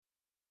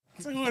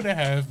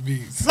2.5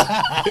 beats.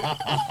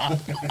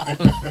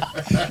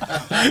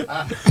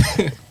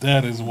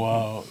 That is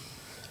wild.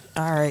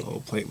 All right.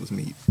 Whole plate was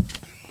meat.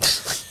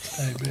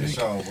 Hey man,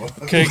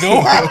 can't go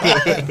wrong.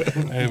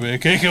 Hey man,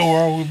 can't go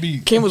wrong with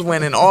meat. Kim was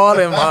winning all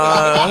them.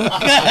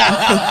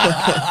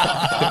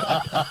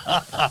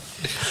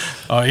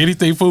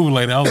 Anything food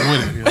like that, I was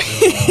with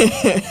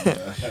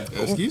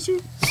it. Excuse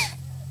you?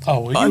 Oh,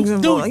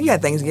 well, you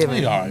got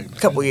Thanksgiving. All right. A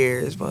couple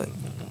years, but.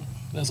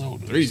 That's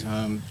old.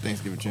 3-time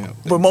Thanksgiving champ.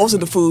 But most of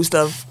the food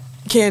stuff,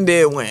 Ken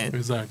did win.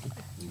 Exactly.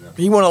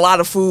 He won a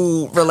lot of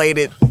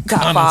food-related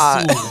top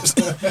fives.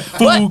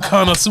 Food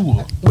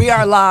connoisseur. We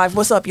are live.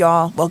 What's up,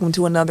 y'all? Welcome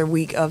to another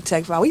week of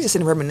Tech 5. We just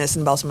sitting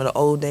reminiscing about some of the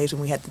old days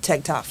when we had the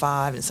Tech Top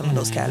 5 and some of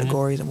those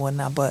categories and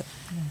whatnot. But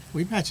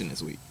we matching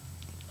this week.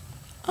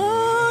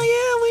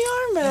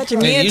 Oh, yeah, we are matching.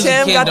 Me and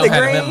Tim got the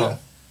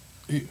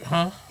green.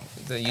 Huh?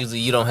 Usually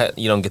you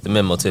don't get the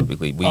memo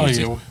typically. We out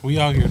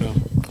here though.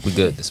 We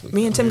good this week.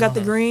 Me and Tim got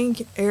the green.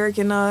 Eric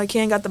and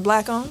Ken got the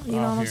black on. You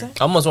know what I'm saying?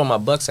 I almost want my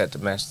Bucks hat to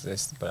match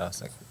this, but I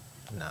was like,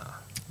 nah.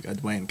 You got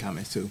Dwayne in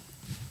comments too.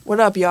 What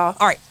up, y'all?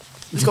 All right,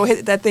 let's go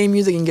hit that theme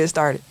music and get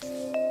started.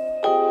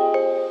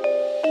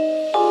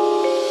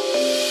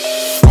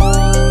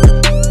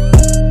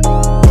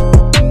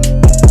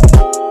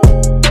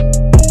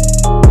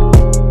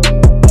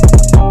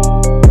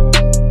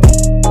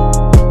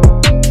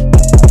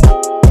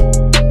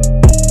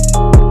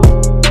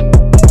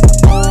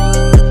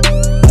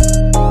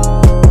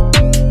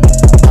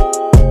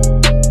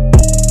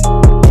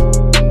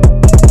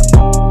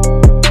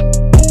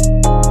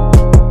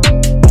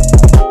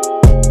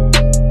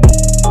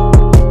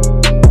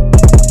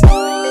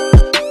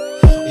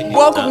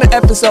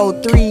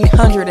 Episode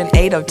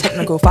 308 of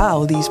Technical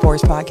File, the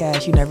sports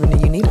podcast you never knew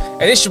you needed.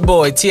 And it's your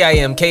boy,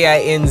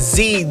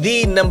 TIMKINZ,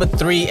 the number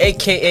 3,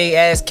 a.k.a.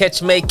 Ass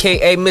Catch Me,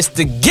 a.k.a.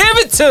 Mr. Give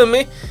It To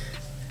Me.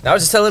 I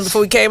was just telling him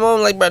before we came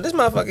on, like, bro, this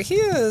motherfucker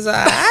here is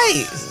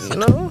alright, you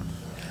know?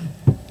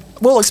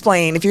 We'll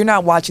explain. If you're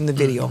not watching the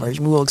video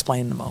version, we will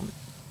explain in a moment.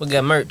 We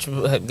got merch.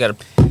 We got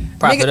to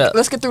prop it up.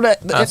 Let's get through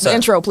the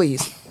intro,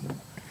 please.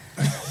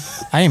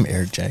 I am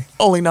Eric J.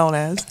 Only known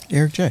as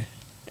Eric J.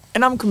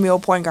 And I'm Camille,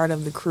 point guard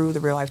of the crew, the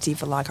real life T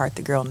for Lockhart,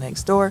 the girl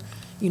next door.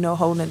 You know,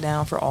 holding it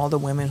down for all the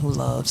women who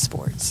love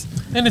sports.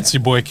 And it's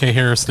your boy K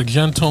Harris, the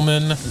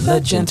gentleman.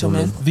 The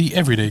gentleman. The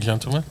everyday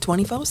gentleman.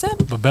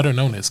 24/7. But better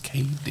known as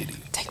K Diddy.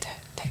 Take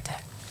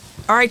that.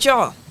 All right,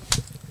 y'all.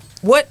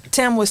 What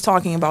Tim was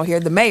talking about here,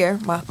 the mayor,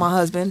 my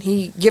husband,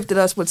 he gifted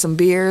us with some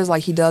beers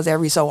like he does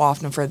every so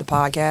often for the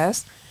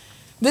podcast.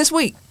 This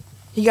week,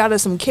 he got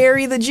us some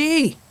Carry the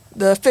G.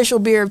 The official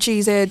beer of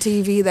Cheesehead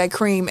TV, that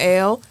cream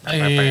ale.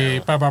 Hey,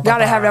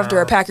 gotta have it after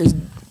a Packers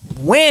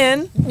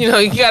win. You know,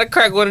 you gotta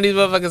crack one of these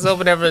motherfuckers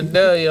open every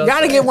day.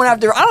 Gotta get one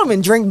after. I don't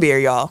even drink beer,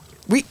 y'all.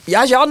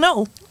 As y'all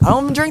know, I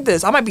don't even drink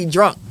this. I might be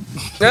drunk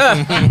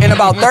in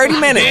about 30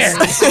 minutes.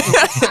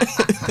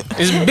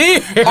 It's beer.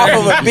 Off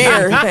of a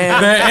beer,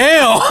 man. The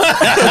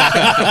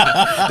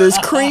ale. This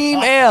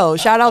cream ale.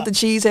 Shout out to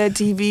Cheesehead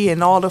TV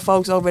and all the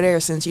folks over there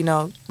since, you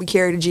know, we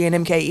carry the G and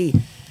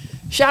MKE.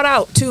 Shout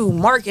out to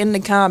Mark in the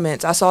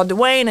comments. I saw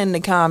Dwayne in the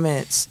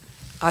comments.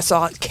 I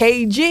saw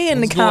KG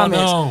in the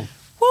comments.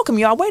 Welcome,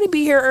 y'all. Way to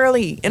be here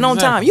early and on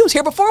time. You was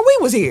here before we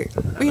was here.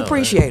 We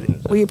appreciate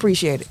it. We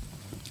appreciate it.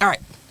 All right.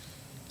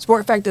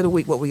 Sport fact of the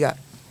week. What we got?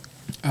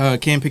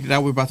 Ken picked it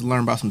out. We're about to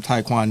learn about some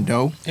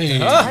Taekwondo. Hey.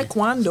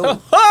 Taekwondo.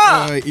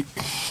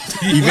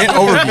 Event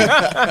overview.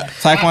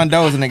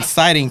 Taekwondo is an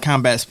exciting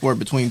combat sport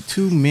between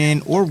two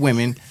men or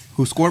women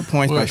who score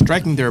points by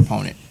striking their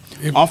opponent.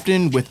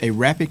 Often with a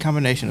rapid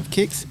combination of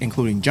kicks,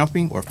 including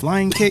jumping or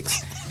flying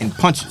kicks and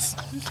punches.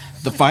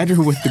 The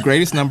fighter with the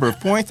greatest number of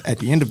points at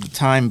the end of the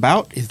time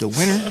bout is the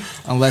winner,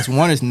 unless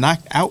one is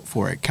knocked out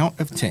for a count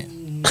of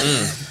 10.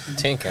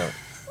 10 count.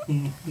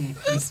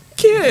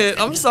 Kid,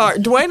 I'm sorry.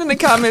 Dwayne in the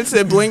comments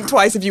said blink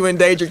twice if you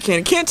endanger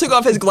Ken. Ken took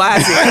off his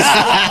glasses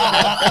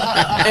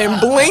and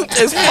blinked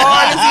as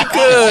hard as he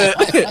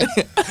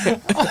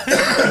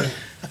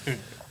could.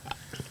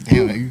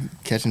 Damn, you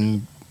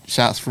catching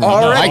shots from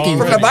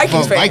Vikings, from the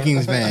Vikings fan.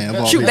 Vikings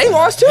man. Shoot, they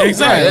lost too.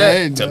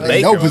 Exactly. To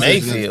Baker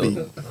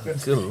Mayfield.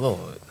 Good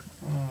Lord.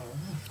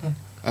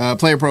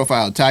 Player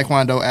profile.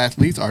 Taekwondo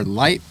athletes are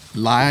light,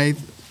 lithe,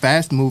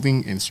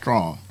 fast-moving, and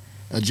strong.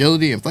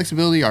 Agility and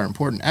flexibility are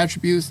important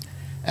attributes,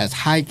 as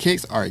high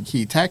kicks are a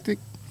key tactic.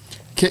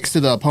 Kicks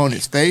to the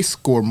opponent's face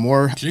score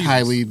more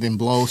highly than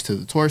blows to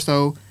the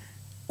torso.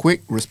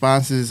 Quick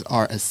responses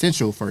are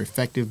essential for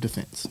effective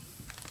defense.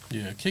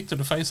 Yeah, kick to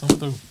the face, I'm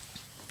through.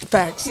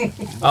 Facts. I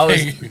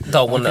always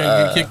thought when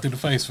get kicked to the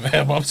face,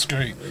 fam. I'm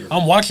straight.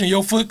 I'm watching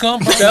your foot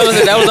come. That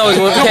was always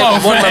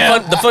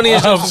one of the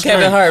funniest jokes from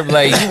Kevin Hart.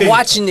 Like, you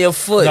watching your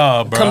foot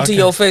come to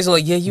your face.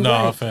 Like, yeah, you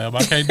right. Nah, fam.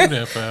 I can't do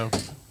that, fam.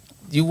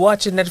 You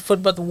watching that foot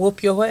about to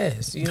whoop your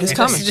ass. You know, it's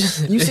coming.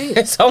 You see it.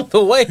 It's on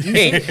the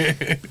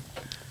way.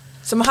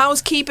 Some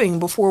housekeeping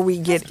before we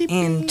get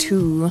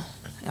into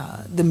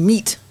the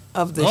meat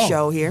of the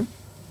show here.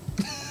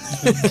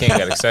 Can't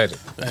get excited.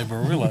 Hey, but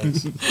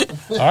realize.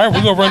 All right,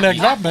 we're going to run that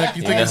drop back.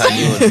 You think how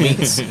you and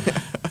meats.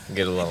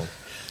 Get along.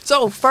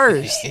 So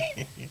first,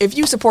 if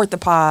you support the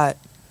pod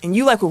and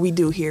you like what we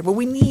do here, but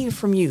we need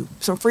from you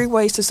some free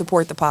ways to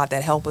support the pod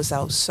that help us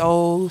out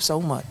so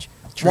much.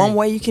 One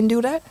way you can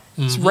do that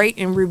is rate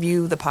and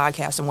review the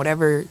podcast on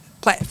whatever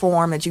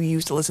platform that you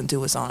use to listen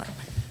to us on.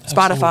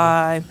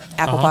 Spotify,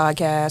 Apple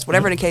Podcasts,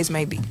 whatever the case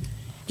may be.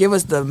 Give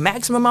us the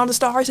maximum amount of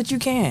stars that you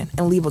can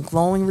and leave a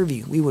glowing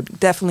review. We would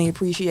definitely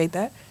appreciate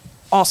that.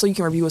 Also, you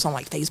can review us on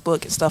like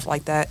Facebook and stuff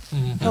like that.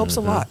 Helps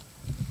a lot.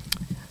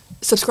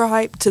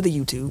 Subscribe to the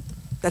YouTube.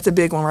 That's a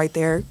big one right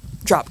there.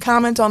 Drop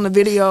comments on the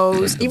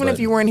videos. Even if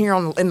you weren't here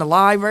in the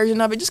live version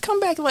of it, just come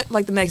back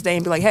like the next day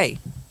and be like, hey,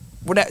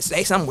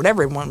 say something,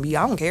 whatever it want to be.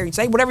 I don't care. You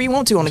say whatever you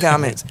want to on the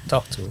comments.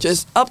 Talk to us.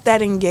 Just up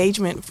that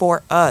engagement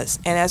for us.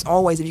 And as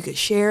always, if you could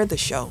share the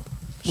show,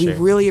 we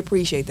really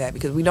appreciate that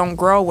because we don't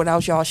grow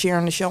without y'all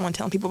sharing the show and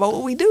telling people about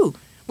what we do.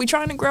 We're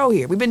trying to grow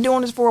here. We've been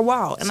doing this for a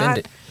while.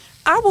 And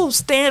I will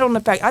stand on the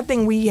fact, I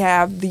think we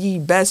have the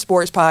best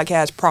sports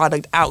podcast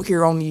product out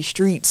here on these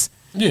streets.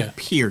 Yeah.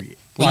 Period.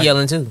 We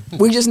yelling too.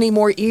 We just need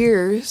more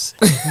ears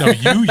No,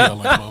 you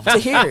yelling. to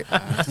hear it.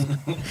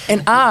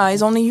 And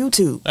eyes on the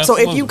YouTube.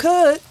 Absolutely. So if you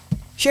could,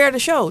 share the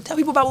show. Tell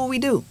people about what we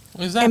do.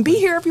 Exactly. And be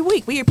here every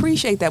week. We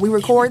appreciate that. We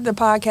record the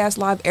podcast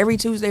live every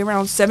Tuesday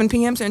around 7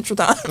 p.m. Central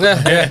Time.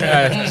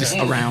 Just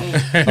around.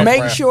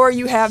 Make sure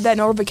you have that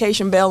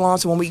notification bell on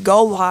so when we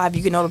go live,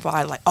 you get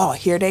notified like, oh,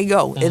 here they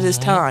go. It is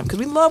time. Because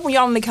we love when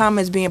y'all in the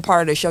comments being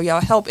part of the show.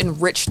 Y'all help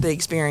enrich the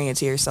experience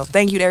here. So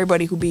thank you to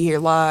everybody who be here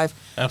live.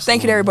 Absolutely.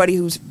 Thank you to everybody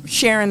who's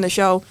sharing the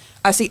show.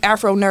 I see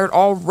Afro Nerd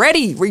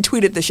already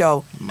retweeted the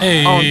show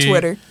on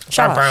Twitter.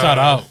 Shout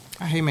out.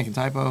 I hate making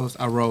typos.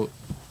 I wrote,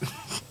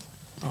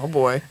 Oh,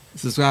 boy.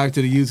 subscribe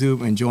to the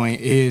YouTube and join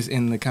is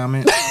in the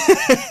comments.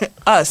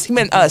 Us. He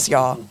meant us,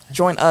 y'all.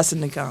 Join us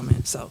in the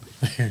comments. So,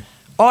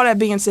 all that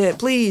being said,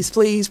 please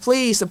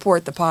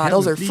support the pod.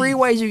 Those are free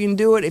ways you can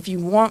do it. If you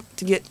want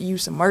to get you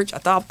some merch, I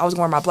thought I was going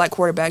to wear my black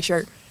quarterback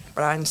shirt,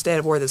 but I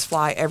instead wore this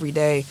fly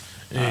everyday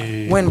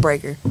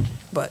windbreaker.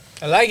 But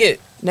I like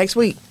it. next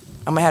week,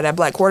 I'm going to have that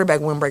black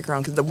quarterback windbreaker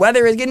on because the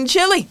weather is getting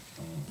chilly.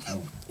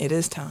 It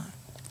is time.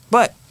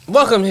 But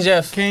Welcome,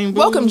 Jeff.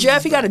 welcome,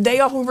 Jeff. You got a day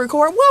off when we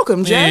record.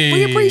 Welcome, Jeff. We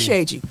Hey.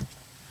 appreciate you.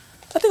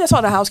 I think that's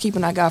all the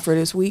housekeeping I got for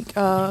this week.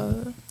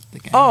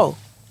 Oh,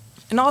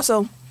 and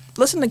also,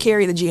 listen to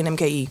Carrie the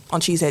GNMKE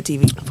on Cheesehead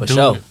TV. For Do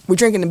sure. it. We're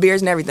drinking the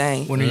beers and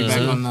everything. When are you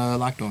back on the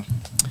Locked On?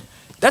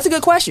 That's a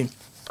good question.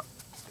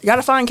 You got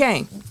to find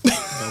Kane.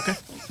 Okay.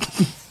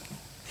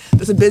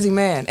 That's a busy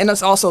man. And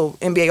it's also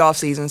NBA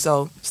offseason,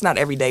 so it's not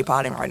everyday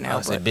potting right now.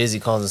 I said But, busy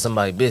calling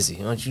somebody busy.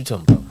 What you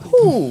talking about?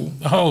 ooh,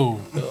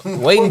 Oh.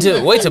 Wait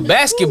till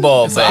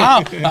basketball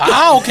back.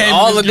 I don't care.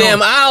 All the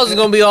damn aisles are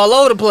gonna be all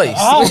over the place.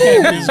 I don't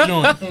care if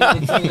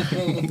it's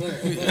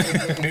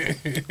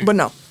joint. but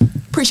no.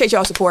 Appreciate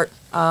y'all support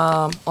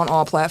on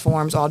all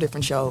platforms, all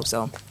different shows.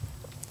 So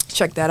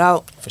check that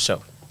out. For sure.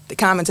 The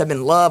comments have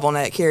been love on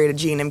that Carrie the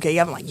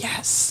GNMKE. I'm like,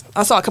 yes.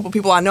 I saw a couple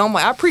people I know. I'm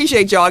like, I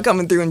appreciate y'all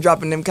coming through and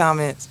dropping them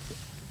comments.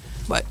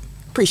 But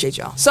appreciate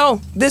y'all.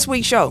 So this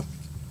week's show.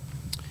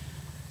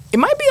 It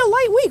might be a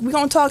light week. We're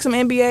going to talk some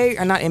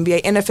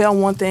NFL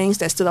one things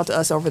that stood out to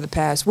us over the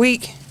past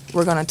week.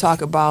 We're going to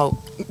talk about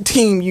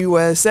Team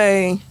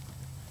USA,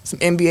 some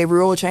NBA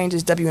rule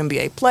changes,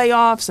 WNBA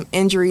playoffs, some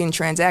injury and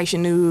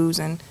transaction news,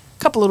 and a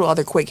couple little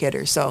other quick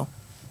hitters. So,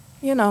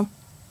 we'll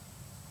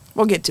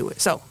get to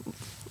it. So,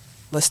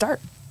 let's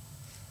start.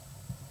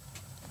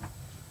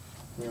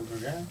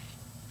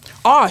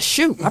 Oh,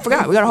 shoot. I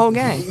forgot. We got a whole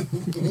game.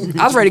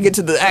 I was ready to get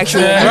to the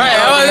actual... Right.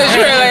 I wasn't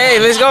sure. Like, hey,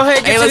 let's go ahead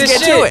and Hey, get to let's this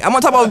get shit. to it. I'm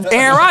going to talk about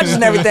Aaron Rodgers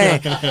and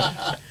everything.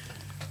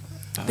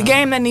 The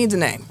game that needs a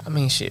name. I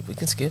mean, shit, we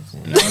can skip.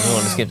 If you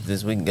want to skip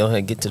this, we can go ahead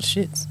and get to the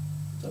shits.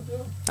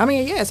 I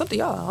mean, yeah, it's up to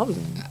y'all.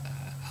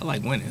 I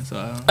like winning, so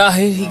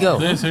Here you go.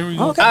 Yes, here we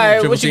go. Okay. All right,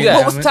 Triple what you T.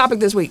 got? What's the topic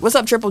this week? What's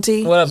up, Triple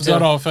T? What up, Start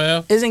Tim? off,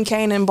 Fab. Isn't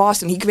Kane in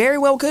Boston? He very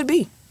well could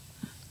be.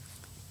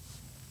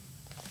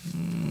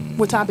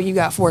 What topic you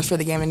got for us for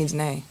the game that needs a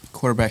name?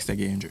 quarterbacks that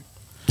get injured.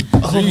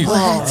 Jesus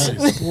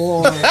Christ.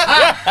 Boy.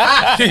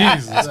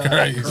 Jesus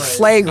Christ.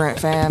 Flagrant,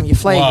 fam. You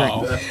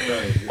flagrant. Wow.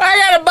 I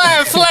gotta buy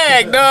a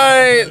flag,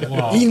 dog.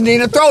 Wow. You need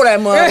to throw that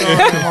mug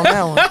on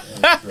that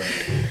one.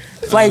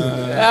 Flagrant.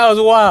 That was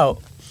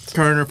wild.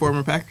 Current or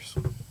former Packers?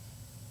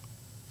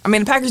 I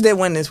mean, the Packers did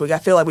win this week. I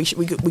feel like we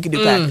could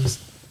do Packers.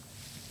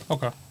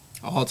 Okay.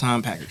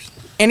 All-time Packers.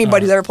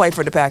 Anybody's ever played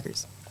for the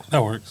Packers?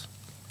 That works.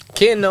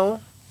 Ken, no.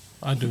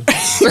 I do.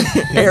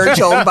 Eric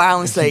chose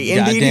violence say,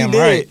 indeed he Goddamn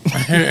did.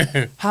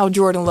 right. How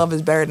Jordan Love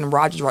is better than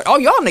Rodgers. Right? Oh,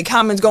 y'all in the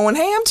comments going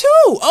ham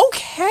too.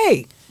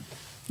 Okay.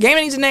 Game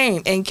that needs a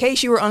name. In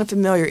case you were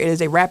unfamiliar, it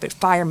is a rapid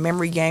fire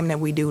memory game that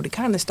we do to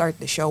kind of start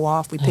the show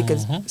off. We pick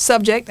a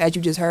subject, as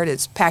you just heard,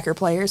 it's Packer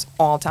players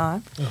all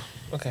time.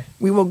 Okay.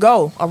 We will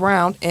go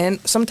around in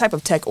some type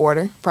of tech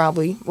order,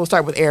 probably. We'll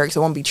start with Eric,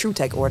 so it won't be true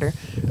tech order.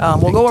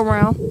 We'll go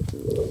around.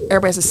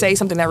 Everybody has to say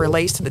something that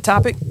relates to the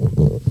topic.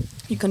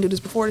 You couldn't do this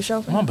before the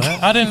show? My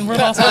bad. I didn't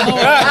realize I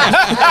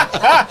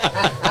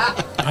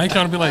ain't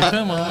trying to be like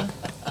Tim, man.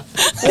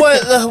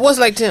 What's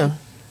like Tim?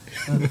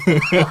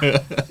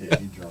 Yeah,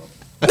 he drunk.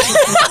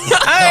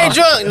 I ain't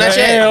drunk. Not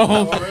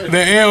yet.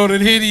 The L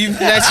that hit him.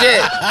 Not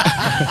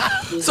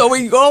yet. So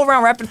when you go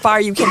around rapid fire,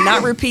 you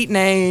cannot repeat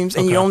names,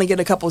 and you only get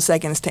a couple of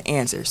seconds to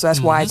answer. So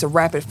that's why it's a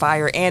rapid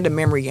fire and a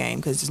memory game,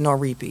 because there's no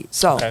repeat.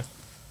 So,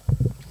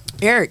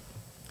 Eric,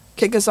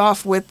 kick us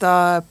off with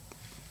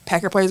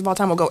Packer players of all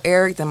time. We'll go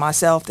Eric, then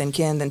myself, then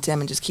Ken, then Tim,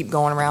 and just keep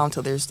going around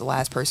until there's the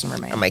last person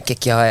remaining. I might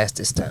kick y'all ass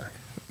this time.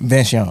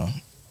 Vince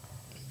Young.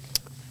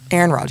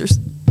 Aaron Rodgers.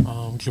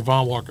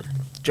 Javon Walker.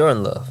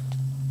 Jordan Love.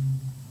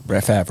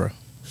 Brett Favre.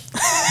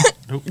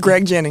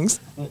 Greg Jennings.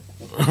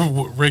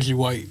 Reggie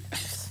White.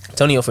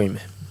 Antonio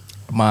Freeman.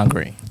 Amon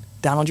Green.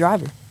 Donald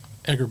Driver.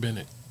 Edgar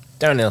Bennett.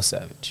 Darnell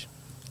Savage.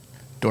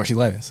 Dorsey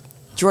Levens.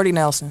 Jordy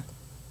Nelson.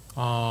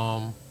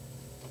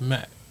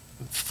 Matt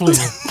Flynn.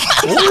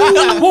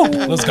 Woo,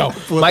 let's go.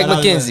 Mike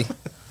McKenzie.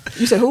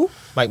 You said who?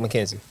 Mike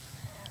McKenzie.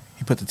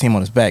 He put the team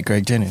on his back.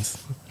 Greg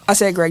Jennings. I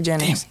said Greg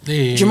Jennings.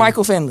 Yeah.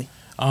 Jermichael Finley.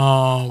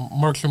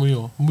 Mark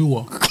Tremullo.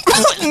 Mua.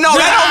 No,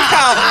 that don't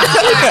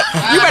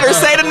count. You better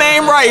say the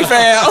name right,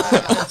 fam.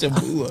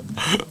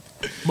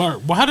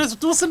 Mark. Well, what's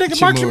the nigga?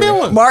 Mark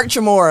Tremullo. Mark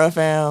Chamora,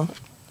 fam.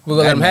 We're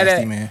going to let him have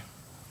that? Man.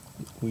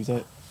 Who's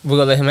that? We're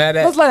going to let him have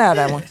Let's that? let out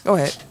that one. Go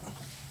ahead.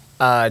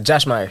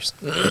 Josh Myers.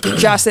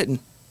 Josh Sitton.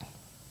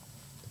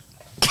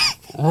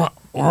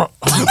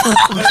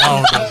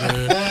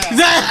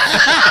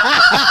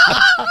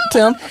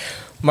 Tim.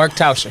 Mark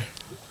Tauscher.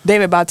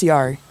 David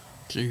Bakhtiari.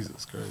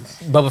 Jesus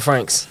Christ. Bubba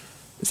Franks.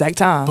 Zach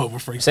Tom. Bubba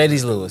Frank.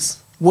 Sadie's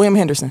Lewis. William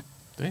Henderson.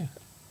 Damn.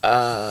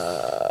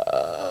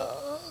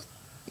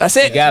 That's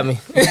You it. got me.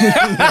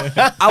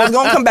 I was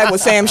going to come back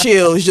with Sam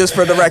Shields just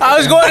for the record. I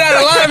was going out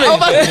of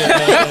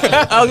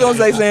alignment. I was going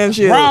to say Sam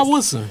Shields. Rob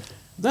Woodson.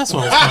 That's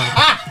what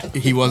I was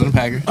trying. He wasn't a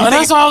Packer.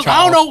 That's what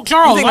I don't know.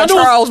 Charles. You think I of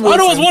know Charles I know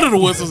it's Woodson. one of the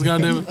Woodsons,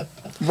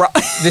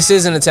 goddammit. This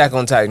is an Attack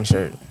on Titan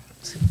shirt.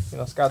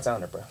 Scout's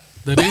on it, bro.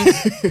 That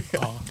is.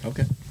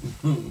 Okay.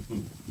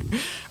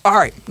 All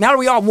right. Now that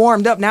we all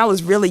warmed up, now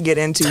let's really get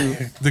into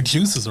The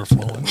juices are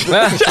flowing.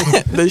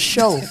 the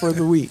show for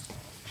the week.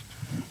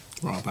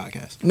 Wrong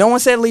podcast. No one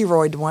said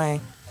Leroy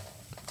Dwayne.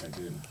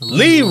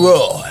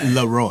 Leroy.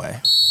 Leroy.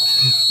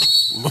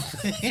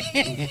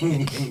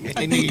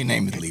 They knew your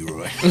name is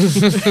Leroy.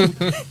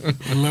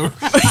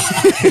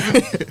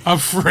 I'm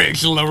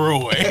Frank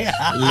Leroy.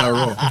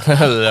 Leroy.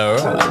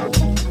 Leroy.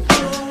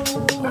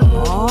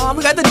 Oh,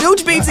 we got the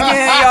Dooch beats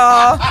again,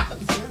 y'all.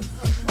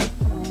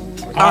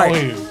 All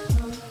right.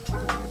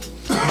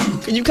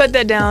 Can you cut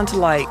that down to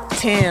like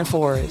 10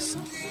 for us?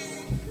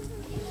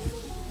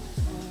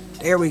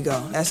 There we go.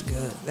 That's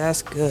good.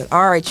 That's good.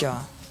 All right,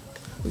 y'all.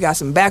 We got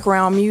some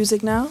background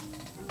music now.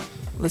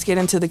 Let's get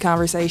into the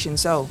conversation.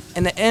 So,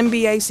 in the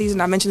NBA season,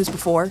 I mentioned this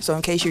before, so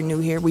in case you're new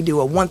here, we do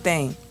a one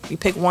thing. We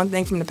pick one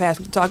thing from the past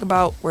we can talk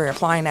about. We're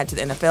applying that to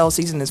the NFL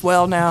season as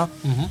well now.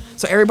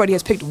 So everybody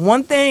has picked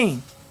one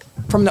thing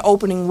from the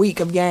opening week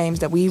of games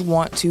that we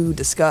want to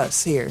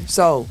discuss here.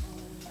 So,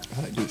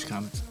 I like Dude's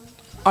comments.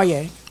 oh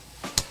yeah.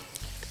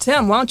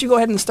 Tim, why don't you go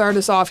ahead and start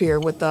us off here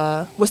with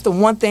what's the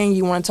one thing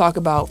you want to talk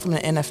about from the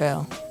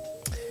NFL?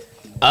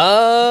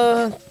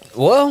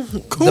 Well,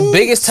 the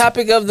biggest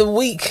topic of the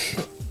week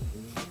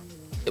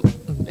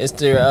is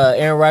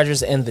Aaron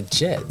Rodgers and the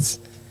Jets.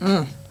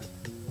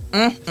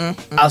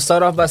 I'll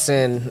start off by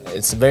saying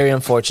it's very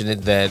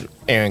unfortunate that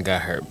Aaron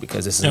got hurt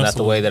because this is not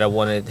the way that I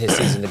wanted his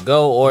season to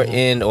go or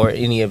end or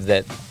any of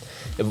that.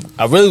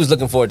 I really was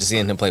looking forward to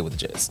seeing him play with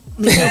the Jets.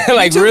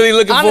 Like, really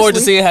looking forward to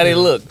Honestly. seeing how they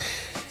look.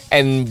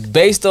 And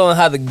based on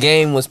how the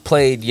game was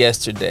played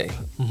yesterday,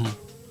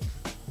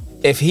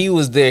 if he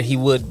was there, he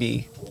would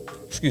be,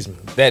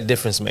 that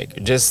difference maker.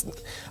 Just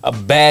a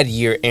bad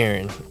year,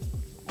 Aaron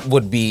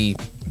would be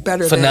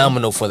Better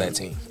phenomenal for that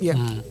team.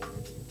 Yeah.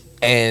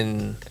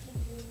 And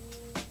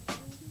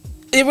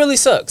it really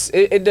sucks.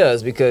 It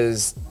does,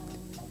 because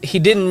he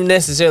didn't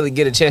necessarily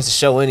get a chance to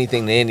show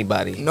anything to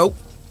anybody. Nope.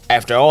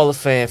 After all the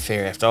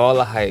fanfare, after all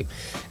the hype,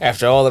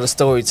 after all of the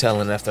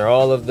storytelling, after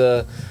all of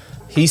the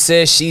he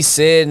said, she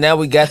said, now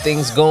we got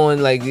things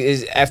going. Like,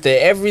 after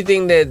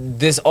everything that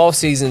this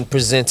offseason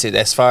presented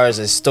as far as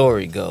a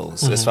story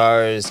goes, as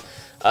far as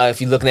if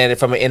you're looking at it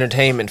from an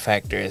entertainment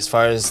factor, as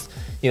far as,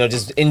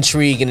 just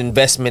intrigue and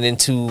investment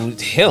into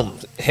him,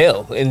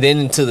 and then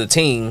into the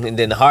team, and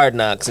then the Hard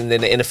Knocks, and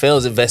then the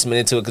NFL's investment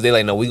into it, because they're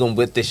like, no, we're going to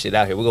whip this shit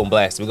out here. We're going to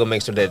blast it. We're going to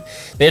make sure that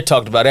they're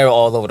talked about. They're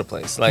all over the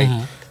place. Like,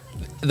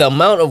 the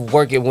amount of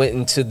work it went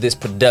into this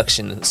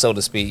production, so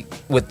to speak,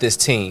 with this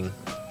team,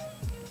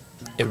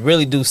 it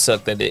really do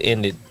suck that it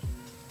ended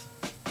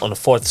on the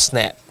fourth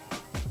snap.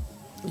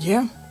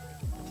 Yeah.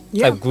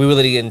 Yeah. Like, we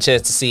really didn't get a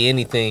chance to see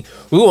anything.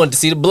 We wanted to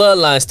see the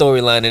bloodline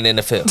storyline in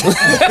the NFL.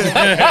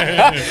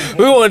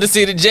 We wanted to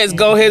see the Jets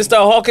go ahead and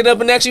start hawking up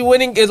and actually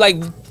winning. It's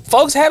like,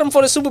 folks had them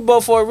for the Super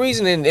Bowl for a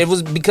reason, and it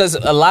was because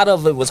a lot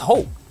of it was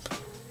hope.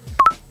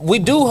 We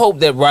do hope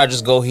that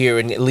Rodgers go here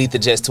and lead the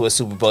Jets to a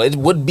Super Bowl. It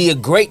would be a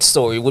great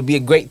story. It would be a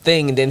great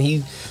thing, and then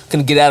he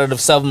can get out of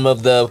some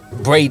of the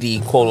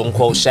Brady,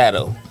 quote-unquote,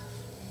 shadow.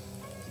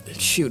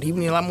 Shoot, he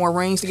need a lot more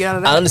rings to get out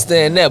of I that.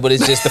 understand that, but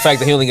it's just the fact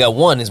that he only got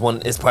one is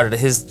part of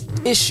his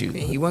issue.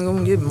 He wasn't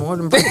gonna get more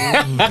than Brady.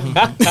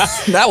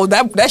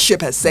 that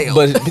ship has sailed.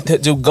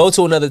 But to go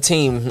to another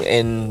team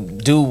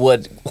and do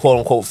what quote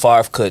unquote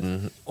Favre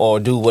couldn't, or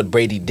do what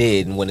Brady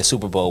did and win a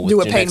Super Bowl with Do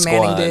what your next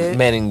Peyton squad,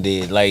 Manning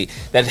did. like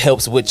that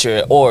helps with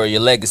your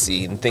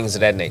legacy and things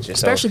of that nature.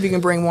 So, Especially if you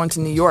can bring one to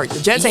New York.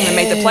 The Jets ain't even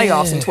made the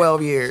playoffs in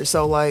 12 years,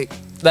 so like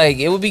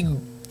it would be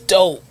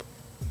dope.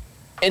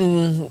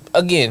 And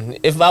again,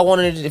 if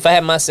I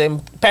had my say,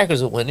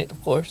 Packers would win it,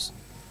 of course.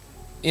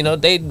 You know,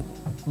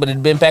 but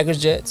it'd been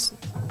Packers Jets.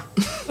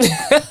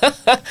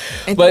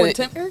 ain't that what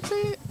Tim Eric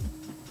said?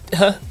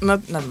 Huh? No,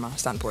 never mind.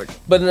 It's not important.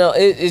 But no,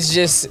 it's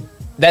just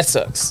that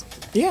sucks.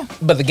 Yeah.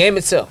 But the game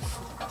itself,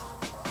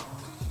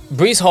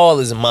 Breece Hall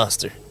is a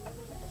monster.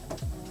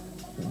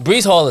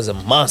 Breece Hall is a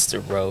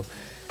monster, bro.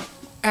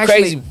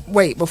 Actually, Crazy.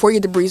 wait, before you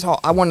get to Breece Hall,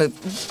 I want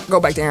to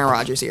go back to Aaron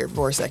Rodgers here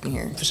for a second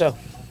here. For sure.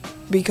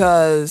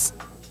 Because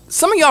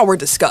some of y'all were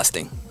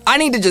disgusting. I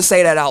need to just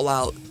say that out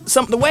loud.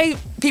 The way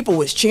people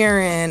was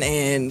cheering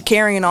and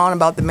carrying on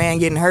about the man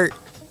getting hurt,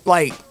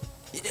 like,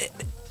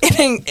 it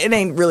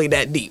ain't really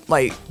that deep.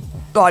 Like,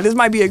 this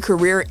might be a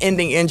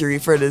career-ending injury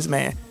for this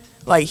man.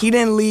 Like, he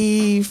didn't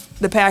leave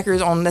the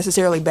Packers on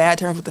necessarily bad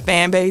terms with the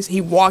fan base. He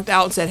walked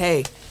out and said,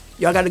 hey,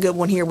 y'all got a good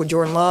one here with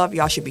Jordan Love.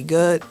 Y'all should be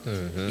good.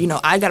 Mm-hmm. You know,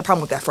 I got a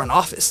problem with that front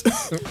office.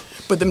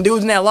 But them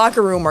dudes in that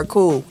locker room are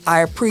cool. I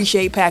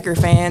appreciate Packer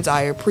fans.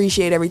 I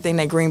appreciate everything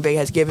that Green Bay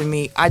has given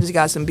me. I just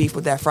got some beef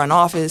with that front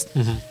office.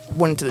 Mm-hmm.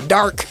 Went into the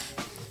dark.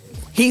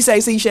 He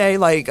say, C-Shay,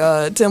 like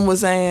Tim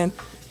was saying.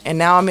 And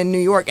now I'm in New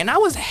York. And I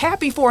was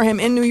happy for him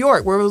in New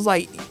York, where it was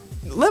like,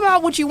 live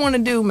out what you want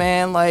to do,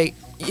 man. Like,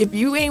 if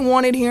you ain't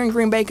wanted here in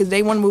Green Bay because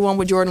they want to move on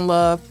with Jordan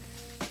Love,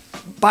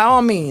 by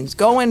all means,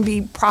 go and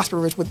be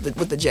prosperous with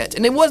the Jets.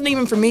 And it wasn't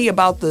even for me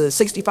about the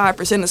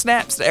 65% of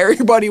snaps that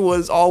everybody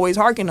was always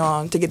harking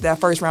on to get that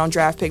first-round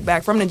draft pick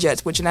back from the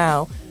Jets, which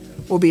now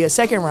will be a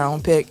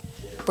second-round pick.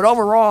 But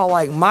overall,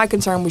 like, my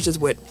concern was just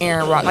with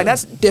Aaron Rodgers. Like,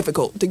 that's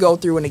difficult to go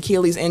through an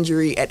Achilles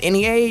injury at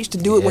any age, to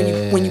do it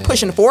when you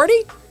pushing 40.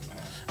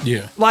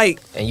 Yeah.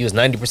 Like, and you was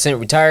 90%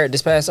 retired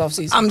this past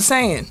offseason? I'm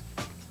saying.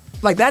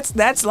 Like, that's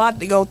a lot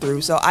to go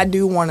through. So I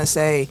do want to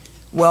say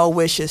well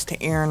wishes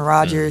to Aaron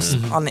Rodgers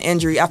on the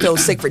injury. I feel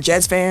sick for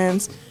Jets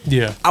fans.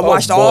 Yeah. I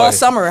watched all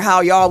summer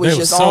how y'all was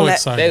just on that.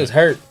 Excited. They was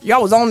hurt.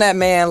 Y'all was on that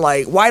man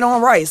like white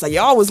on rice. Like,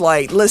 y'all was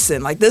like,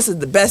 listen, like, this is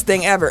the best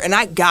thing ever. And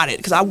I got it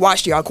because I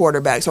watched y'all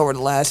quarterbacks over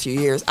the last few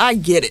years. I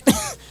get it.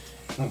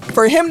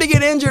 For him to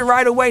get injured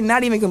right away,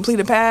 not even complete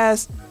a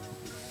pass,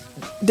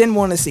 didn't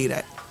want to see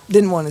that.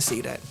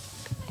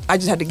 I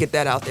just had to get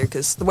that out there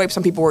because the way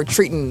some people were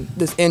treating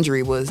this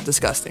injury was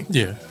disgusting.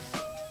 Yeah.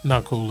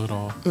 Not cool at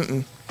all.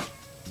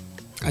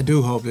 I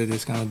do hope that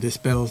this kind of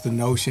dispels the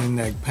notion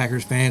that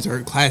Packers fans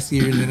are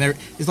classier than ever.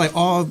 It's like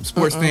all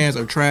sports fans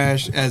are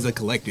trash as a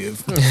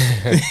collective.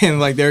 And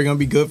like there are going to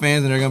be good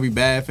fans and there are going to be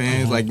bad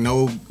fans. Like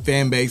no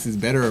fan base is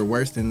better or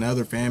worse than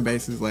other fan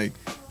bases. Like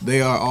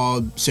they are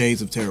all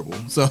shades of terrible.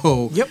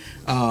 So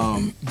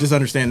just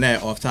understand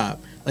that off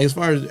top. Like as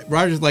far as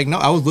Rodgers, like no,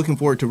 I was looking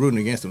forward to rooting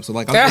against him. So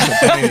like I'm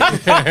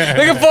disappointed.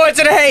 Looking forward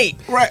to the hate.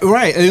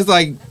 Right. It's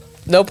like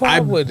no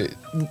problem with it.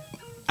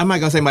 I'm not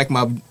gonna say like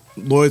my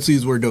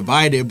loyalties were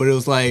divided, but it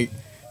was like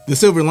the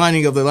silver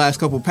lining of the last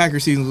couple Packer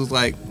seasons was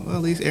like, well,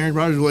 at least Aaron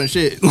Rodgers wasn't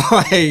shit.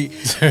 Like,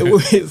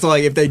 so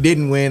like if they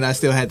didn't win, I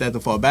still had that to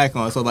fall back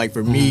on. So like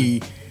for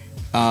me,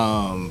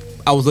 I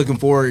was looking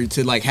forward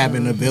to like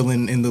having a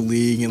villain in the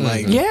league and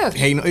like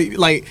hate,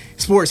 like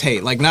sports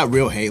hate, like not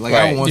real hate. Like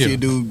I don't want you to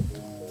do.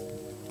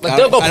 Like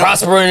they'll go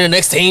prosper in the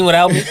next team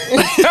without me.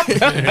 I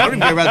don't even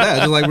care about that. I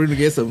just like rooting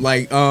against them.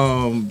 Like,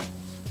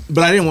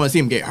 but I didn't want to see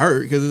him get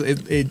hurt because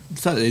it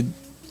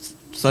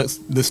sucks.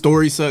 The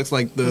story sucks.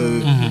 Like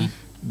the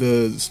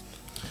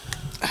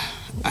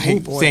I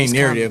hate saying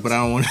narrative, but I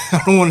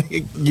don't want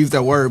to use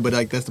that word. But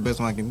like that's the best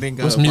one I can think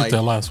of. Let's mute like,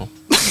 that last one.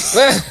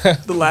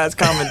 The last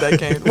comment that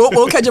came.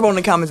 We'll catch up on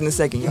the comments in a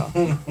second, y'all.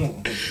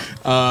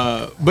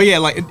 But yeah,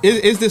 like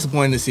it's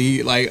disappointing to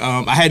see. Like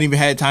I hadn't even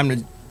had time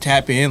to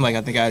tap in. Like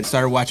I think I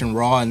started watching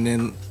Raw and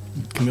then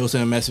Camille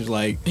sent a message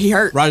like he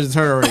hurt. Rodgers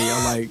hurt already.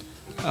 I'm like,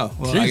 oh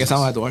well, I guess I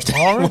don't have to watch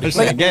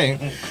that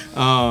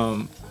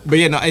game. But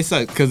yeah, no, it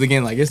sucks because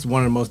again, like it's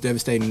one of the most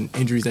devastating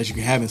injuries that you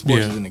can have in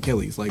sports is an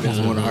Achilles. Like that's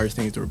one of the hardest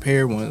things to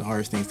repair, one of the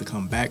hardest things to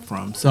come back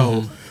from.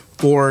 So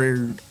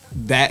for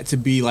that to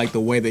be like the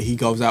way that he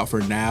goes out for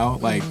now,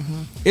 like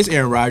it's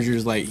Aaron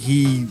Rodgers. Like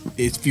he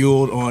is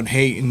fueled on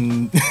hate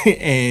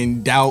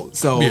and doubt.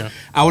 So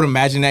I would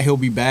imagine that he'll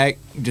be back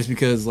just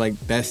because like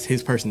that's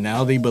his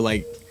personality. But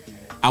like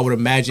I would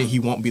imagine he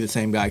won't be the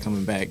same guy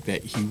coming back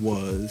that he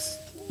was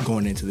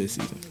going into this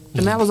season.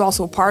 And that was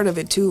also part of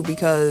it too,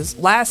 because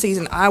last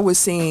season I was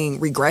seeing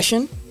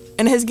regression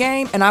in his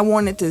game, and I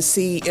wanted to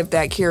see if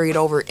that carried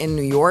over in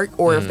New York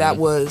or if that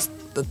was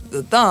the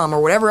thumb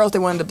or whatever else they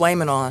wanted to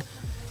blame it on.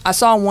 I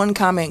saw one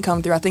comment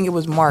come through, I think it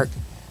was Mark.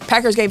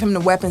 Packers gave him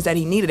the weapons that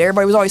he needed.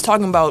 Everybody was always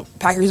talking about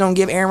Packers don't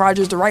give Aaron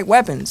Rodgers the right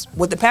weapons.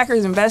 What the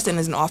Packers invest in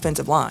is an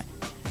offensive line.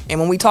 And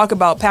when we talk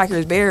about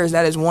Packers Bears,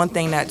 that is one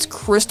thing that's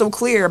crystal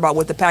clear about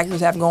what the Packers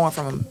have going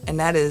for them, and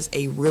that is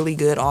a really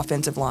good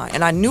offensive line.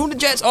 And I knew the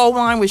Jets'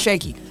 O-line was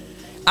shaky.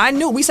 I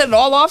knew. We said it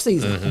all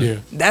offseason. Yeah.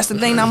 That's the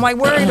thing I'm like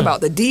worried about.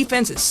 The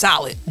defense is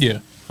solid. Yeah,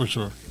 for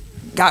sure.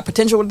 Got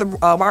potential with the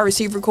wide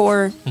receiver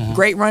core,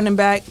 great running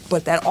back,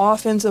 but that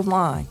offensive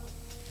line,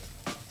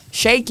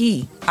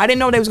 shaky. I didn't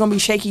know they was going to be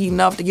shaky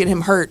enough to get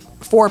him hurt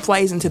 4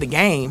 plays into the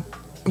game,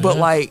 but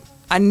like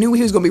I knew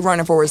he was going to be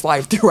running for his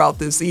life throughout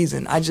this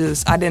season. I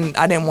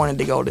didn't want it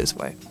to go this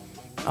way.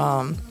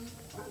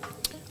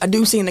 I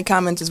do see in the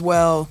comments as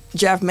well,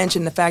 Jeff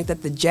mentioned the fact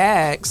that the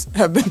Jags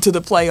have been to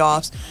the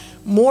playoffs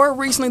more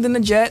recently than the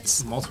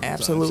Jets. Multiple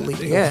absolutely,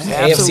 times, yeah,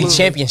 AFC absolutely.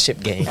 Championship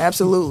game.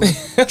 Absolutely.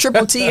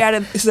 Triple T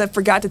said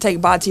forgot to take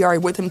Bakhtiari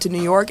with him to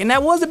New York, and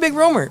that was a big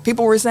rumor.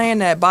 People were saying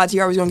that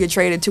Bakhtiari was going to get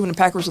traded too, and the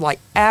Packers were like,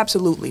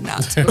 absolutely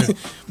not.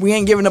 We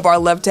ain't giving up our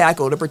left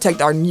tackle to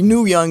protect our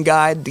new young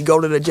guy to go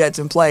to the Jets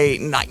and play.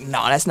 Like,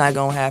 no, that's not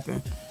going to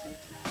happen.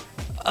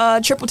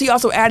 Triple T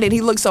also added he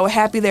looked so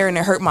happy there and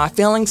it hurt my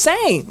feelings.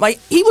 Same. Like,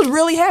 he was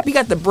really happy. He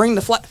got to bring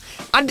the flag.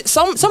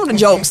 Some of the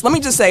jokes, let me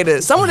just say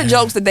this. Some of the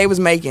jokes that they was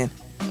making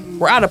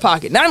were out of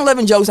pocket.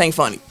 9/11 jokes ain't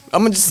funny.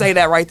 I'm going to just say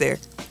that right there.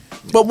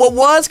 But what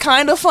was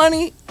kind of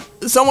funny,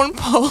 someone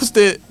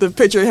posted the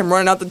picture of him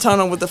running out the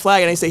tunnel with the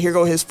flag and they say, here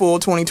go his full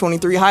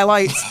 2023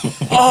 highlights.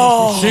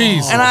 Oh.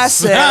 Jesus. And I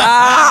said,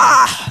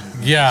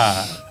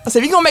 Yeah. I said,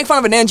 if you're going to make fun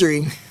of an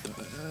injury,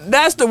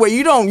 that's the way.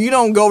 You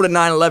don't go the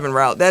 9/11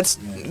 route.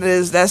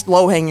 That's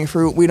low hanging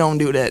fruit. We don't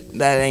do that.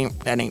 That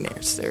ain't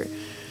necessary.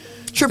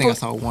 I think I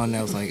saw one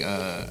that was like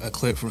a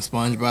clip from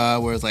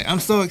SpongeBob where it's like, I'm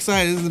so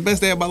excited, this is the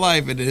best day of my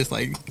life, and then it's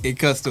like it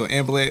cuts to an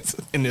ambulance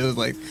and it was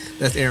like,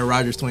 that's Aaron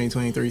Rodgers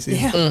 2023 season.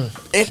 Yeah.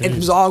 It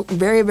was all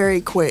very, very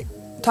quick.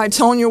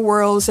 Titonia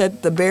World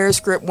said the Bears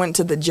script went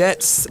to the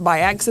Jets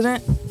by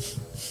accident.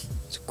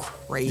 It's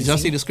crazy. Did y'all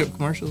see the script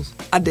commercials?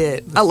 I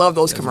did. I love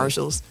those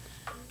commercials.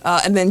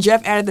 And then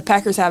Jeff added the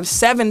Packers have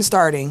 7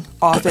 starting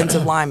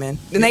offensive linemen.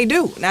 And they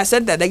do. And I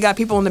said that. They got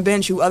people on the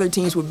bench who other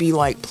teams would be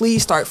like,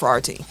 please start for our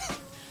team.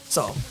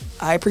 So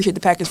I appreciate the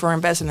Packers for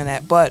investing in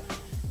that. But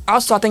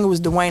also, I think it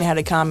was Dwayne had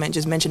a comment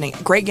just mentioning,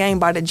 great game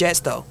by the Jets,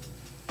 though.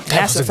 And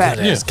that's a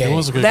fact. Yeah, it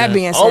was a good That game.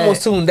 being said.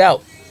 Almost tuned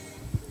out.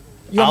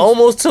 I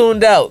almost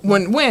tuned out.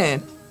 When?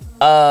 When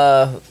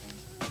I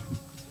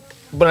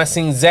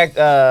seen Zach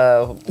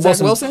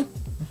Wilson?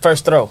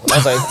 First throw. I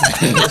was like,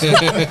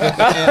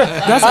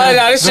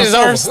 this shit is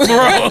over.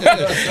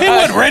 He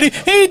wasn't ready.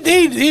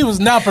 He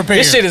was not prepared.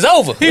 This shit is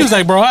over. He was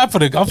like, bro, I'm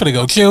finna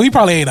go chill. He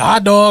probably ate a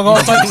hot dog, all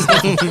types of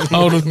stuff.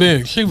 Oh, this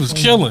bitch. She was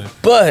chilling.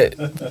 But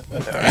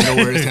I know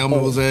where his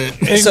helmet was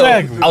at.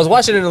 Exactly. So I was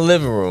watching it in the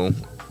living room,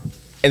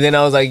 and then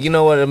I was like, you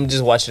know what? I'm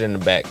just watching it in the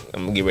back.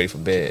 I'm gonna get ready for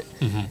bed.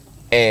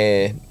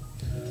 And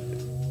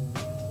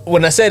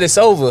when I said it's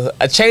over,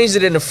 I changed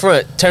it in the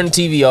front, turned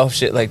the TV off,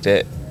 shit like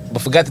that,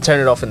 but forgot to turn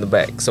it off in the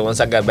back. So once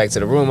I got back to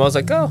the room, I was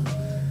like, oh,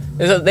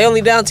 they only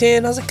down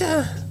 10. I was like,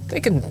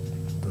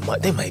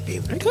 they might be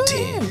able to do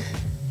 10.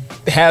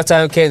 The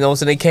halftime came, once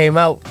they came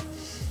out,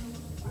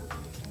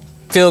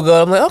 field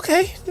goal. I'm like,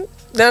 okay,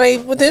 now they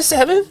within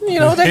 7. You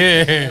know,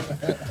 they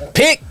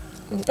pick.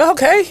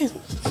 Okay,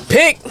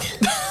 pick.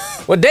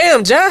 Well,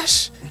 damn,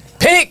 Josh.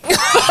 Pick.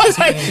 I was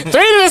like, 3 to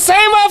the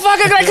same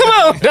motherfucker. Like, come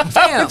on,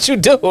 Damn. what you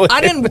doing?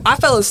 I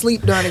fell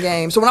asleep during the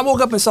game. So when I woke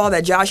up and saw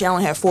that Josh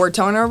Allen had 4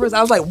 turnovers, I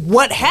was like,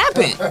 what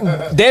happened?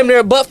 Damn near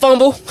a butt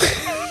fumble.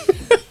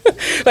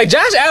 Like,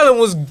 Josh Allen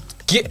was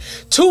 2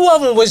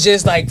 of them was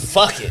just like,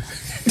 fuck it,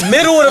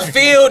 middle of the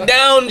field,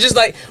 down, just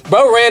like,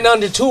 bro ran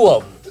under 2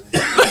 of them.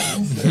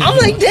 I'm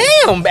like,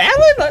 damn,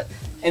 Allen.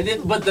 And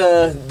then, but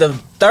the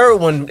third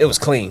one, it was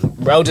clean.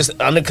 Bro just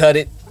undercut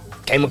it.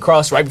 Came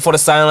across right before the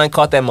sideline,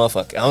 caught that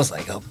motherfucker. I was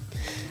like, oh.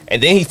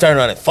 And then he turned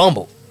around and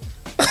fumbled.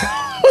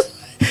 I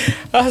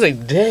was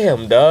like,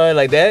 damn, dog.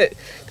 Like that.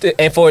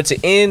 And for it to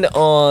end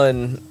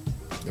on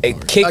a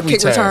kick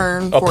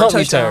return or punt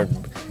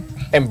return.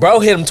 And bro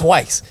hit him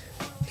twice.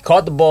 He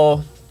caught the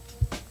ball,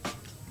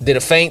 did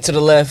a feint to the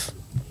left.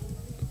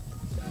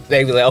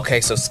 They were like,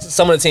 okay, so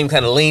some of the team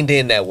kind of leaned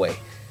in that way.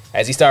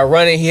 As he started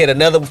running, he hit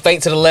another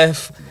feint to the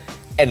left.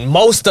 And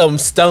most of them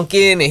stunk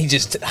in, and he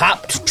just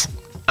hopped.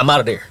 I'm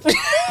out of there.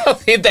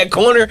 Hit that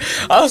corner.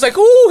 I was like,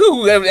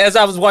 ooh. As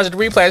I was watching the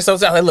replay, I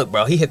was like, look,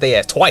 bro, he hit their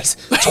ass twice.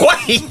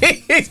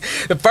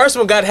 The first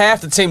one got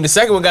half the team. The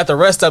second one got the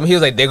rest of them. He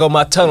was like, there go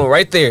my tunnel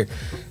right there.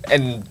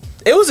 And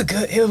it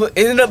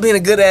ended up being a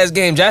good ass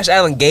game. Josh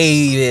Allen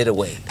gave it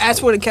away.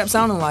 That's what it kept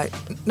sounding like.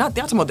 Not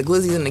talking about the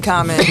glizzies in the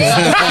comments.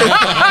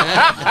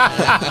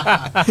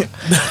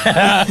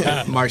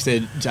 Mark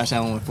said Josh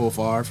Allen went full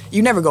Favre.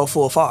 You never go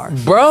full Favre.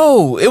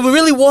 Bro, it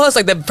really was.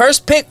 Like, the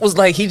first pick was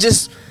like, he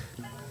just...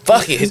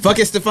 Fuck it. Is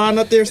Bucket Stefan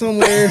up there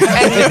somewhere?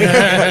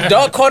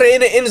 Dog caught it in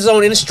the end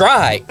zone in a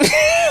stride.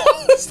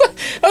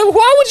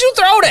 Why would you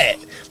throw that?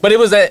 But it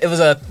was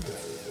a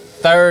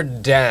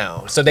third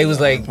down. So they was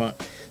like, yeah,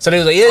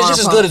 it's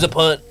just as good as a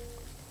punt.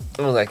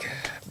 I was like,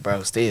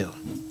 bro. Still.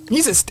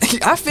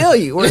 I feel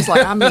you. Where it's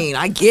like, I mean,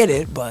 I get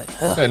it, but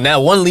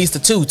Now 1 leads to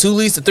 2, 2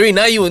 leads to 3.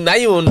 Now you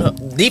on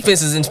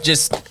defenses and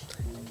just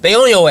they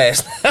on your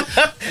ass.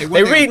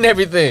 They reading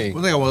everything.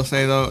 One thing I will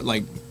say though,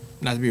 like,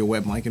 not to be a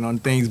wet blanket on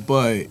things,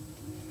 but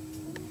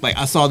like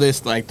I saw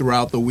this like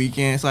throughout the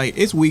weekend. It's like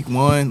it's week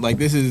 1. Like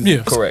this is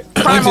correct.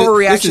 Prime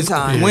overreaction this is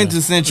time.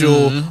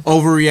 Quintessential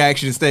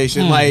overreaction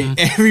station. Like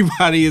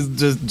everybody is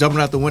just jumping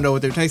out the window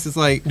with their takes. It's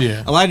like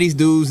a lot of these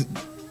dudes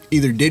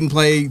either didn't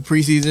play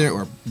preseason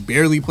or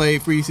barely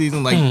played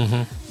preseason.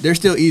 Like they're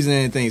still easing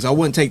in things. So I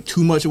wouldn't take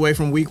too much away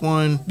from week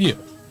 1. Yeah.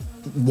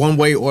 One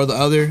way or the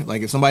other.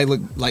 Like if somebody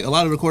looked like a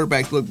lot of the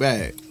quarterbacks look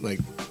bad. Like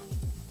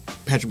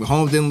Patrick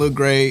Mahomes didn't look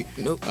great.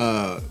 Nope.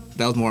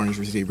 That was more on his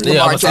receiver.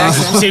 Yeah, Lamar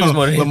Jackson.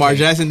 Lamar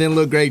Jackson didn't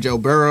look great. Joe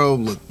Burrow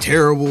looked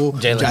terrible.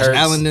 Josh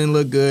Allen didn't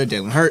look good.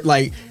 Jalen Hurts.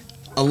 Like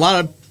a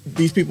lot of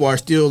these people are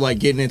still like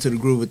getting into the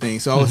groove of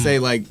things. So I would say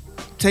like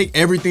take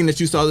everything that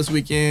you saw this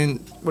weekend,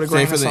 with a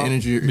grain of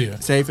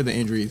salt. Save for the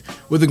injuries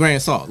with a grain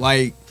of salt.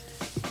 Like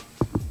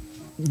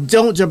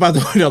don't jump out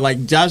the window.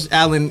 Like Josh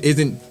Allen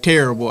isn't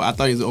terrible. I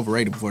thought he was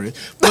overrated before this,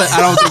 but I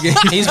don't think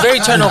he's very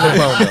turnover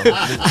prone though.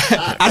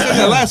 I said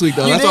that last week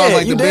though. That's why I was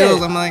like the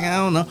Bills. I'm like I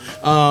don't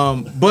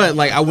know. But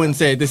like I wouldn't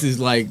say this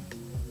is like,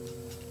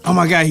 oh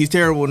my god, he's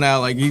terrible now.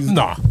 Like he's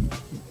No,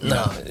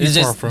 it's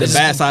just the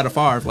bad side of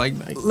Favre. Like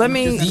let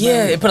me.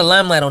 It put a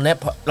limelight on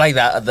that part, like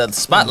the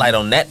spotlight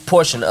on that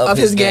portion of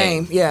his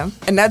game. Yeah,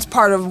 and that's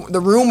part of the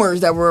rumors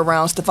that were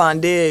around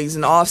Stephon Diggs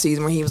in the offseason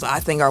where he was like,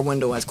 I think our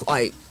window has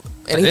like.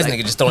 And this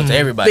nigga just throwing to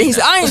everybody. He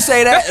said, I didn't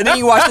say that. And then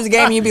you watch this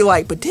game and you be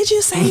like, but did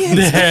you say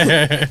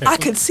it? I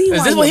could see why.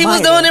 Is this what he was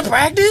doing in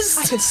practice?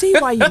 I could see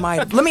why you might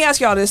have. Let me ask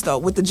y'all this, though.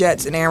 With the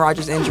Jets and Aaron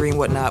Rodgers' injury and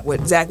whatnot,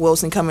 with Zach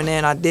Wilson coming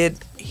in, I did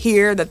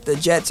hear that the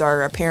Jets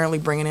are apparently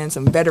bringing in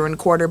some veteran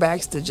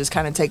quarterbacks to just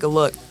kind of take a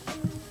look.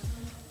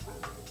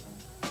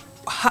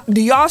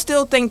 Do y'all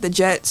still think the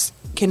Jets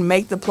can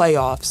make the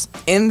playoffs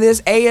in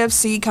this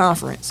AFC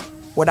conference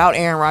without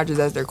Aaron Rodgers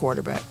as their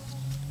quarterback?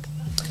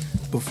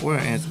 Before I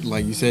answer,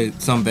 like you said,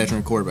 some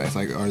veteran quarterbacks.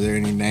 Like, are there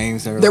any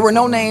names? There were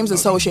no names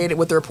associated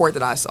with the report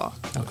that I saw.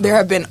 Okay. There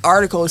have been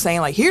articles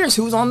saying like, "Here's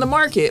who's on the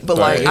market," but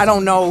like, I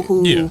don't know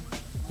who. Yeah.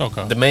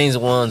 Okay. The main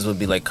ones would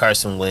be like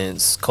Carson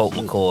Wentz, Colt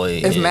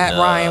McCoy. If Matt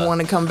Ryan want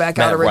to come back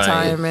out of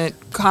retirement,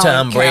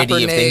 Tom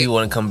Brady if they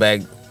want to come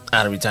back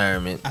out of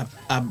retirement.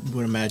 I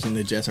would imagine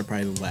the Jets are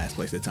probably the last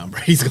place that Tom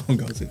Brady's gonna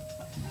go to.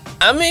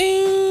 I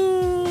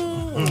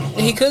mean,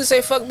 he could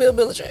say fuck Bill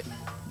Belichick.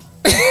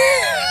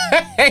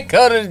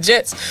 Go to the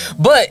Jets,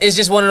 but it's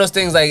just one of those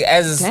things. Like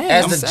as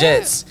the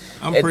Jets,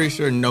 I'm pretty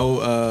sure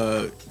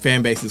no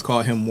fan bases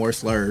call him more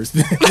slurs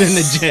than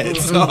the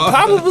Jets. So.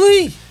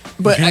 Probably,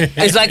 but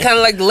it's like kind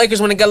of like the Lakers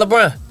when they got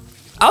LeBron.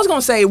 I was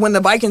gonna say when the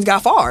Vikings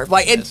got Favre,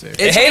 like it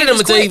hated him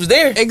until he was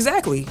there.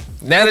 Exactly.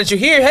 Now that you're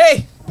here,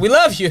 hey, we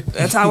love you.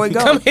 That's how it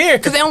goes. Come here,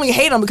 because they only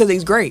hate him because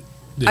he's great.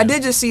 Yeah. I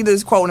did just see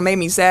this quote and it made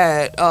me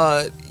sad.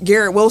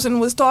 Garrett Wilson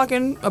was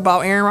talking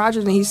about Aaron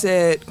Rodgers and he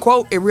said,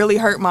 quote, "It really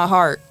hurt my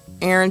heart.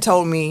 Aaron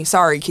told me,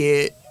 sorry,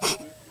 kid."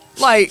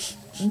 Like,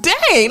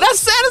 dang, that's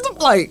sad as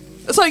like.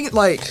 It's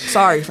like,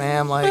 sorry,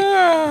 fam. Like,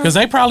 because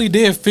they probably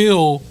did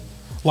feel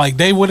like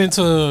they went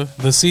into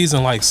the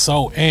season like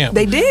so amped.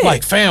 They did.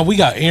 Like, fam, we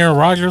got Aaron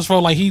Rodgers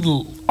for like he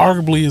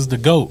arguably is the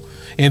GOAT,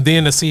 and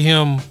then to see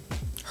him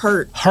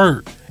hurt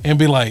and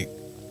be like,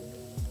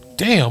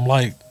 damn,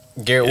 like.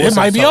 Garrett Wilson,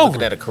 it might be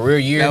over. At a career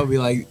year. That would be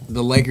like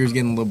the Lakers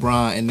getting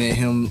LeBron and then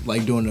him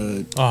like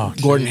doing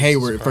Gordon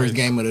Hayward first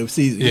game of the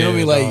season. You know what I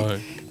mean?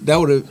 Like that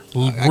would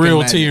have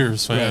real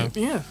tears, fam. Right.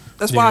 Yeah,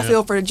 that's why I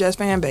feel for the Jets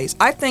fan base.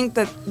 I think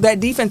that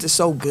defense is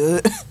so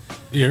good.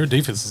 Yeah, their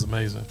defense is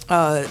amazing.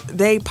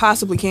 They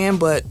possibly can,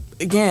 but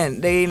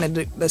again, they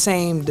in the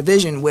same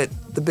division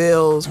with the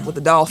Bills, with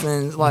the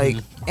Dolphins, like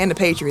and the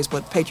Patriots.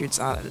 But the Patriots,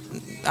 I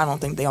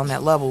don't think they on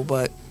that level.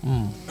 But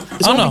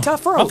it's gonna be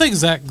tough for them. I think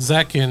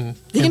Zach can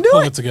do pull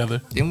it. it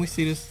together. Didn't we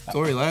see this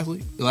story last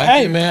week?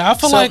 Hey man, I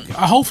feel like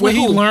hopefully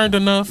he learned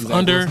enough Zach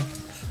under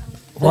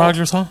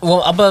Rodgers, huh?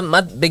 Well, but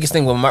my biggest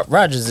thing with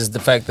Rodgers is the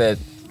fact that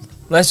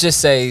let's just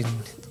say,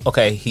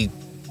 okay, he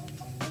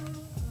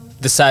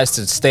decides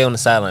to stay on the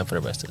sideline for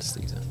the rest of the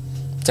season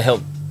to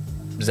help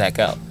Zach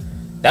out.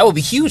 That would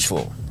be huge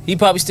for him. He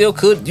probably still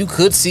could. You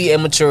could see a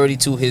maturity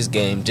to his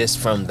game just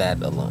from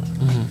that alone.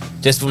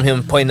 Just from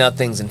him pointing out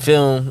things in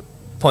film,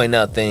 pointing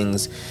out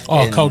things.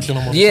 Coaching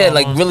him.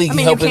 Like really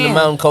helping him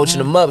out and coaching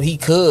him up. He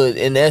could,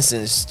 in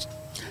essence,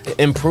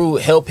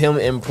 help him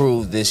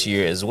improve this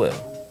year as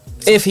well.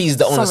 If he's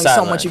on the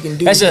sideline. So much you can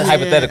do. That's just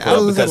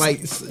hypothetical. Because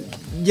like,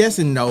 yes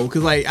and no.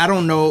 Because like, I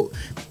don't know.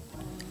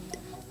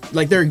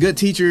 Like, there are good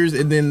teachers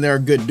and then there are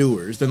good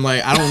doers. And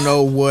like, I don't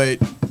know what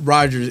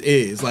Rodgers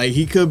is. Like,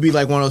 he could be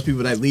like one of those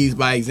people that leads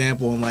by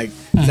example, and like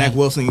Zach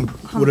Wilson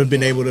would have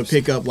been able to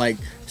pick up like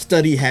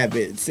study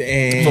habits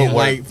and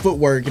like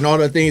footwork and all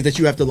the things that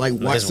you have to like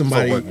watch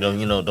somebody.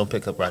 No, don't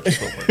pick up Rodgers'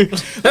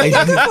 footwork.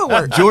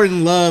 Like,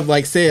 Jordan Love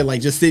like said,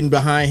 like just sitting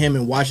behind him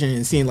and watching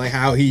and seeing like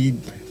how he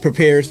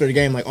prepares for the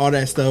game. Like all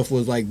that stuff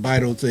was like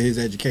vital to his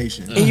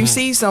education. And you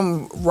see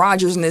some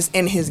Rodgersness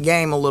in his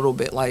game a little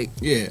bit, like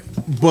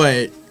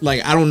but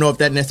like I don't know if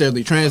that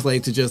necessarily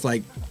translates to just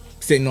like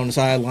sitting on the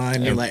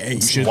sideline and like, hey,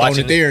 you should have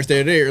thrown it there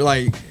instead of there.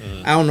 Like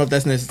I don't know if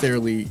that's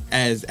necessarily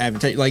as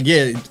advantageous. Like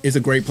it's a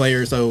great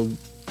player, so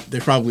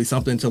there's probably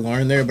something to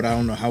learn there, but I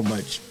don't know how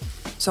much.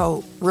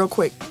 So real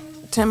quick,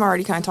 Tim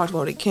already kind of talked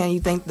about it. Can you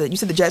think that you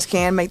said the Jets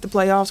can make the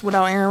playoffs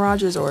without Aaron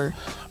Rodgers, or?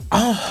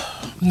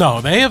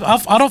 No, they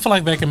have. I don't feel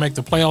like they can make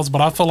the playoffs,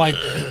 but I feel like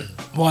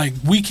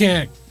we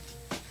can't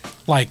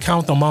like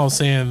count them out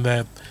saying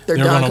that they're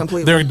done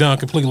completely. They're done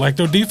completely. Like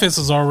their defense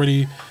is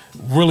already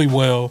really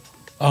well.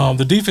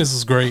 The defense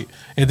is great,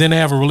 and then they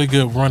have a really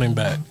good running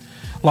back.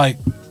 Like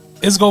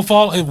it's gonna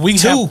fall. If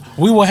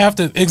we will have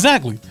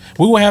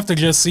to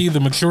just see the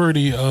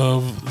maturity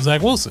of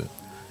Zach Wilson,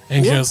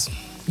 and just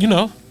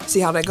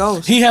see how that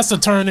goes. He has to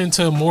turn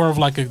into more of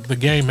like the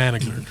game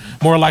manager,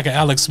 more like an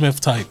Alex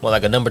Smith type, more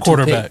like a number 2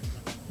 quarterback.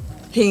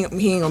 He ain't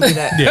gonna be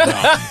that.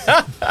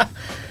 Yeah. No.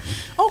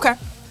 Okay,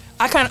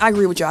 I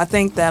agree with you. I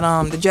think that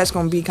the Jets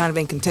gonna be kind of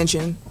in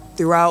contention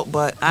throughout,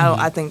 but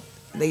I think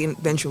they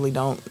eventually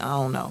don't. I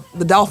don't know.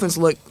 The Dolphins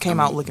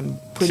came out looking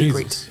pretty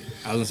great.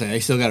 I was gonna say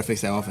they still got to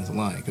fix that offensive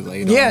line because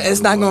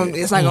it's not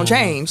gonna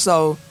change.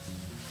 So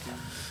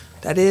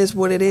that is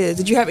what it is.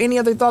 Did you have any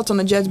other thoughts on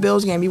the Jets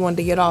Bills game you wanted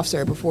to get off,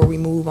 sir, before we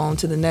move on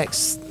to the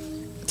next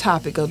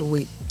topic of the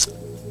week?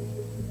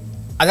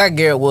 I got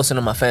Garrett Wilson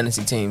on my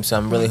fantasy team, so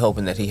I'm really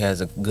hoping that he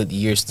has a good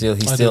year still.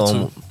 He's still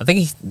on. I think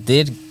he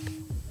did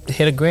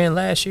hit a grand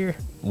last year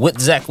with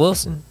Zach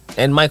Wilson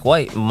and Mike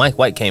White. Mike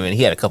White came in.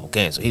 He had a couple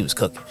games, so he was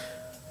cooking.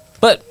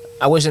 But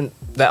I wish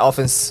that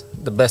offense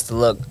the best of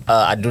luck.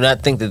 I do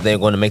not think that they're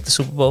going to make the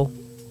Super Bowl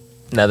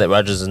now that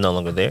Rodgers is no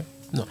longer there.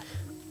 No.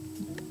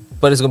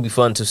 But it's going to be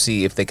fun to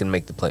see if they can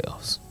make the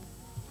playoffs.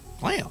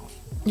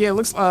 Yeah, it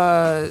looks.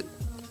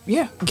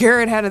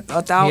 Garrett had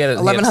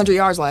 1,100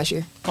 yards last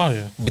year. Oh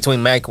yeah.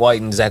 Between Mike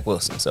White and Zach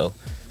Wilson, so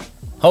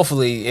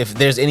hopefully, if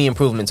there's any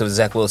improvements of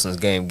Zach Wilson's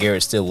game,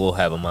 Garrett still will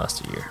have a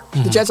monster year.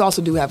 Mm-hmm. The Jets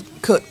also do have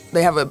Cook.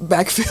 They have a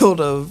backfield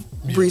of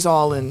Breece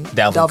Hall and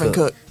Dalvin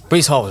Cook.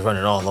 Breece Hall was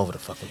running all over the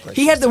fucking place.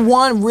 He had the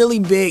one really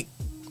big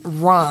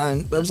run.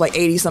 It was like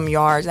 80-some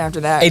yards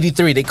after that.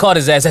 83. They caught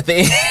his ass at the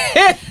end.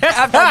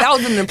 that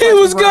was an impressive He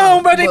was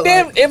gone, bro.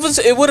 run,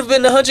 It would have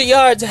been 100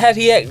 yards had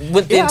he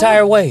went the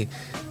entire way.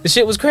 The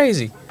shit was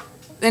crazy.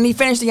 And he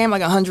finished the game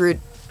like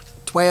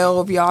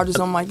 112 yards or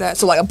something like that.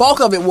 So like a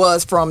bulk of it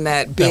was from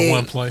that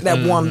one play.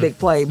 One big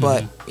play.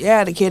 But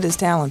yeah, the kid is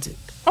talented.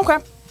 Okay.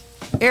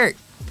 Eric,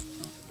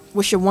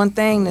 what's your one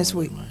thing this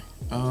week?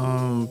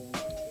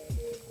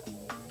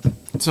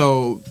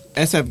 So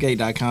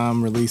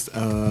sfgate.com released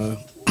I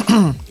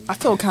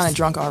feel kind of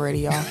drunk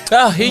already, y'all.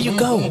 Oh, here you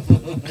go.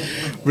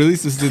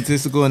 Released a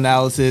statistical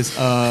analysis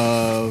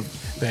of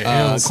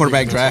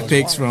quarterback draft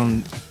picks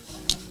from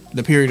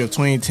the period of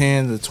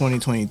 2010 to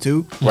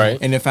 2022. Right.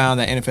 And it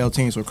found that NFL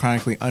teams were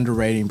chronically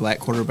underrating black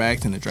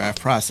quarterbacks in the draft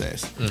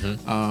process.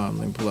 Let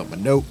me pull up my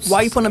notes.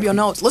 Why you putting up your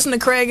notes? Listen to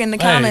Craig in the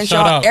comments,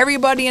 y'all. out.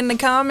 Everybody in the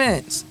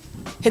comments.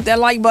 Hit that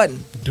like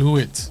button. Do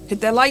it. Hit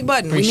that like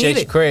button. Appreciate we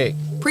need you, Craig.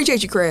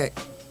 Appreciate you, Craig.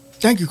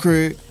 Thank you,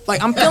 Craig.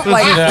 Like I'm feeling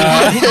like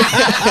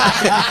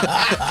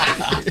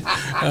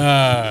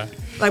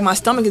like my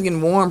stomach is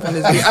getting warm from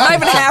this beer. I'm not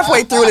even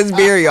halfway through this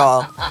beer,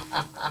 y'all.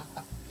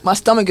 My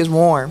stomach is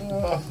warm. You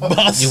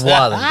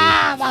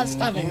wildin', my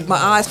stomach. My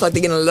eyes feel like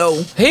they're getting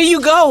low. Here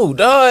you go,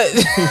 dog.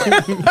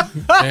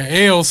 That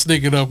L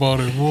sticking up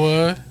on it,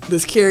 boy.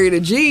 This carry the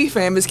G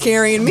fam is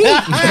carrying me.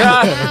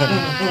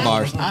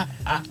 Bars.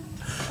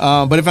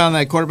 But it found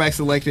that quarterbacks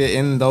selected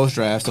in those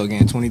drafts, so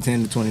again,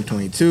 2010 to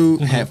 2022,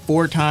 had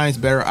 4 times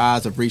better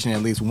odds of reaching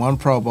at least one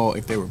Pro Bowl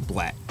if they were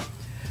black.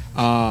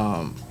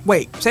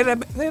 Wait, say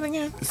that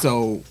again.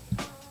 So,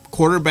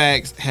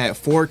 quarterbacks had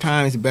 4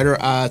 times better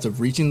odds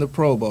of reaching the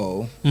Pro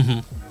Bowl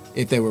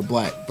if they were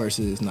black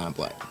versus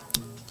non-black.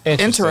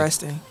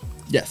 Interesting.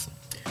 Yes.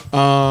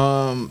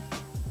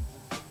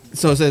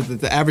 So it says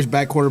that the average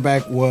black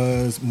quarterback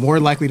was more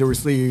likely to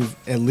receive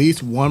at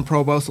least one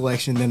Pro Bowl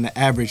selection than the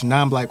average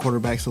non-black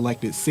quarterback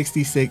selected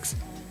 66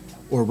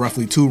 or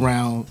roughly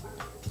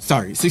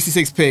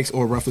 66 picks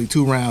or roughly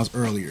 2 rounds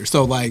earlier.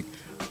 So like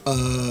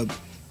a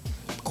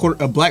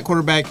black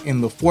quarterback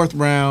in the 4th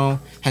round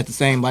had the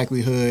same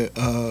likelihood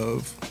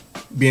of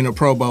being a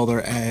Pro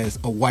Bowler as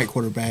a white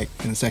quarterback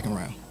in the 2nd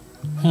round.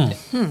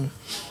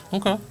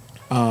 Okay.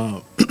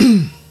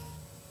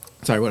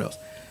 Sorry, what else?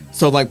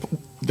 So like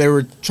they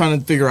were trying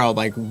to figure out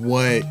like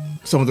what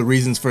some of the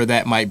reasons for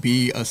that might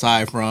be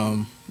aside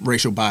from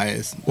racial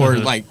bias or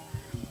like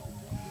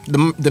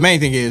the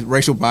main thing is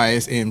racial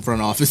bias in front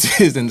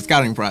offices and the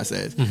scouting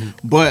process.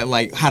 But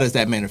like how does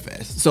that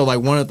manifest? So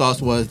like one of the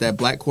thoughts was that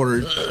black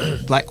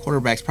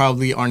quarterbacks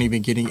probably aren't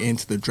even getting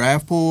into the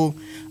draft pool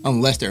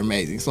unless they're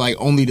amazing. So like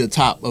only the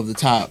top of the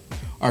top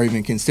are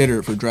even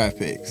considered for draft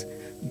picks.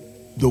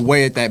 The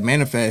way that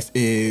manifests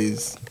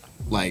is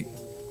like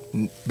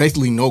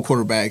basically no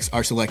quarterbacks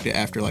are selected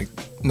after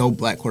no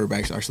black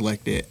quarterbacks are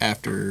selected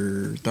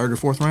after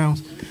 3rd or 4th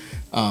rounds.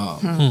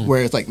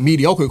 Where it's like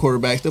mediocre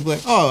quarterbacks, they'll be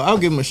like, oh, I'll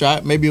give him a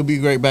shot. Maybe he'll be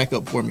a great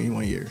backup for me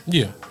 1 year.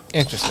 Yeah.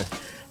 Interesting.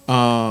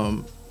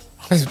 What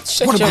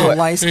about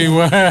light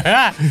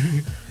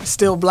skin?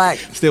 Still black.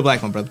 Still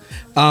black, my brother.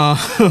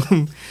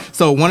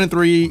 So 1 and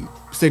 3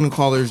 signal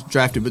callers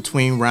drafted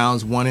between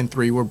rounds 1 and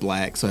 3 were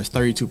black, so that's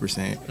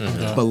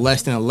 32%. But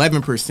less than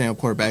 11% of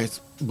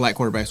black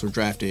quarterbacks were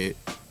drafted.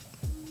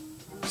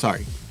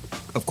 Sorry,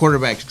 of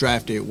quarterbacks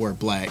drafted were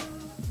black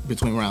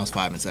between rounds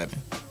 5 and 7.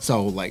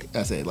 So, like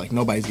I said, like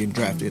nobody's getting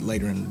drafted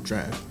later in the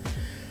draft.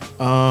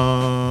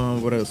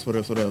 What else?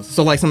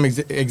 So, like some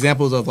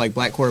examples of like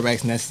black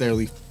quarterbacks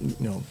necessarily,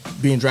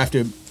 being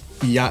drafted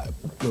beyond.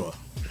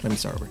 Let me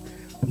start over.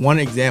 One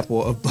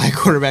example of black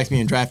quarterbacks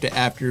being drafted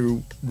after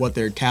what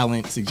their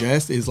talent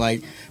suggests is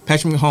like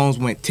Patrick Mahomes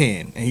went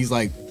 10, and he's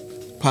like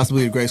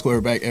possibly the greatest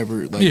quarterback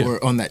ever,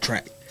 or on that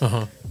track.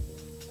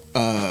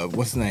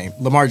 What's his name?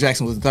 Lamar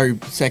Jackson was the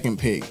 32nd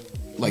pick,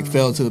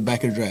 fell to the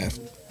back of the draft.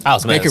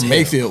 Baker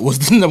Mayfield was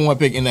the number 1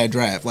 pick in that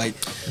draft. Like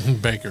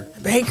Baker,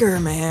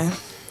 man.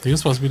 He was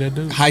supposed to be that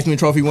dude. Heisman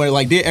Trophy winner,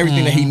 did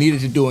everything that he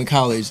needed to do in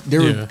college.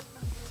 There were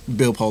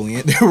Bill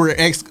Polian. There were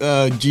ex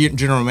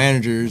general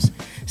managers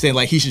saying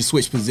he should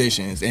switch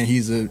positions, and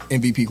he's an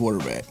MVP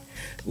quarterback.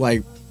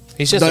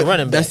 He's just a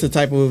running back. That's the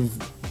type of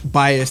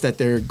bias that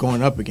they're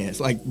going up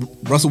against.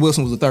 Russell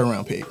Wilson was a 3rd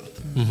round pick.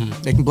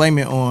 They can blame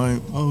it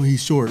on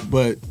he's short,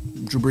 but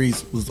Drew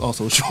Brees was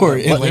also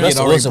short. And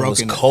Russell Wilson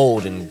was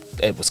cold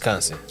at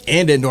Wisconsin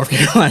and at North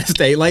Carolina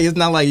State. It's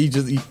not like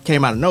he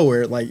came out of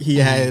nowhere. He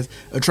has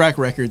a track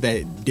record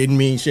that didn't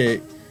mean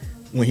shit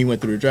when he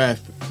went through the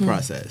draft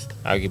process.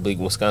 Arguably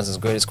Wisconsin's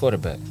greatest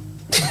quarterback.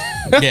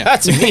 Yeah,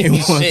 That's me.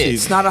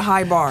 It's not a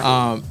high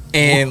bar.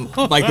 And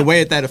the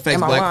way that affects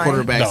black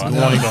quarterbacks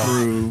going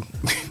through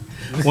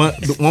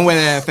one way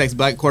that affects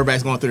black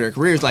quarterbacks going through their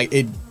careers,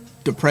 it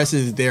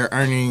depresses their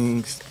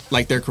earnings,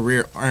 their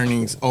career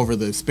earnings over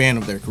the span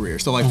of their career.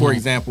 So, for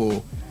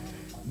example,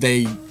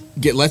 they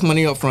get less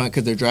money up front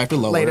because they're drafted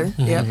lower. Later,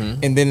 yeah.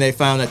 And then they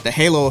found that the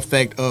halo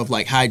effect of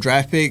high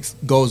draft picks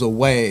goes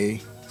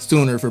away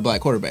sooner for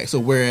black quarterbacks. So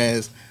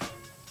whereas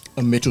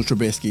a Mitchell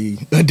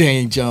Trubisky, a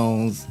Daniel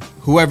Jones,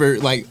 whoever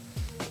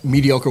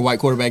mediocre white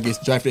quarterback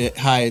gets drafted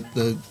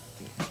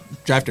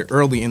drafted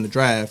early in the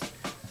draft,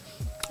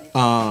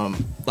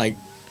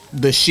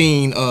 the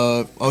sheen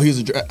of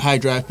he's a high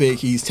draft pick,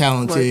 he's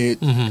talented,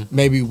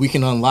 maybe we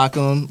can unlock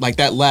him.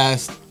 That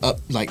lasts up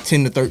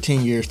 10 to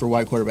 13 years for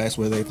white quarterbacks,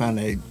 where they find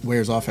that it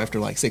wears off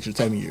after 6 or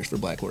 7 years for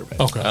black quarterbacks.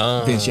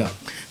 Okay. Vince Young,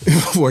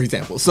 for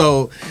example.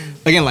 So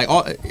again,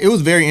 it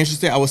was very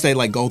interesting. I would say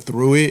go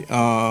through it.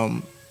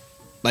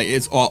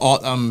 It's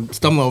all I'm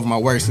stumbling over my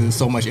words because there's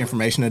so much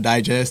information to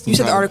digest. You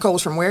said the article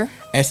was from where?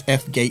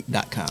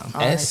 sfgate.com.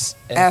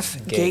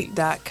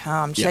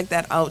 sfgate.com. Check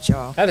that out,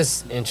 y'all. That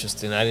is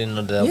interesting. I didn't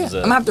know that was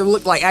I'm going to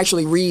have to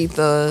actually read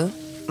the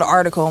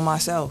article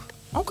myself.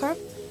 Okay.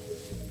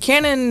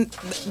 Cannon,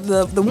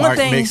 the one Mark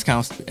thing... Mix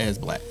counts as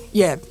black.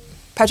 Yeah.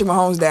 Patrick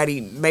Mahomes'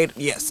 daddy made...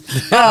 Yes.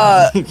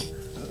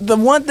 The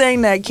one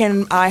thing that Ken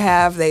and I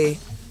have, they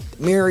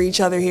mirror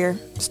each other here.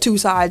 It's 2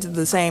 sides of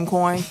the same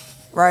coin,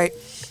 right?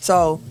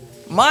 So,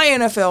 my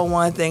NFL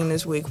one thing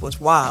this week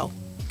was wow.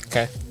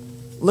 Okay.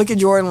 Look at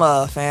Jordan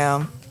Love,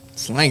 fam.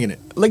 Slanging it.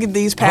 Look at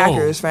these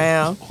Packers,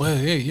 fam. Well,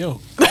 hey,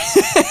 yo.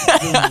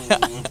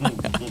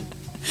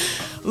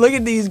 Look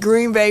at these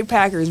Green Bay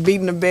Packers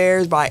beating the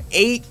Bears by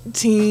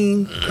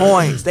 18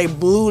 points. They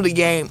blew the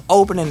game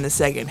open in the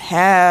second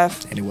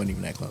half. And it wasn't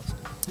even that close.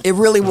 It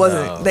really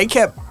wasn't. No. They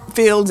kept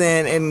Fields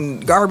in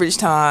garbage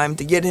time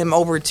to get him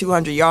over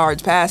 200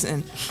 yards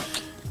passing.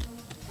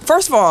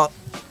 First of all,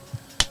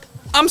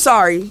 I'm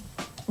sorry,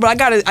 but I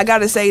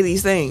gotta say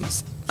these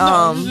things. You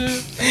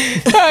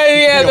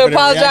had to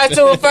apologize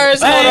to him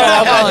first.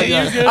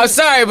 I'm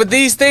sorry, but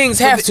these things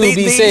have to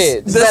be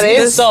said. That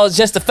insult is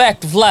just a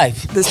fact of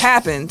life. This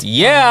happened.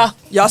 Yeah.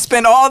 Y'all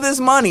spent all this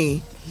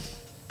money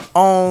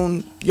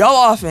on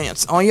y'all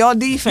offense, on y'all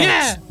defense.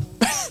 Yeah.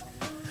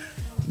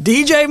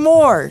 DJ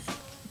Moore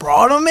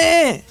brought him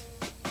in.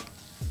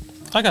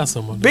 I got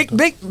someone. Big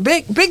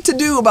to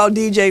do about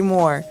DJ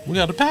Moore. We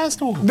got to pass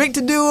to him. Big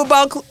to do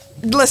about.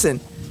 Listen,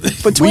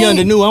 we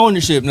under new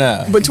ownership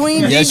now.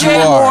 Between yes,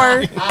 DJ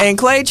Moore and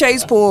Clay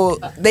Chase-Poole,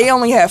 they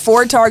only had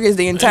 4 targets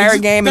the entire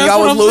game, and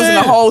y'all was losing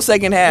the whole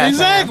second half.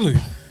 Exactly.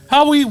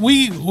 How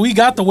we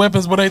got the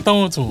weapons, but they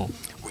throwing to him.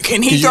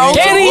 Can he throw?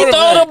 Can he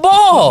throw the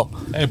ball?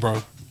 Hey,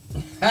 bro.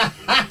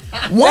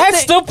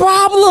 That's the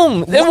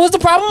problem. That was the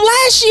problem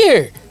last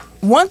year.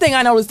 One thing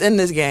I noticed in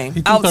this game,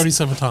 he threw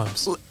 37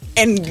 times.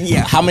 And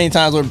yeah, how many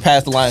times were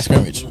past the line of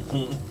scrimmage?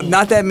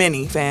 Not that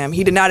many, fam.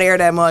 He did not air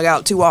that mug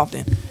out too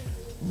often.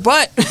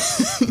 But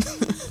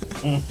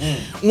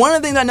one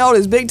of the things I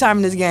noticed big time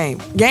in this game,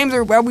 games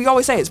are, we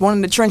always say, it's one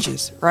in the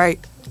trenches, right?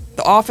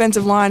 The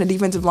offensive line, the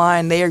defensive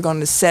line, they are going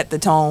to set the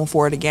tone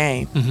for the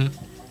game.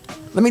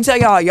 Let me tell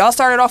y'all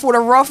started off with a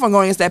rough one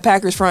going against that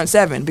Packers front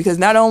 7, because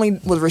not only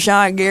was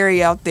Rashawn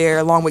Gary out there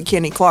along with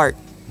Kenny Clark.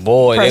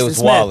 Boy, they was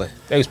walling.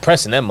 They was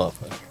pressing that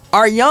motherfucker.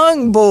 Our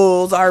young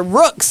bulls, our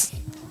rooks,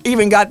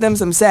 even got them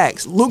some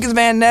sacks. Lucas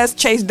Van Ness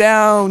chased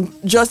down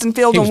Justin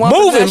Fields He in was one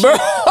moving, possession.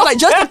 bro. Like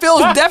Justin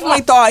Fields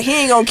definitely thought he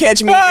ain't gonna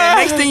catch me. And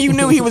next thing you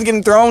knew, he was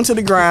getting thrown to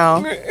the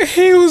ground.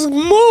 He was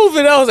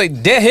moving. I was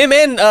like, damn, him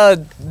and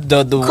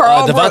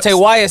Carl Brooks. Devontae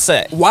Wyatt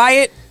sack.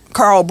 Wyatt,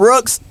 Carl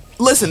Brooks.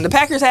 Listen, the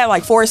Packers had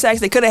like 4 sacks.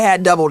 They could have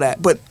had double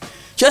that, but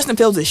Justin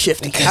Fields is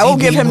shifty. I will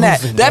give him that.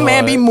 That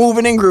man be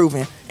moving and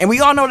grooving. And we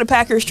all know the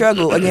Packers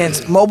struggle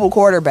against mobile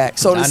quarterbacks.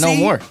 So to no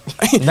more.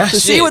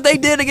 see what they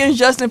did against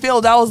Justin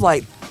Fields, I was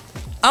like,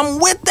 I'm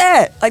with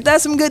that. Like,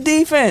 that's some good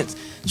defense.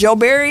 Joe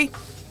Barry,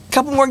 a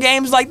couple more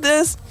games like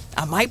this,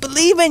 I might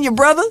believe in you,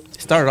 brother.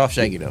 It started off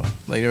shaky though.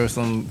 Like there was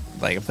some,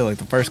 like I feel like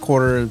the first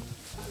quarter.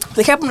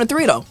 They kept him to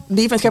 3 though. The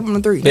defense kept him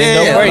to 3.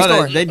 Don't break.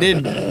 No, they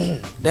did.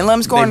 Didn't let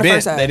him score in the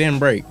first half. They didn't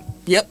break,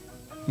 Yep.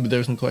 but there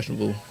was some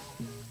questionable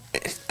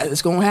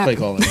It's gonna play happen.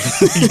 calling.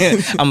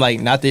 I'm like,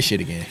 not this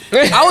shit again.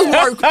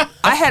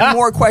 I had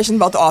more questions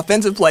about the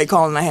offensive play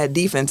calling than I had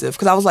defensive,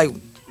 because I was like,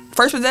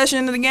 first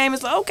possession of the game,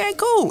 it's like, okay,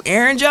 cool.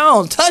 Aaron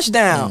Jones,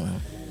 touchdown.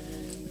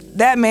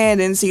 That man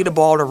didn't see the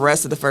ball the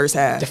rest of the first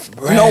half.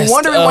 No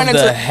wonder it went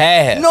into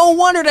half. No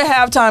wonder the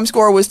halftime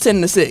score was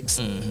 10-6.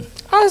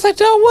 I was like,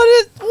 yo, what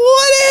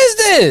is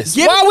this?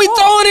 Give Why him are we the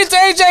ball. throwing it to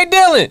AJ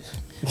Dillon?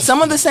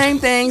 Some of the same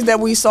things that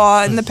we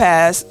saw in the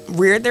past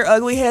reared their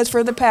ugly heads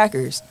for the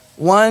Packers.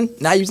 1,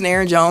 not using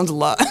Aaron Jones a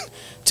lot.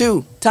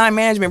 2, time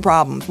management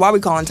problems. Why are we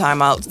calling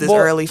timeouts this Boy,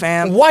 early,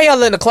 fam? Why y'all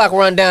letting the clock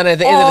run down at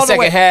the end of All the the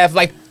way. second half?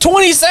 Like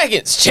 20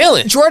 seconds,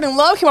 chilling. Jordan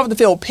Love came off the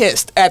field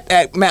pissed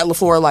at Matt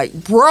LaFleur, like,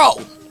 bro,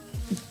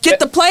 get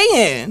the play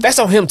in. That's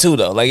on him too,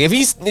 though. Like if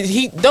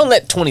he don't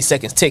let 20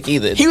 seconds tick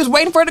either. He was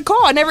waiting for the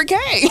call. It never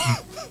came.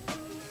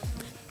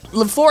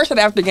 LaFleur said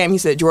after the game, he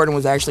said Jordan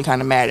was actually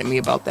kind of mad at me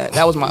about that.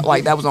 That was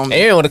that was on me.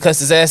 Aaron would have cussed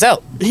his ass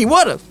out. He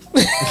would have.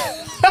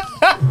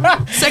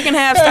 Second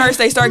half starts,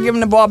 they start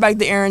giving the ball back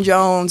to Aaron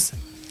Jones.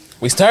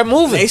 We start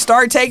moving. They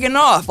start taking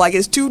off. Like,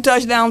 it's 2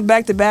 touchdowns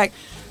back to back.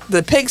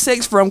 The pick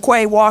 6 from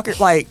Quay Walker,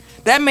 like,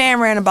 that man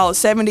ran about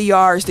 70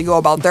 yards to go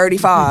about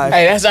 35.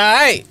 Hey, that's all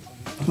right.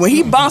 When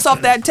he bounced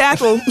off that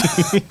tackle,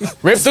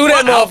 Rip through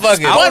that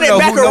motherfucker. I don't it know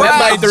back who number around.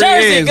 93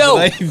 Jersey is. go.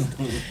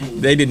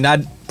 But they did not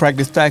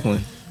practice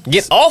tackling.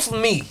 Get off of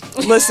me.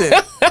 listen,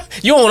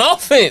 You on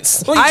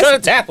offense. Who you trying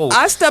to tackle?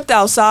 I stepped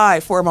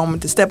outside for a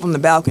moment to step on the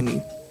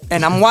balcony.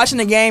 And I'm watching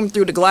the game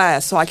through the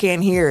glass, so I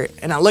can't hear it.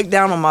 And I look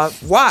down on my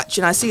watch,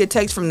 and I see a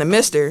text from the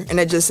mister, and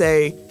it just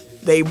say,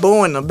 they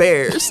booing the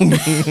Bears.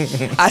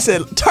 I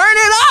said, turn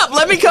it up.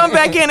 Let me come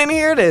back in and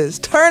hear this.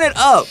 Turn it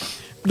up.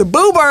 The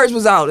Boo Birds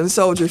was out in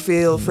Soldier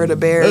Field for the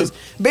Bears.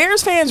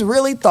 Bears fans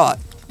really thought.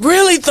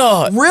 really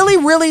thought.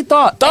 Really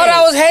thought. Thought hey,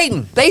 I was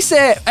hating. They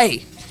said, hey,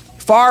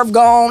 Favre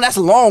gone. That's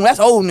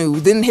old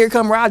news. Then here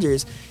come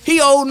Rodgers.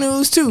 He old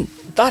news too.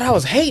 Thought I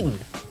was hating.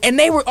 And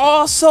they were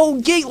all so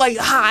geeked, like,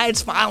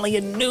 it's finally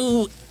a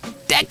new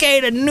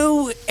decade, a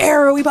new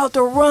era. We about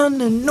to run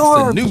the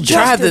North.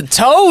 Tried to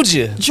told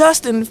you.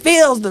 Justin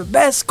Fields, the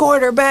best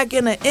quarterback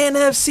in the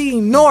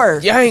NFC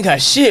North. Y'all ain't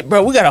got shit,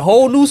 bro. We got a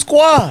whole new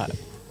squad.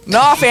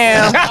 Nah,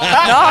 fam.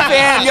 Nah,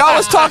 fam. Y'all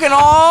was talking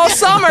all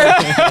summer.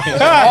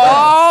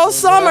 All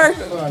summer.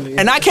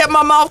 And I kept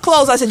my mouth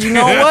closed. I said, you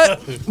know what?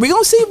 We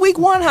gonna see week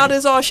 1 how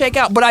this all shake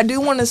out. But I do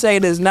want to say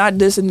this, not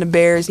dissing the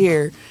Bears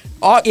here.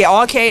 All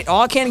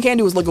Ken can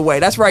do is look away.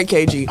 That's right,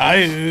 KG.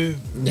 I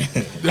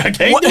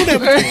can't do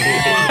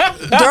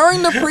that.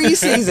 During the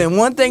preseason,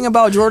 one thing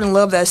about Jordan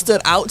Love that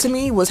stood out to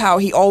me was how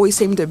he always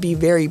seemed to be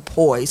very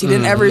poised. He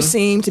didn't ever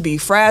seem to be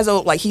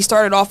frazzled. Like, he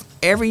started off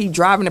every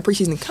drive in the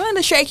preseason kind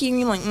of shaky, and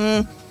you're like,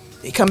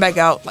 He come back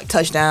out, like,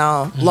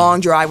 touchdown,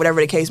 long drive,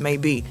 whatever the case may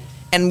be.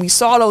 And we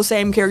saw those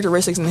same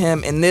characteristics in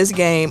him in this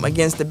game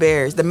against the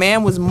Bears. The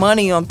man was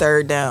money on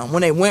 3rd down.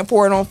 When they went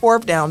for it on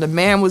 4th down, the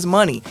man was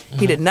money.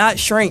 He did not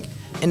shrink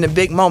in the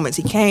big moments.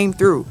 He came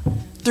through.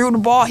 Threw the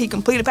ball. He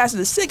completed passes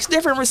to 6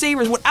 different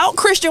receivers without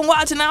Christian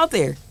Watson out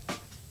there.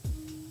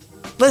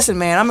 Listen,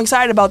 man, I'm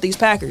excited about these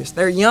Packers.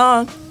 They're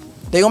young.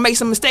 They're going to make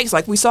some mistakes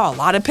like we saw. A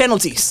lot of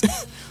penalties.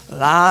 A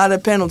lot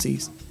of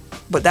penalties.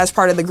 But that's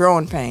part of the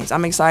growing pains.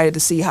 I'm excited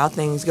to see how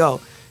things go.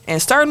 And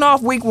starting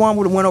off week 1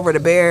 with a win over the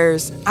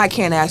Bears, I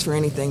can't ask for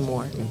anything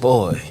more.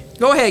 Boy.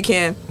 Go ahead,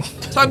 Ken.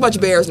 Talk about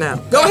your Bears now.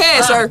 Go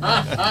ahead, sir.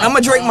 I'm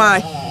going to drink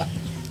my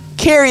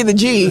Carry the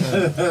G,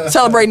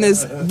 celebrating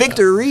this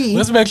victory.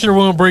 Let's make sure we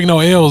don't bring no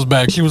L's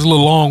back. She was a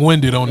little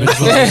long-winded on this.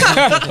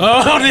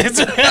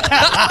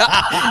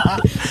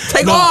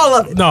 Take all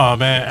of it. No,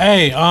 man.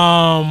 Hey,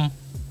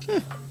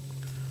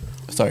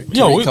 Sorry,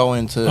 Yo, Tariq we-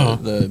 Cohen to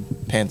the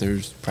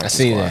Panthers I practice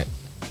see squad. that.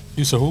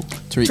 you said who?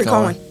 Tariq Trick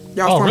Cohen. Cohen.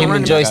 Y'all Oh, former really?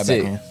 running Enjoy- back. Got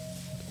back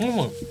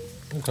Joystick.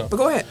 in. Okay. But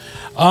go ahead.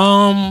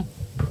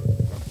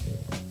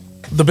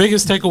 The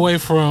biggest takeaway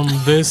from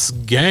this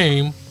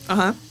game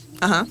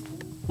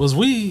was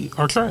we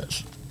are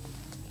trash.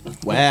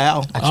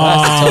 Wow. I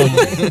tried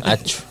to tell you. I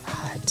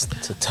tried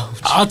to told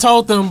you. I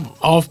told them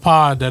off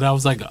pod that I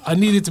was like, I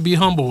needed to be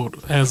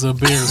humbled as a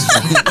Bears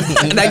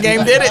fan. And that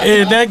game did it.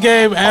 And that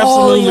game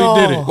absolutely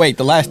did it. Wait,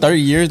 the last 30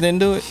 years didn't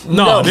do it?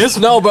 No,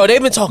 bro,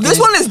 they've been talking. This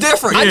one is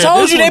different. I Yeah,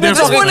 told this you one they've been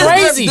different. talking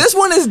crazy. This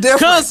one is different.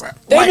 Because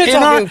They've been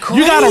talking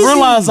you gotta crazy.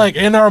 realize, like,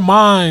 in our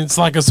minds,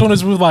 like, as soon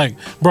as we like,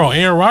 bro,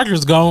 Aaron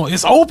Rodgers gone,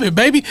 it's open,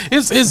 baby.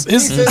 It's a new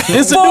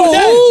For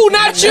day. who?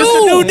 Not you. It's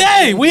a new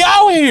day. We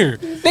out here.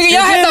 Nigga,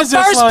 y'all had the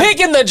first pick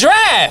in the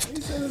draft.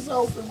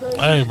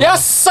 Hey, bro. Y'all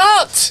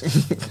sucked.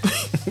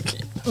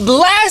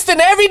 Last in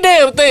every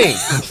damn thing.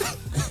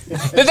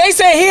 Did they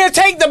say here,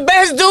 take the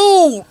best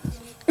dude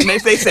They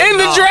said in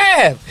the no.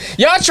 draft?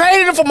 Y'all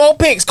traded him for more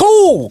picks.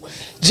 Cool.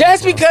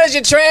 Just because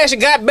you're trash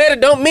and got better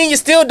don't mean you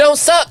still don't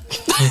suck.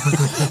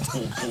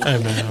 Hey,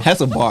 man.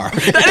 That's a bar.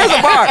 That's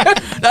a bar.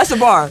 That's a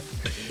bar.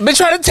 Been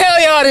trying to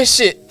tell y'all this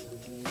shit.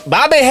 But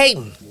I've been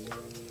hating.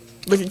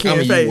 Look at I Ken's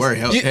mean, face. you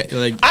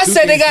were I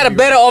said they got a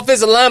better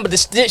offensive line, but the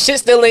shit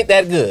still ain't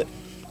that good.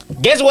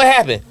 Guess what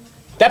happened?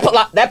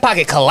 That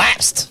pocket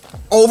collapsed.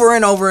 Over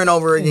and over and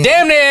over again.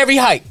 Damn near every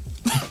height.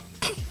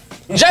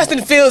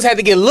 Justin Fields had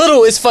to get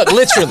little as fuck,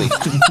 literally.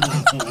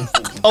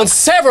 On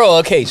several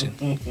occasions.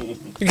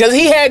 Because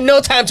he had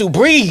no time to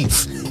breathe.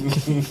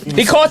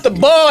 He caught the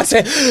ball and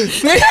said,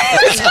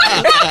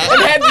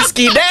 and had to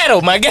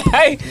skedaddle, my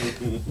guy.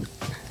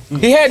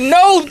 He had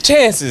no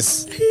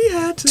chances.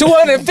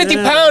 250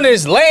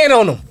 pounders laying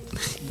on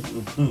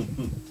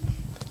him.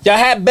 Y'all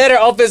had better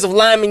offensive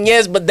linemen,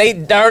 yes, but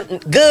they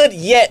aren't good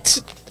yet.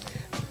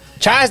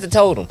 Tries to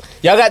told them.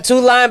 Y'all got two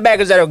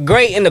linebackers that are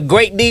great in a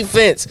great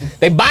defense.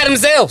 They by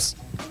themselves.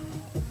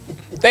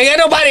 They ain't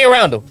got nobody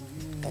around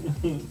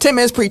them. Tim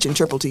is preaching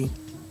triple T.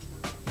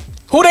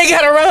 Who they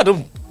got around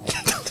them?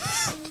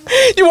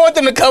 You want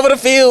them to cover the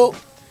field?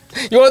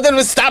 You want them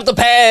to stop the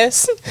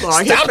pass,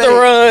 Like stop his the face.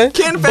 run,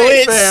 Ken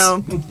face, blitz,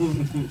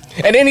 fam.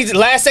 and then these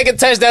last second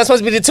touchdowns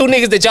supposed to be the two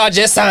niggas that y'all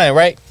just signed,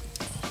 right?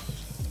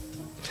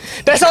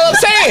 That's all I'm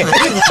saying.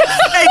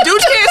 Hey,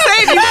 Dooch can't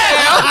save you,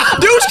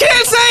 fam. Dooch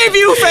can't save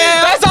you,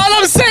 fam. That's all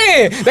I'm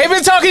saying. They've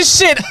been talking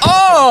shit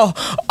all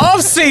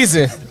off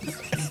season.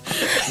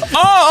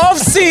 All off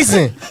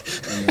season.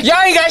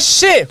 Y'all ain't got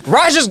shit.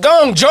 Rogers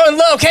gone. Jordan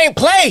Love can't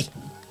play.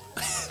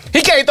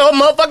 He can't throw a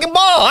motherfucking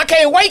ball. I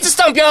can't wait to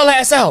stump y'all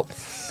ass out.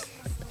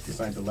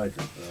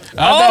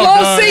 All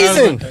off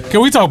season.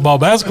 Can we talk about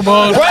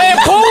basketball? Brian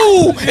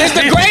Poole is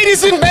the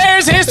greatest in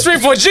Bears history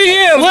for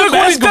GM. When Look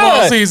what he's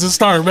basketball done. season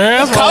start,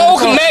 man? That's Cole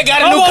what I'm Kmet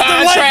got a I'm new about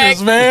the contract.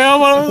 Lakers,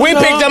 man. We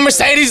picked up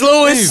Mercedes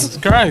Lewis. Jesus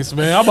Christ,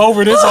 man. I'm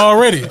over this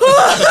already.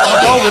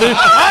 I'm over this.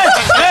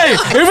 Hey,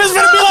 if it's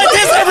gonna be like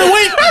this every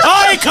week,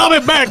 I ain't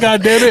coming back,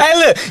 goddammit. Hey,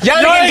 look,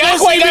 y'all Y'all nigga ain't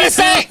Gakwe gonna got a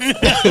see sack. me.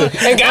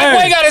 And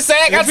Gakwe got a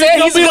sack. I If said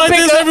it's he's gonna be gonna like pick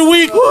this up. every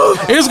week,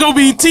 it's gonna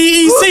be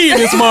TEC in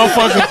this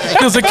motherfucker.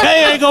 Cause the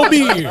K ain't gonna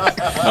be here.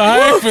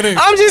 I ain't for this.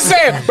 I'm just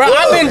saying, bro.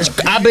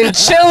 I've been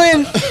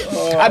chilling.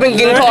 I've been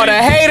getting called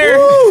a hater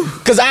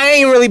because I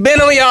ain't really been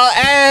on y'all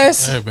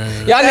ass. Hey,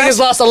 man. Y'all niggas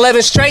lost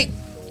 11 straight.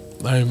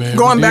 Hey, man.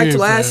 Going we back did, to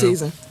last fam.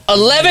 season.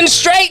 11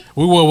 straight.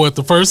 We won what,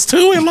 the first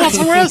two and lost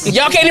the rest?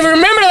 Y'all can't even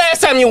remember the last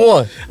time you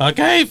won.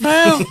 Okay,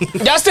 fam.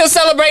 Y'all still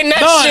celebrating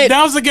that No, shit.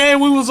 that was the game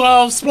we was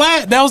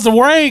splat. That was the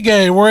rain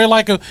game where it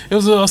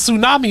was a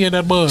tsunami in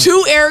that mud.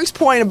 To Eric's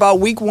point about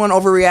week one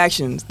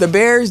overreactions, the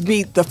Bears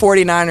beat the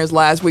 49ers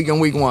last week in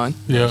week one.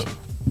 Yeah.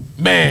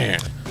 Man.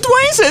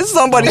 Dwayne said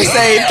somebody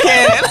saved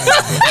Ken.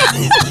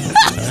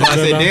 I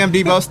said, damn,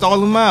 Debo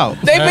stalled him out.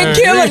 They've been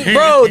killing,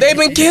 bro. They've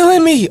been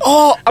killing me.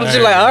 Oh, I'm just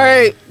like, all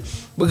right.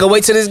 We gonna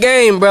wait till this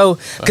game, bro.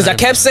 Because I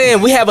kept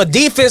saying we have a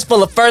defense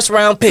full of first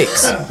round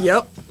picks.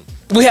 Yep.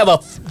 We have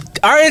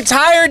our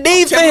entire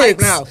defense. Tim hype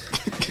now.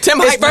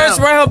 Tim It's hype first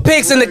now. round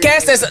picks, and the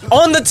cats that's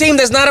on the team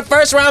that's not a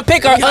first round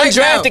pick are He hype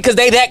undrafted now. because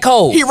they that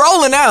cold. He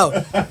rolling out.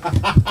 I'm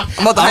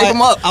about to hype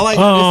him up. I like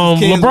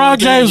LeBron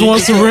James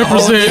wants to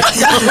represent.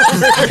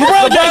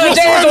 LeBron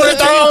James on the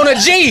throw on a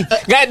G.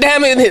 God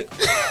damn it.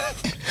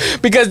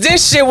 Because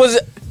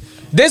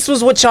this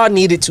was what y'all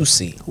needed to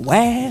see.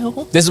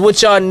 Wow. This is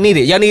what y'all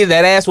needed. Y'all needed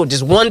that ass whoop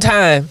just one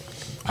time.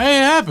 It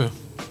ain't happen.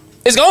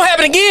 It's gonna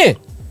happen again.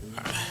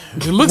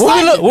 It looks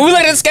When like we look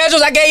at the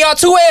schedules, I gave y'all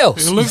 2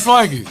 L's. it. It looks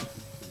like it.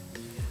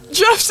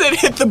 Jeff said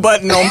hit the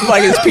button on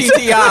like his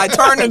PTI.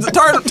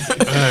 Turn.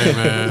 Hey,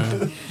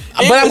 man.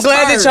 But I'm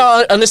glad that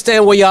y'all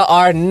understand where y'all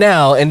are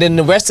now, and then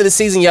the rest of the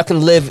season y'all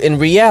can live in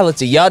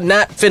reality. Y'all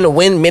not finna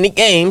win many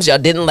games. Y'all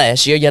didn't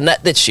last year. Y'all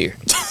not this year.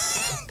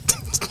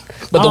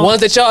 But the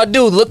ones that y'all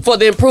do, look for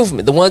the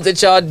improvement. The ones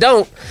that y'all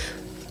don't,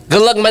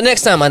 good luck my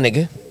next time, my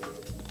nigga.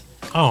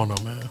 I don't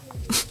know, man.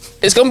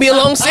 It's gonna be a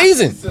long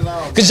season.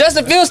 Cause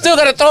Justin Fields still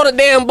gotta throw the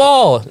damn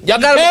ball. Y'all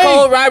got him a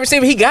cold wide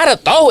receiver. He gotta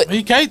throw it.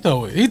 He can't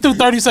throw it. He threw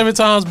 37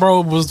 times,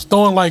 bro. Was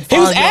throwing like 5 He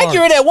was yards.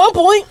 accurate at one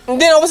point, and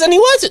then all of a sudden he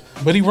wasn't.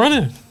 But he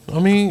running. I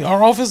mean,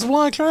 our offensive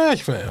line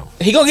trash, fam.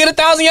 He gonna get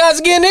 1,000 yards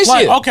again this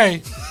Like, year.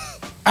 okay,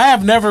 I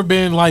have never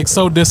been like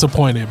so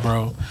disappointed,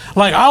 bro.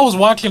 Like I was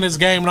watching this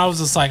game and I was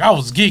just like, I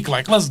was geek,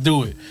 like let's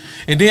do it.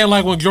 And then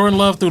like when Jordan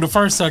Love threw the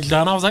first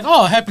touchdown, I was like,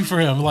 oh, happy for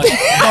him. Like, all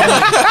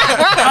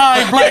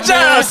right, black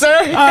man, sir.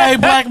 All right,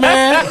 black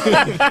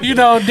man. You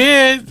know,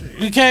 then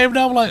he came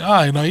down like, all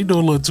right, no, you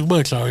doing a little too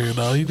much out here,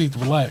 though. You need to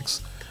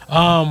relax.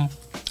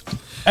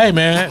 Hey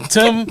man,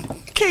 Tim.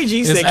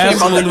 KG said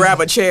came on to grab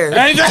a chair.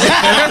 I'm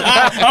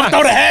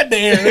throwing the hat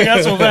there.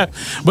 That's what bad.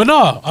 But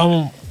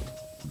no,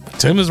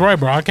 Tim is right,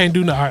 bro. I can't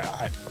do nothing.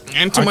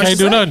 I can't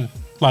do nothing.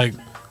 Like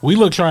we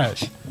look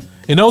trash,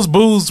 and those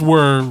boos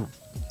were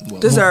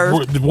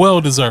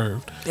well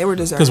deserved. They were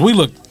deserved because we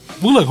look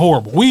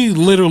horrible. We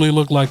literally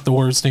look like the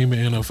worst team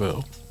in the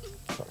NFL,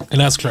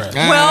 and that's trash.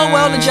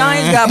 Well, the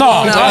Giants got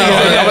blown out.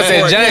 I was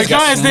saying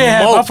Giants did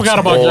have. I forgot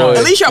about Giants.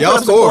 At least y'all put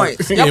up some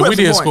points. Yeah, we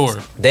did score.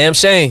 Damn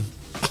shame.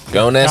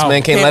 Grown ass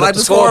man can't light up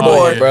the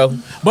scoreboard, bro.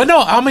 But no,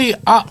 I mean,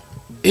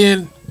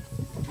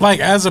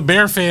 as a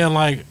Bear fan,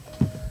 like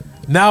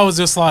now it's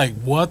just like,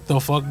 what the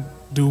fuck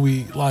do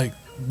we like?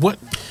 What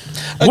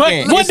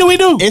do we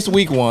do? It's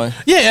week 1.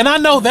 Yeah, and I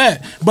know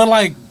that, but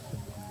like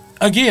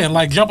again,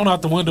 like jumping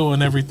out the window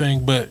and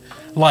everything, but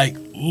like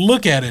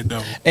look at it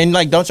though. And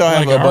like, don't y'all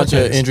have Like a bunch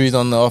of injuries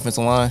on the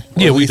offensive line?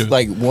 Yeah, or at we least do.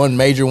 Like one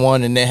major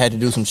one, and then had to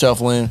do some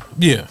shuffling.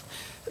 Yeah,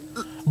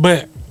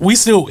 but we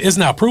still, it's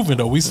not proven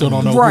though. We still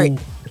don't know Right.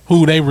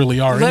 who they really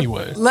are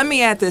anyway. Let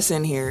me add this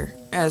in here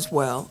as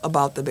well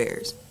about the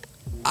Bears.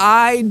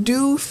 I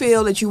do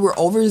feel that you were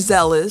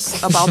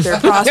overzealous about their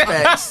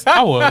prospects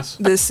I was.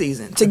 this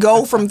season. To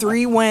go from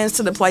 3 wins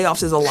to the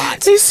playoffs is a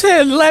lot. He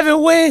said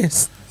 11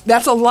 wins.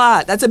 That's a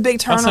lot. That's a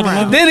big said turnaround.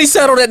 11. Then he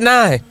settled at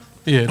 9.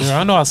 Yeah,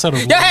 I know I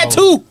settled. Y'all had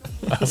 2.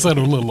 I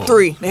settled a little low.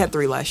 3. They had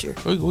 3 last year.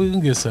 We can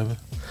get 7.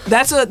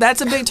 That's a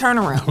big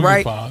turnaround, We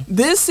right? 5.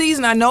 This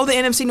season, I know the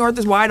NFC North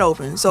is wide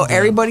open, so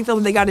everybody feels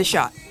like they got a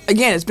shot.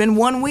 Again, it's been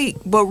 1 week,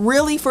 but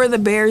really for the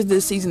Bears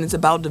this season, it's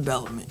about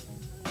development.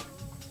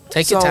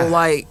 Take your So, time.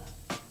 like,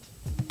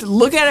 to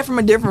look at it from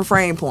a different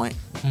frame point.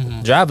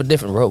 Drive a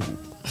different road.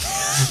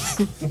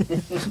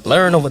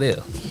 Learn over there.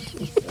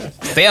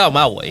 Stay out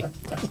my way.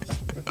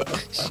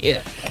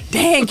 Shit.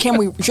 Dang,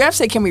 Jeff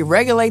said, can we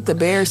regulate the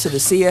Bears to the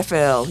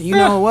CFL? You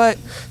know what?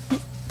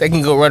 They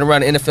can go run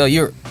around the NFL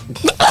Europe.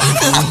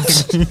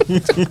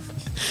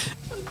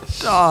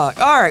 Dog.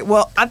 All right,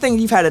 well, I think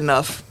you've had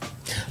enough.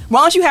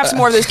 Why don't you have some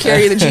more of this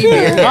Carry the G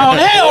beer? Oh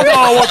hell no!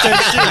 I want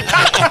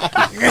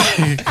that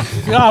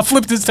shit. I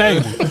flipped this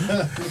table.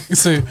 You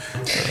see,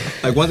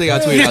 Like one thing I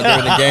tweeted out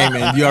during the game,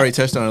 and you already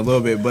touched on it a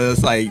little bit, but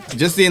it's like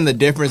just seeing the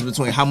difference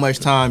between how much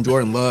time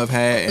Jordan Love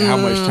had and how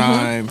much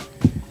time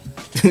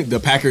the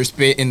Packers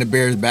spent in the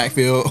Bears'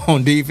 backfield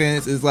on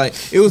defense. It's like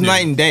it was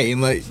night and day,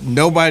 and like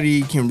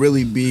nobody can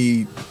really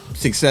be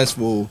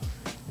successful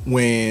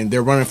when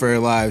they're running for their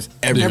lives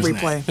every Every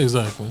snap. play.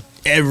 exactly.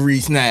 Every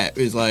snap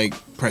is like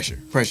pressure,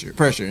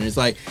 and it's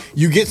like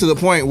you get to the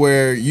point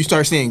where you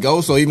start seeing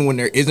goals. So even when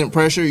there isn't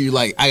pressure, you're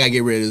like, I gotta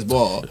get rid of this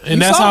ball. And You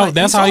that's saw how it.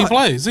 that's You how he saw it.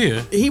 plays.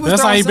 Yeah, He was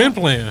that's how he throwing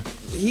been playing.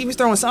 He was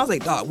throwing sounds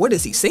like, dog, what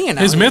is he seeing out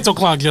His here? mental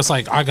clock just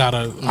like I have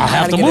gotta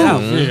to get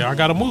out. move. Yeah, I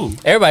gotta move.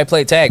 Everybody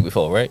played tag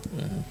before, right?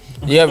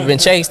 You ever been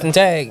chased and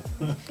tagged?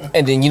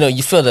 And then,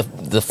 you feel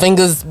the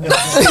fingers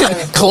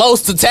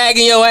close to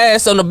tagging your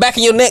ass on the back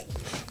of your neck?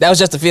 That was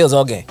just the Fields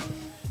all game.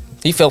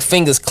 He felt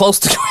fingers close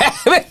to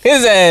grabbing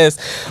his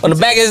ass on the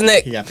back of his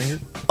neck He got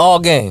fingered. all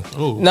game.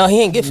 Ooh. No,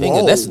 he ain't get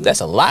fingered. Whoa. That's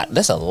a lot.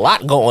 That's a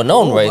lot going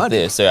on right buddy.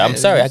 there, sir. I'm Yeah,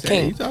 sorry, I you say,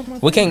 you can't. talking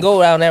about We can't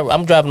go down that.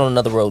 I'm driving on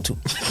another road too.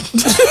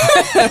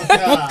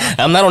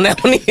 I'm not on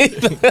that one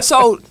either.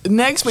 So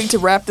next week, to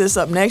wrap this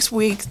up, next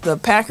week the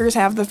Packers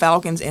have the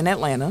Falcons in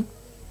Atlanta,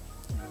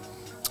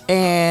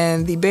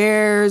 and the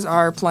Bears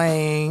are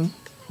playing.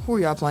 Who are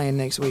y'all playing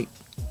next week?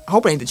 I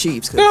hope it ain't the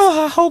Chiefs. 'Cause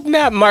No, I hope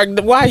not, Mark.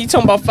 Why are you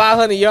talking about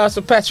 500 yards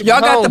for Patrick y'all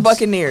got Mahomes? the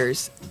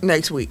Buccaneers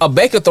next week. A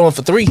Baker throwing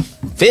for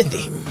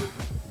 350.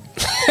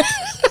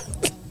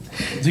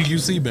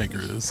 DQC Baker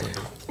is.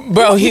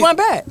 Bro, He went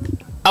back.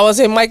 I was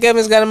saying Mike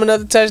Evans got him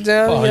another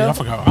touchdown. Oh you yeah, know? I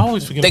forgot. I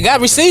always forget. They got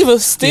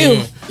receivers still.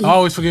 Yeah, I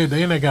always forget.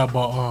 They got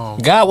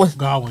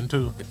Godwin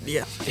too.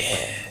 Yeah.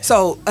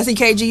 So I see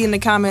KG in the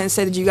comments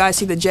said, did you guys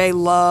see the J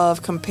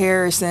Love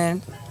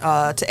comparison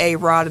to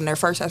A-Rod in their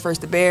first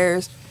the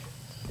Bears?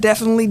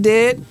 Definitely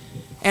did.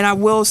 And I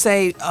will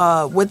say,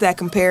 with that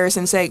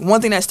comparison,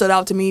 one thing that stood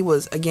out to me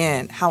was,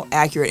 again, how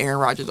accurate Aaron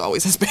Rodgers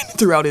always has been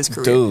throughout his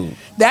career. Dude.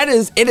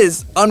 It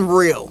is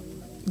unreal,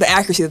 the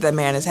accuracy that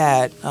man has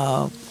had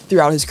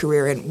throughout his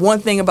career. And one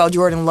thing about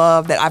Jordan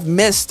Love that I've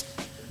missed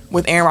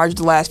with Aaron Rodgers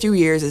the last few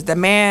years is the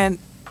man,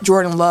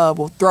 Jordan Love,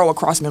 will throw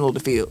across the middle of the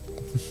field.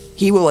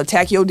 He will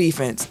attack your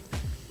defense.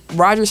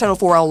 Rodgers settled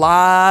for a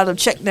lot of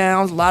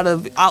checkdowns, a lot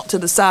of out to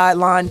the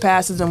sideline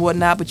passes and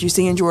whatnot, but you're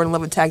seeing Jordan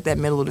Love attack that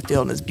middle of the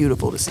field, and it's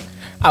beautiful to see.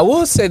 I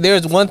will say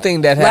there's one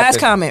thing that happened. Last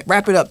comment,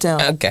 wrap it up, Tim.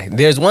 Okay,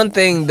 there's one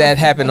thing that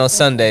happened on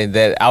Sunday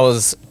that I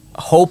was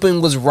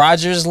hoping was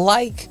Rodgers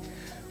like.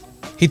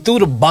 He threw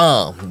the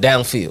bomb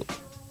downfield.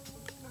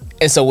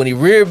 And so when he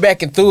reared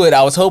back and threw it,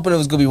 I was hoping it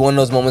was going to be one of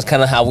those moments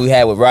kind of how we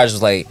had with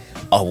Rodgers, like,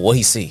 oh, what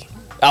he see?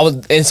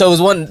 so it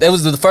was one. It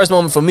was the first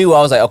moment for me where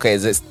I was like, okay,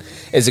 is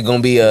it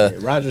gonna be a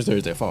Rodgers or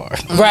is it Favre?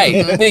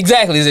 right?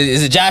 Exactly.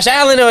 Is it Josh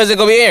Allen or is it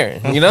gonna be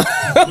Aaron? You know.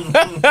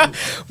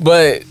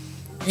 But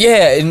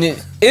yeah, and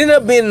it ended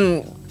up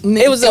being.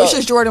 It was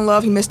just Jordan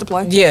Love. He missed the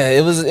play. Yeah,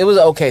 it was an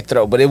okay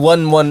throw, but it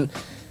wasn't one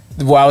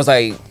where I was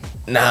like,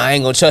 nah, I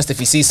ain't gonna trust. If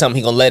he sees something,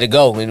 he gonna let it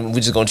go, and we're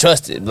just gonna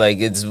trust it. Like,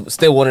 it's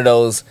still one of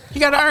those. You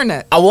gotta earn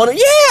that. I want it.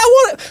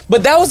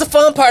 But that was the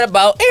fun part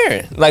about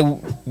Aaron. Like,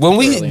 when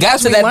we got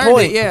to that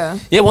point,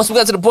 once we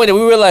got to the point that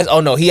we realized,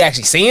 oh no, he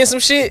actually seeing some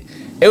shit.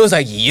 It was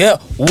like, yeah,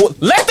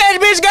 let that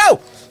bitch go.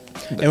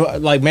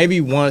 And, like, maybe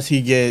once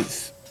he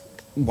gets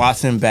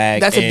Watson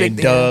back, that's a big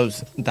thing.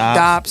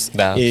 Dobbs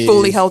is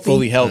fully healthy.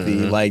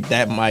 Mm-hmm. Like,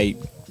 that might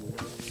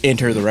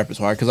enter the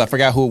repertoire, because I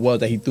forgot who it was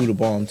that he threw the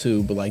ball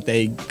to, but like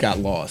they got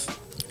lost.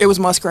 It was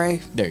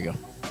Musgrave. There you go.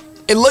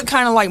 It looked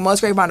kind of like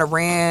Musgrave might have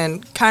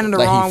ran kind of the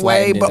like wrong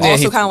way, but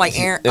also kind of like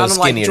Aaron. I don't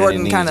like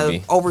Jordan kind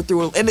of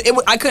overthrew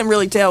it. I couldn't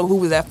really tell who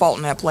was at fault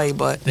in that play,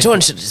 but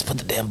Jordan should have just put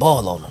the damn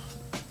ball on him.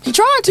 He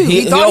tried to.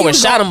 He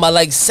overshot him by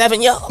like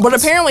 7 yards. But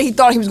apparently he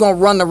thought he was going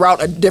to run the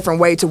route a different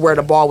way to where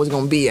the ball was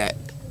going to be at.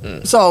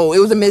 So it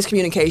was a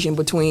miscommunication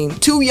between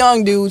two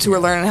young dudes who were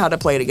learning how to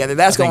play together.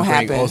 That's going to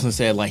happen. Greg Olsen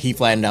said like he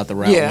flattened out the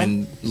route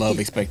and Love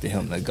expected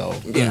him to go.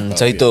 Yeah.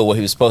 So he threw it where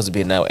he was supposed to be,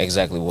 and now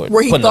exactly where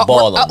he putting thought, the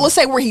ball on. Let's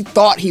say where he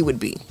thought he would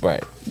be.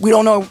 Right. We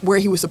don't know where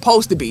he was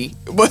supposed to be,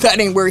 but that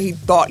ain't where he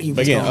thought he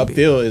was going to be.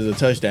 Upfield is a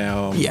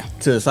touchdown. Yeah.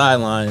 To the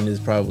sideline is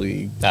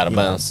probably out of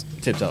bounds.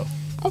 Tiptoe.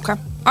 Okay.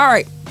 All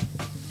right.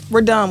 We're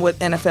done with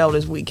NFL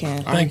this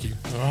weekend. Thank you.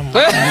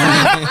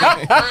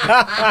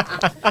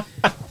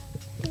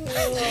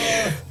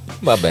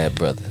 My bad,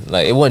 brother.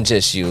 Like, it wasn't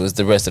just you; it was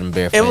the rest of them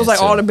Bear fans. It was like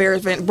too. all the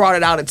Bears fans brought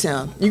it out of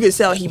Tim. You could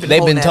tell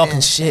they've been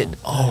talking shit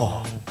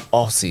all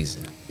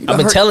season. I've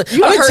been telling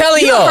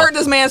y'all. Hurt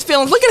this man's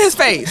feelings. Look at his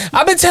face.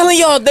 I've been telling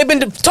y'all they've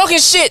been talking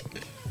shit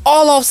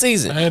all off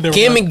season.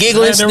 Him and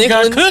giggling,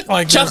 snickling,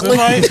 like chuckling.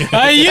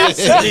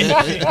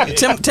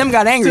 Tim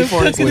got angry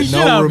for it. With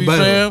no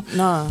rebuttal.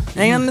 Nah,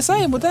 ain't nothing to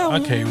say with that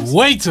one. I can't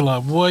wait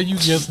till you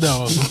just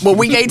know. But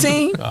week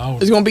 18,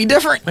 it's gonna be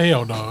different.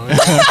 Hell no.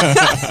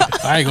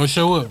 I ain't gonna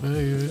show up.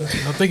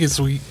 I think it's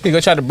sweet. He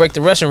gonna try to break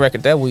the rushing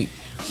record that week.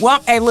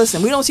 Well, hey,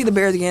 listen, we don't see the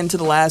Bears again until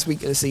the last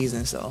week of the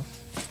season, so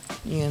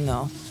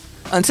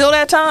until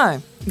that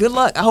time, good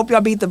luck. I hope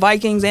y'all beat the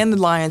Vikings and the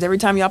Lions every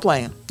time y'all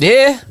play them.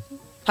 Yeah.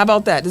 How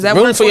about that? Does that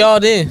rooting work for y'all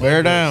then?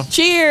 Wear down.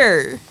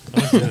 Cheer.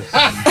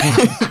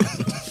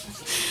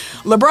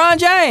 LeBron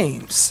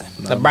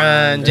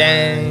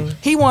James.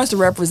 He wants to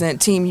represent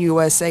Team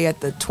USA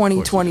at the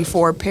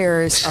 2024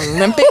 Paris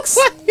Olympics.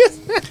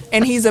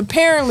 And he's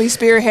apparently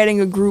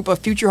spearheading a group of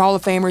future Hall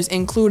of Famers,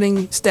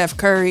 including Steph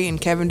Curry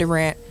and Kevin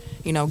Durant,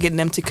 getting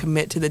them to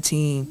commit to the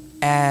team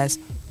as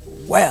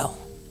well.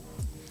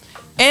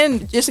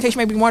 And just in case you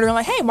may be wondering,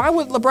 like, hey, why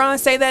would LeBron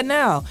say that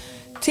now?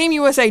 Team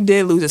USA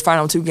did lose its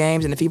final 2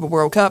 games in the FIBA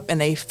World Cup,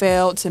 and they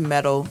failed to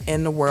medal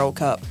in the World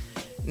Cup.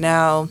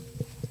 Now,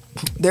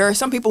 there are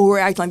some people who are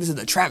acting like this is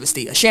a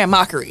travesty, a sham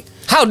mockery.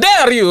 How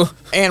dare you?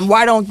 And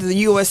why don't the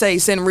USA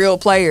send real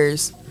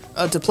players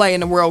to play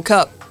in the World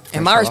Cup?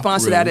 And my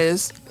response to that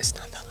is, it's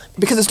not the Olympics.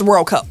 Because it's the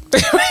World Cup.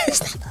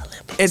 It's not the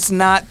Olympics. It's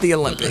not the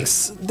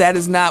Olympics. That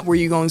is not where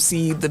you're going to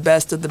see the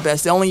best of the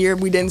best. The only year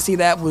we didn't see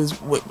that was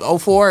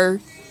 2004,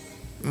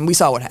 and we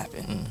saw what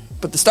happened.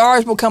 But the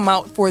stars will come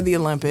out for the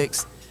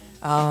Olympics.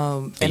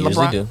 And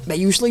LeBron, they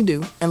usually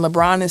do. And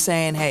LeBron is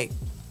saying, hey,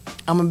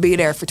 I'm going to be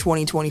there for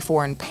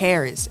 2024 in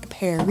Paris.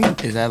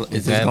 Is this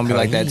going to be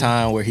like that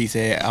time where he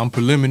said, I'm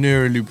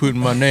preliminarily putting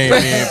my name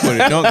in for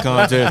the dunk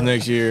contest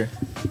next year?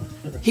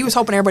 He was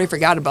hoping everybody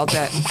forgot about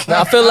that.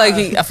 I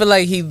feel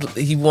like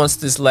he wants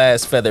this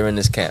last feather in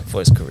his cap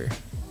for his career.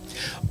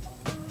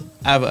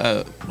 I have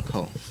a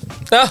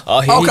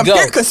here you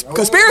go.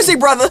 Conspiracy,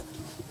 brother.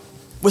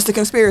 What's the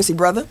conspiracy,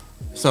 brother?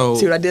 So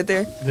see what I did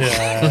there?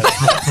 Yeah.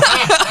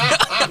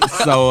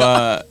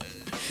 So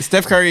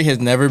Steph Curry has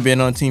never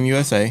been on Team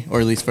USA, or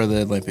at least for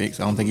the Olympics.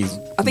 I think he's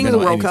a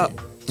World Cup.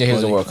 Yeah, he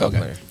was a World Cup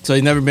player. So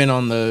he's never been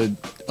on the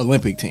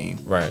Olympic team.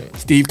 Right.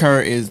 Steve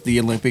Kerr is the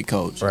Olympic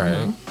coach. Right.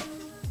 Mm-hmm.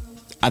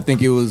 I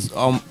think it was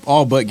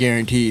all but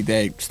guaranteed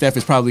that Steph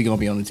is probably going to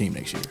be on the team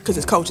next year. Because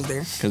his coach is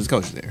there.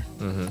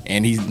 Mm-hmm.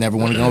 And he's never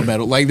won a gold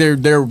medal. Like, there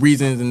are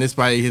reasons, and this is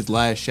probably his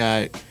last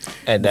shot.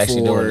 And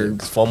actually doing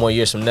 4 more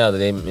years from now that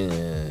they...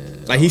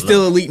 like, he's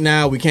still elite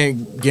now. We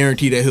can't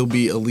guarantee that he'll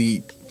be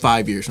elite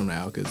 5 years from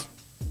now, because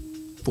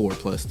 4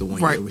 plus the 1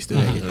 year we still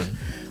get.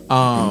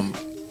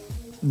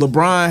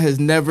 LeBron has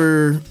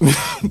never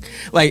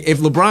like, if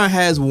LeBron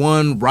has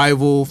one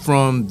rival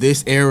from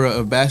this era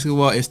of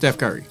basketball, it's Steph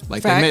Curry.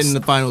 Like, Facts. They met in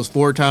the finals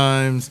 4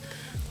 times.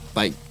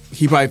 Like,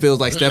 he probably feels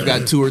like Steph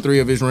got 2 or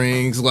 3 of his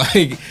rings.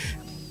 Like,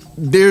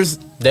 there's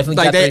definitely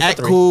like, they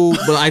act cool,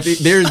 but I think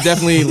there's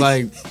definitely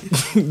like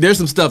there's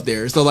some stuff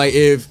there. So like,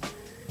 if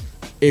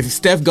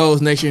Steph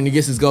goes next year and he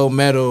gets his gold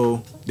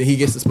medal, then he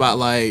gets the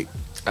spotlight,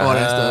 all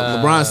that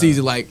stuff. LeBron sees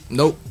it like,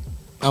 nope,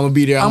 I'm gonna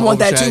be there. I'm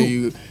gonna overshadow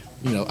you.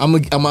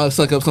 I'm gonna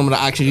suck up some of the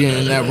oxygen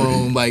in that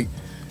room. Like,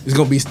 it's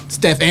gonna be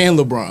Steph and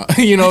LeBron.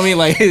 You know what I mean?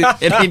 Like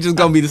it ain't just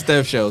gonna be the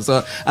Steph show.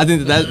 So I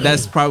think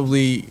that's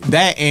probably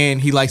that,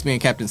 and he likes being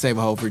Captain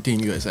Save-A-Hole for Team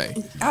USA.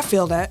 I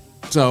feel that.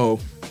 So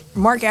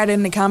Mark added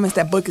in the comments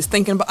that Book is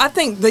thinking about. I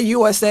think the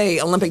USA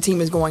Olympic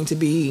team is going to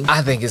be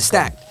I think it's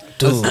stacked.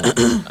 Dude.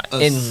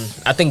 And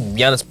I think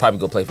Giannis probably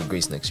gonna play for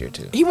Greece next year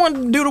too. He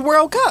wanted to do the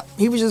World Cup.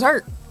 He was just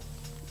hurt.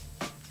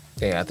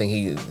 Yeah, I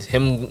think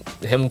him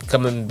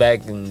coming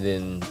back, and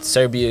then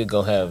Serbia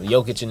gonna have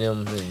Jokic and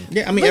him. And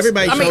yeah, I mean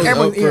everybody shows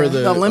up for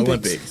the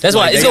Olympics. That's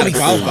why it's gonna be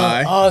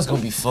qualify. Oh, it's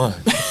gonna be fun.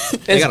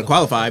 They gotta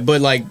qualify,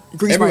 but like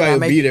Greece everybody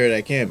will be there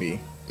that can be.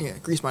 Yeah,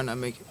 Greece might not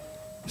make it.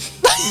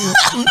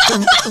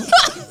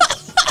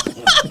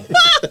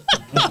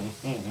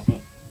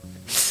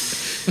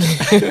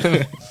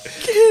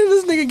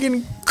 This nigga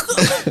getting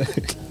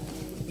cooked.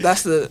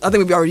 That's the. I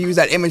think we've already used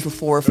that image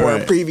before for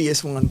a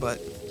previous one,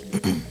 but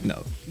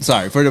no.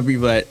 Sorry for the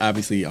people that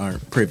obviously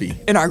aren't privy.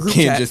 In our group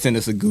can't chat. just send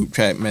us a group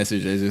chat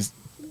message that's just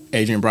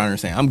Adrian Bronner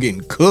saying, "I'm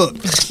getting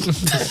cooked."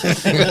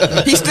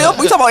 He's still.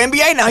 We talk about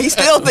NBA now. He's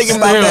still thinking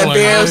about that like,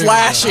 Bears hey,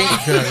 lashing.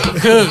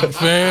 Cook,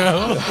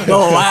 fam. The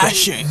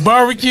lashing.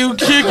 Barbecue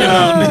chicken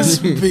on this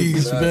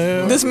piece,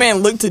 man. This man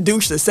looked to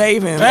douche to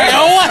save him. Hey,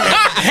 oh, what?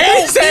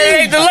 Help Say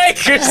it ain't the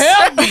Lakers.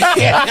 Help me.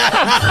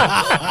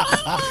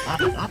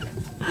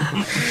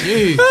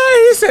 Jeez.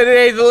 He said it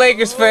ain't the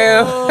Lakers,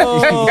 fam.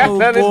 Oh, Got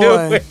nothing to do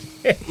boy. with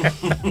it.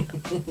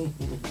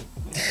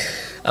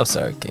 I'm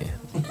sorry, Ken.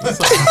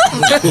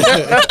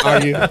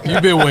 Are you?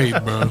 You been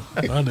waiting, bro.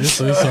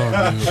 It's all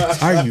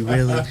good. Are you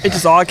really? It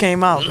just all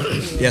came out.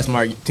 Yes,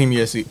 Mark. Team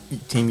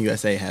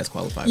USA has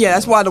qualified. Yeah,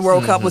 that's why the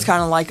World Cup was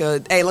kind of like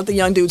a, hey, let the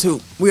young dudes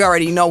hoop. We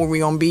already know where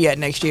we're going to be at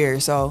next year,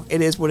 so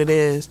it is what it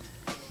is.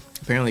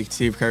 Apparently,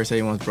 Steve Kerr said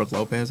he wants Brooke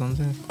Lopez on the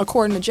team.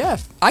 According to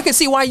Jeff. I can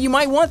see why you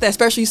might want that,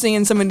 especially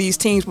seeing some of these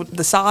teams with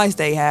the size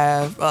they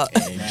have.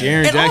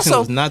 Jaren and Jackson also-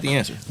 was not the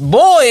answer.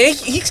 Boy,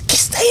 he's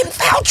staying in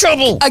foul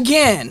trouble.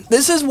 Again,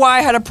 this is why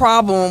I had a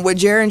problem with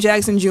Jaren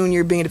Jackson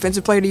Jr. being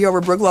Defensive Player of the Year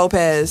over Brooke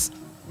Lopez.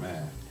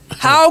 Man.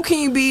 How can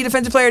you be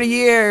Defensive Player of the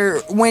Year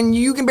when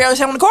you can barely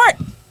stay on the court?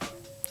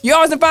 You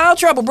always in foul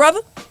trouble,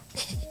 brother.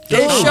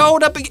 It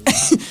showed up again.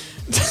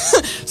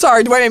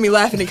 Sorry, Dwayne made me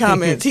laugh in the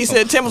comments. He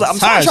said, Tim was like, I'm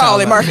sorry,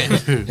 Charlie Murphy.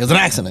 It was an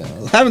accident. I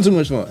was having too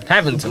much fun.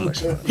 Having too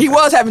much. He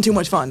was having too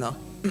much fun, though.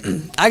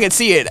 I could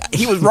see it.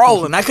 He was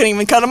rolling. I couldn't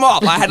even cut him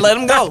off. I had to let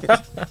him go.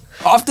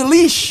 Off the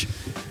leash.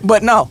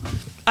 But no,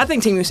 I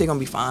think Team USA going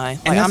to be fine.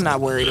 Like, I'm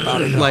not worried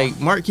about it. Like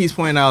Mark keeps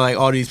pointing out, like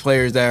all these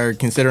players that are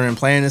considering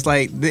playing. It's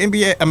like the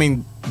NBA. I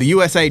mean, the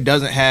USA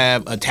doesn't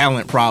have a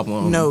talent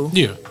problem. No.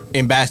 Yeah.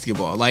 In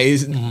basketball, like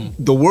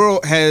the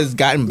world has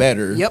gotten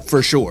better. Yep.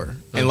 For sure.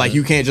 And like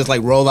you can't just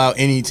like roll out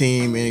any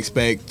team and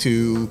expect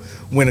to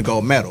win a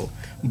gold medal.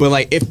 But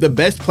like if the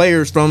best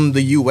players from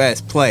the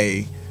US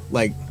play,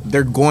 like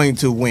they're going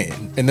to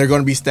win and they're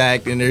going to be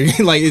stacked and they're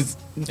like it's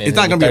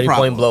not going to be a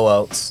problem. 30-point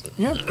blowouts.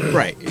 Yeah.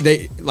 Right.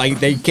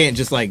 They can't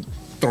just like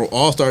throw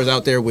all-stars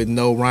out there with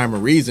no rhyme or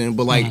reason,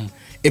 but like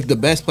if the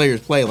best players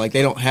play, like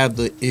they don't have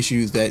the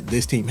issues that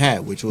this team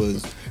had, which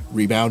was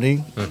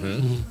rebounding,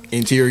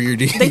 interior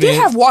defense. They did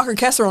have Walker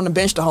Kessler on the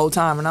bench the whole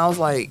time, and I was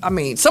like, I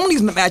mean, some of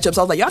these matchups,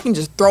 I was like, y'all can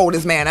just throw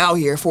this man out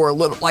here for a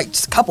little, like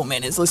just a couple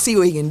minutes. Let's see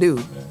what he can do.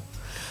 Yeah.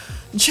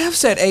 Jeff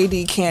said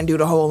AD can't do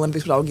the whole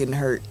Olympics without getting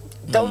hurt.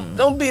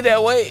 Don't be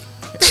that way.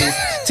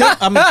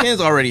 I mean, Ken's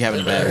already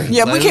having a bad.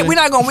 Yeah, we can't. We're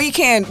not going. We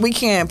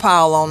can't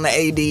pile on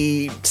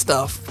the AD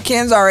stuff.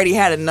 Ken's already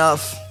had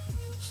enough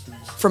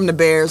from the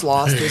Bears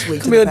loss this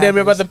week. Camille damn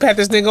near about to pat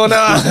this nigga on the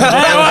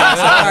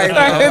Sorry,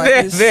 bro.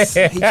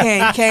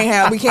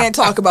 Like, we can't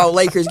talk about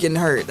Lakers getting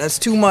hurt. That's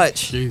too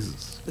much.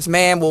 Jesus. This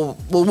man will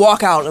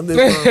walk out of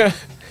this room.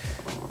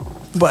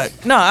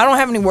 But no, I don't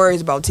have any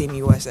worries about Team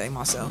USA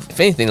myself. If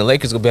anything, the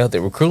Lakers gonna be out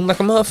there recruiting like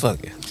a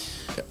motherfucker.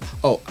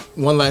 Oh,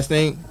 one last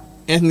thing.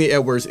 Anthony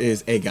Edwards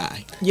is a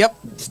guy. Yep.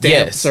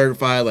 Stamp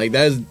certified. Like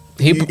that's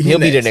He'll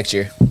be there next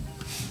year.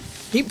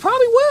 He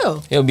probably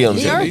will. He'll be on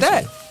the He team. earned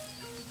that.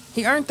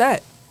 He earned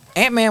that.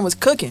 Ant-Man was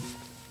cooking.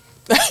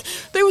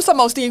 They was talking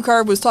about Steve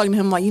Kerr was talking to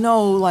him like,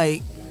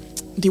 like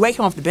D-Wade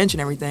came off the bench and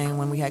everything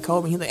when we had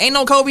Kobe. He's like, ain't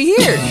no Kobe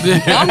here.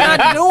 I'm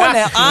not doing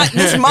that.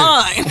 It's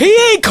mine. He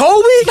ain't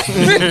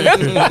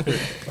Kobe.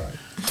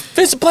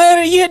 Defensive Player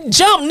of the Year,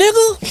 jump,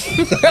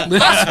 nigga.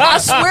 I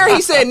swear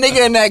he said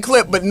nigga in that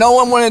clip, but no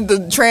one wanted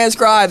to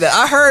transcribe that.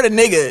 I heard a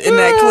nigga in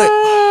that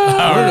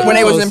clip when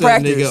they was in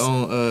practice. Nigga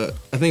on,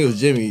 I think it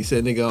was Jimmy. He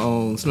said nigga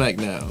on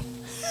SmackDown.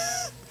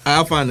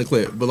 I'll find the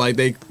clip, but like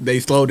they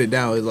slowed it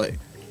down. It's like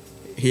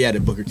he had a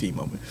Booker T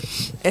moment.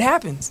 It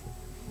happens.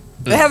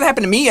 It hasn't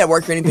happened to me at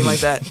work or anything like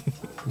that.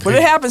 But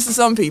it happens to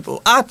some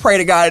people. I pray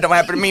to God it don't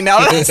happen to me now.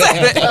 That I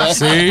say that.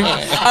 See?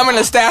 I'm in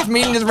a staff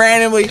meeting just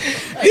randomly.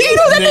 Did you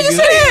know that nigga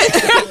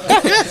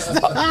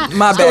said?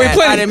 My bad.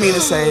 I didn't mean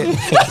to say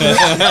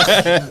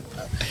it.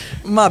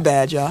 My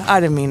bad, y'all. I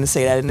didn't mean to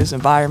say that in this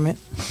environment.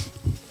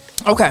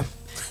 Okay.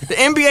 The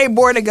NBA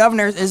Board of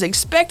Governors is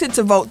expected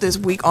to vote this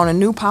week on a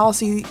new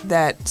policy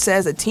that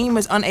says a team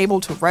is unable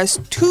to rest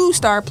 2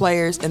 star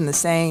players in the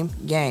same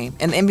game.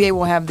 And the NBA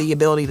will have the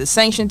ability to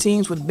sanction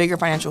teams with bigger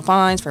financial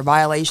fines for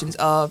violations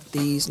of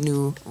these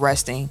new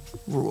resting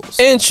rules.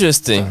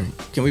 Interesting. Sorry.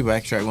 Can we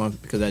backtrack one?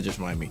 Because that just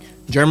reminded me.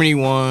 Germany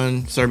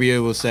won,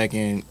 Serbia was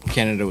second,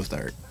 Canada was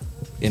third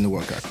in the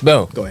World Cup.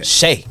 Boom. Go ahead.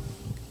 Shay.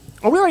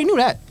 Oh, we already knew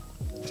that.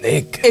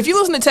 Nigga. If you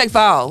listen to Tech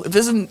File,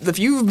 if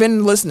you've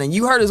been listening,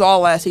 you heard us all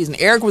last season.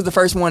 Eric was the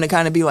first one to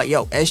kind of be like,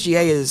 yo,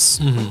 SGA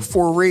is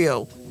for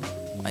real.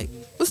 Like,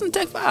 listen to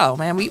Tech File,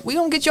 man. We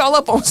gonna get y'all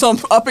up on some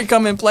up and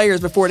coming players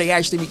before they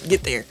actually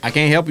get there. I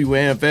can't help you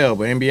with NFL,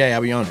 but NBA,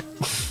 I'll be on it.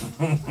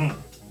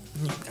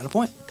 Got a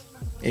point.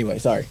 Anyway,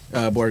 sorry.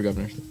 Board of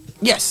Governors.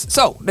 Yes.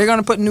 So they're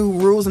gonna put new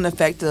rules in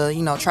effect to,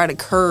 try to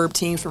curb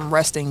teams from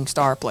resting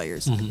star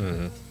players.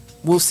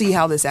 We'll see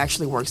how this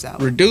actually works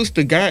out. Reduce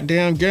the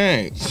goddamn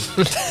game.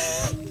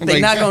 They're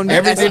not gonna do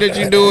everything that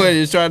you're doing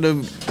is trying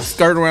to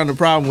skirt around the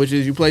problem, which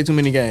is you play too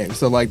many games.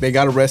 So like they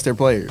gotta rest their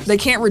players. They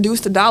can't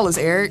reduce the dollars,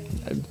 Eric.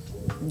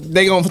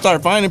 They gonna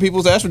start finding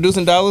people's ass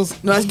reducing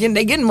dollars. No,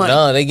 they getting money.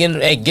 No, they getting.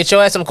 Hey, get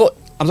your ass on the court.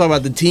 I'm talking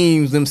about the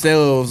teams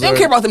themselves. They don't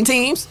care about them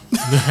teams.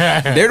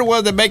 They're the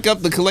ones that make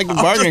up the collective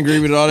bargaining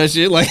agreement and all that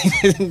shit. Like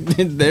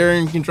they're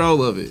in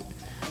control of it.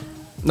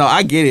 No,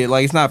 I get it.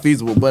 Like, it's not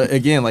feasible. But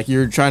again, like,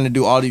 you're trying to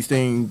do all these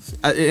things.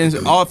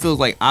 It all feels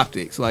like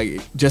optics. Like,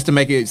 just to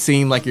make it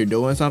seem like you're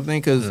doing something.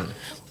 Because,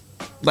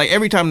 like,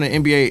 every time the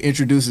NBA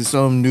introduces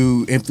some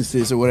new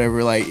emphasis or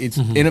whatever, like, it's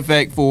in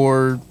effect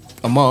for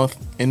a month.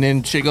 And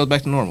then shit goes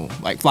back to normal.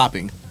 Like,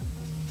 flopping.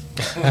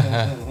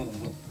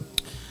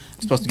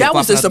 Supposed to get That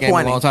was flopping out the game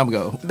disappointing. a long time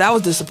ago. That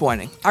was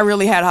disappointing. I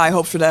really had high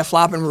hopes for that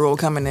flopping rule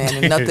coming in,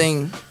 and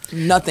nothing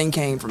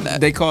came from that.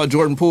 They called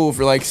Jordan Poole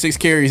for, like, 6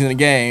 carries in a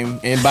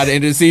game. And by the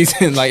end of the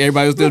season, like,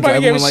 everybody was still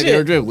Nobody dribbling gave a like shit. they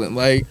were dribbling.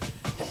 Like,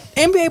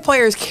 NBA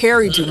players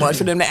carry too much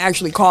for them to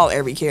actually call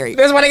every carry.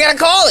 That's why they gotta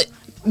call it.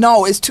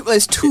 No, it's too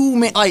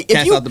many. Like, if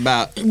cats out the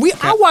bout.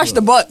 I watch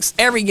the Bucks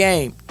every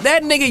game.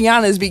 That nigga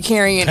Giannis be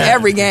carrying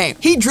every game.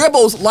 He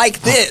dribbles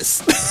like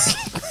this.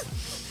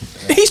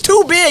 He's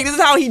too big. This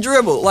is how he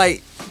dribble.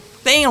 Like,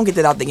 they don't get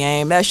that out the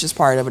game. That's just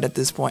part of it at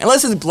this point.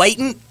 Unless it's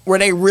blatant, where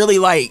they really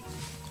like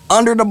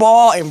under the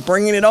ball and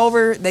bringing it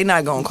over, they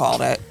not gonna call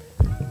that.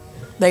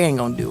 They ain't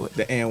gonna do it.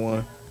 The and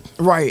one.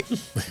 Right.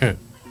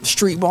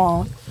 Street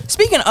ball.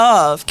 Speaking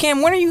of,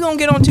 Kim, when are you gonna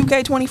get on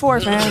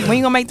 2K24, man? When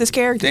you gonna make this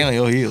character? Damn,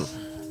 he'll heal.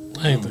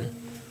 Anything.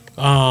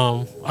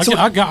 I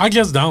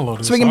guess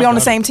download it. So we can be on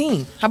the I got same it.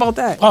 team. How about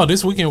that? Oh,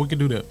 this weekend we can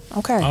do that.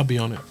 Okay. I'll be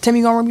on it. Tim,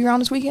 you gonna be around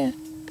this weekend?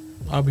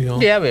 I'll be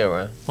on. Yeah, I'll be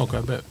around.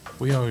 Okay, bet.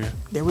 We out here.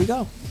 There we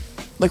go.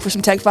 Look for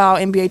some Tech File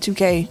NBA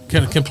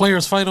 2K. Can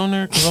players fight on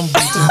there? Cause I'm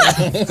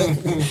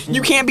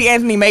You can't be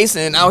Anthony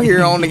Mason out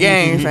here on the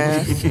game,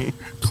 man.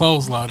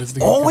 clothesline is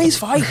the Always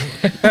fight.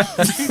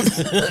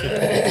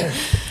 Can't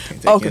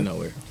take Okay. it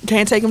nowhere.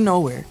 Can't take him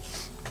nowhere.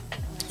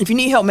 If you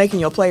need help making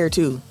your player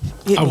too,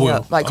 hit I me will.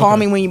 up. Like, call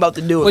Okay. me when you about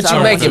to do it. What 'cause you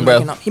I don't making,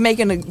 want bro? He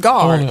making a I'm,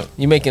 guard.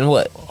 You making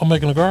what?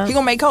 making a guard. He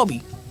gonna make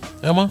Kobe.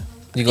 Am I?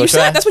 You gonna You try?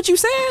 said that's what you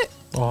said.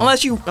 Oh,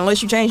 Unless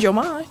you change your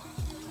mind.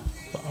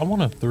 I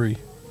want a 3.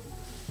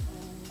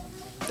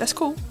 That's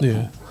cool.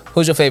 Yeah.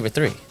 Who's your favorite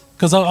 3?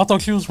 Cause I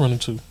thought you was running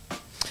 2.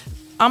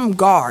 I'm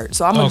guard,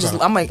 so I'm gonna Okay.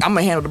 I'm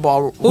gonna handle the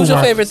ball. Who's your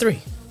Right. favorite 3?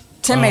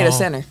 Tim made a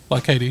center.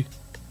 Like KD.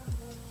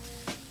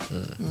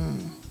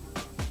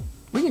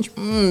 We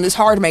can. It's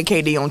hard to make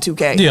KD on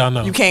 2K. Yeah, I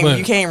know, You can't. but-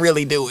 You can't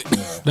really do it.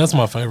 That's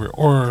my favorite.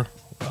 Or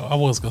I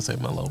was gonna say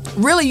Melo. But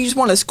Really, you just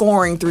want a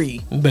scoring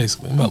 3.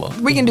 basically Melo.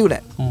 We can do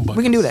that.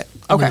 We can do that.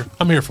 Okay,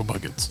 I'm here for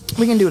buckets.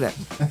 we can do that.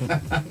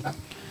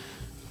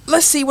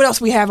 Let's see what else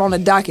we have on the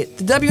docket.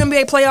 The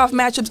WNBA playoff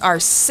matchups are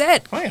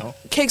set. Wow.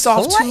 Kicks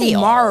off Playoffs.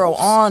 tomorrow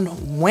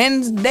on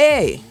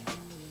Wednesday.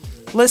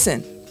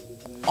 Listen,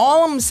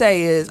 all I'm gonna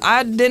say is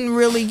I didn't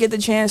really get the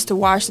chance to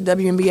watch the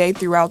WNBA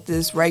throughout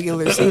this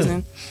regular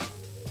season.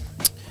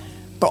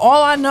 But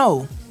all I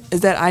know is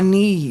that I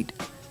need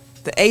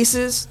the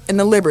Aces and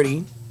the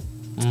Liberty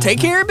to take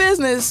care of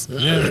business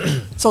Yeah.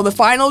 so the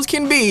finals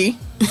can be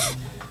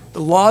the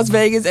Las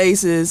Vegas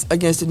Aces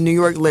against the New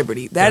York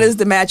Liberty. That is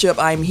the matchup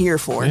I'm here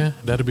for. Yeah,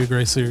 that'd be a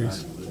great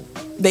series.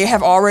 They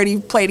have already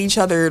played each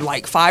other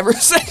like 5 or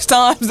 6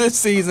 times this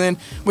season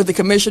with the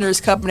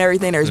Commissioner's Cup and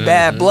everything. There's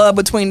bad blood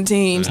between the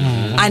teams.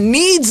 I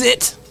needs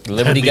it.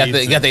 Liberty got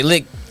they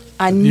lick.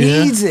 I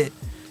needs it.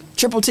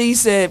 Triple T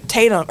said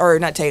Tatum, or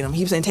not Tatum.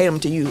 He was saying Tatum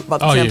to you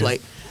about the Oh, yeah.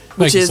 template, Thank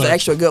which you, is sir. the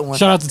extra good one.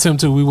 Shout out to Tim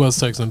too. We was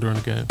texting during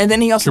the game. And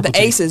then he also Triple the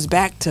T. Aces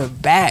back to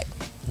back.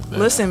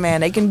 Listen,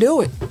 man, they can do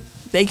it.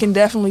 They can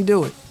definitely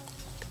do it.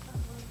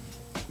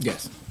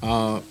 Yes.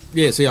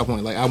 Yeah, see your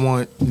point. Like, I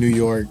want New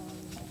York,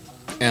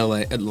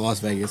 LA, Las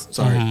Vegas.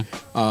 Sorry.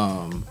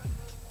 I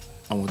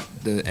want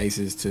the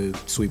Aces to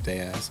sweep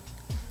their ass.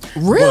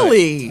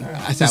 Really?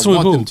 I said I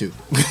Sweep want who? them to.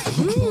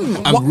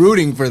 I'm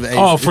rooting for the Aces.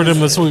 Oh, for them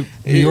to sweep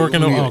New York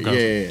and New Ohio. York,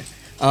 Okay.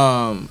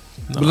 yeah.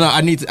 But no,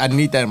 I need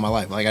that in my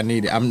life. Like I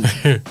need it. I'm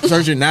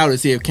searching now to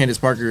see if Candace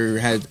Parker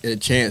has a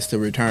chance to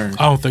return.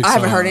 I don't think so. I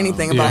haven't heard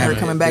anything about her Yeah.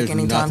 coming back There's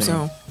anytime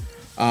nothing.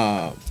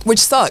 soon. Which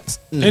sucks.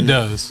 It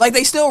does. Like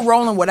they still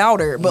rolling without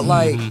her, but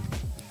like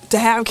to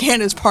have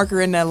Candace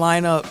Parker in that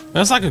lineup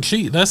That's like a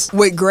cheat. That's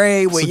with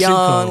Gray, with a cheat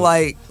Young, code.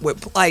 like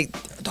with like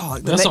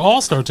dog. an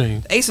all-star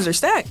team. Aces are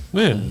stacked.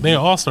 Yeah, they're an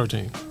all-star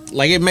team.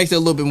 Like it makes it a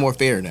little bit more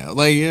fair now.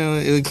 Like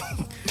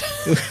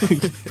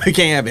we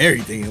can't have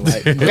everything.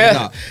 Like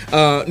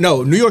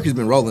no, New York has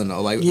been rolling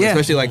though. Like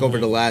especially like over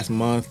the last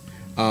month.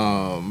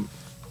 And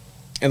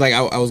like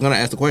I was gonna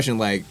ask the question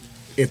like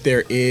if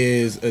there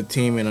is a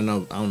team, and I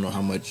don't know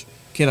how much.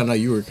 Ken, I know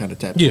you were kind of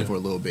tapped in for a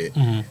little bit.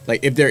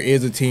 Like if there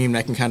is a team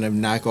that can kind of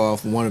knock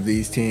off one of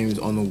these teams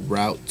on the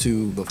route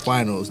to the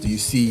finals, do you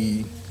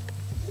see?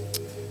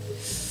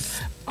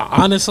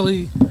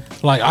 Honestly,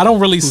 like I don't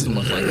really Who's see. the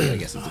most likely? I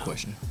guess is the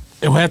question.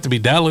 It would have to be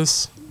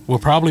Dallas. Will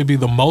probably be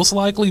the most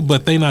likely,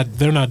 but they're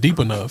not deep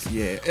enough.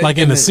 Yeah, like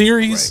in the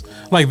series,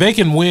 like they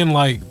can win.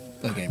 Like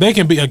Okay. they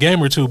can be a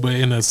game or two, but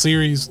in a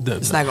series,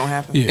 It's not gonna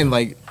happen. Yeah. And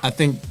like I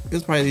think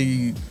it's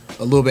probably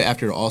a little bit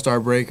after the All-Star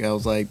break. I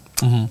was like,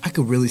 I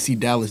could really see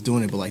Dallas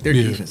doing it, but like their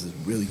Yeah. defense is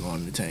really going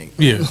in the tank.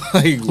 Yeah,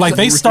 like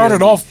they really-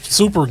 started off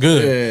super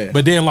good, Yeah.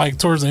 but then like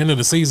towards the end of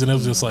the season, it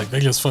was just like they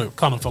just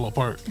kind of fell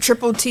apart.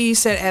 Triple T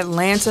said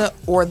Atlanta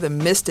or the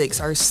Mystics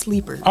are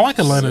sleepers. I like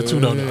Atlanta too,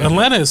 though.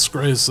 Atlanta is I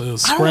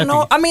scrappy. don't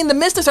know. I mean, the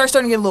Mystics are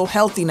starting to get a little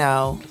healthy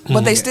now,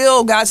 but they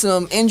still got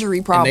some injury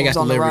And they problems got the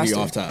on the Liberty roster.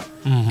 off top.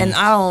 And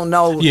I don't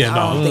know. Yeah,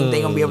 I don't no. think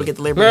they're gonna be able to get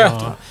the Liberty off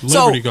top.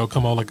 Liberty So go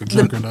come on like a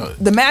juggernaut.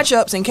 the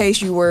matchups, in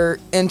case you were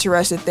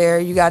interested there,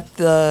 you got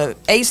the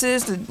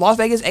Aces, the Las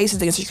Vegas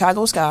Aces against the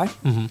Chicago Sky.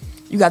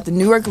 You got the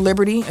New York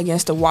Liberty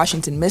against the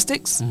Washington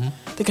Mystics,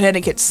 the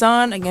Connecticut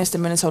Sun against the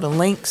Minnesota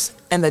Lynx,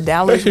 and the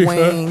Dallas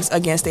Wings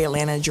against the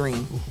Atlanta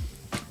Dream.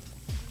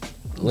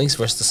 Lynx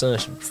versus the Sun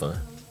should be fun.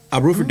 I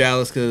root for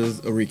Dallas because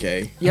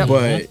Enrique. Yep.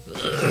 But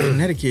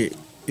Connecticut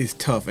is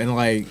tough, and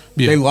like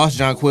Yeah. they lost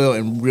John Quill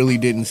and really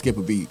didn't skip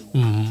a beat.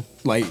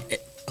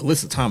 Like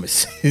Alyssa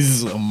Thomas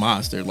is a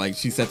monster. Like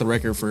she set the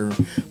record for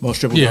most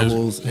triple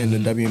doubles in the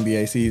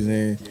WNBA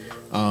season,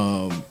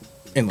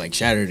 and like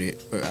shattered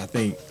it. I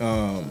think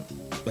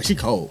like she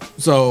cold.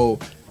 So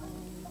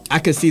I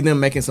could see them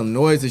making some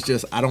noise. It's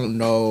just I don't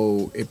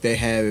know if they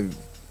can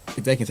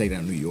take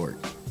down New York.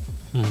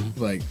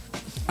 Like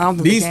I don't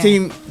think they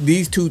can.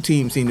 these two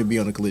teams seem to be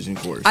on a collision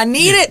course. I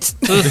need it.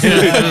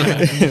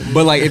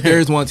 But like if there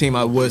is one team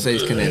I would say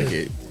it's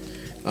Connecticut.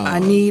 I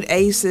need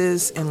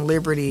Aces and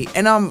Liberty.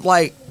 And I'm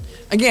like,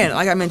 again,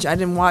 like I mentioned, I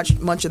didn't watch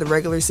much of the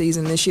regular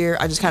season this year.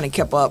 I just kind of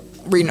kept up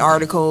reading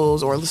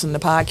articles or listening to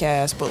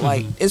podcasts. But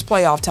like, it's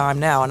playoff time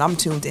now, and I'm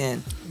tuned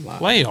in.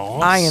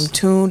 Playoffs. I am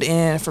tuned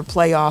in for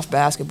playoff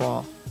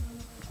basketball.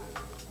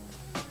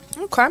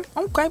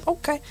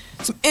 Okay.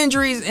 Some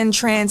injuries and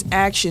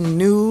transaction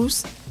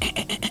news.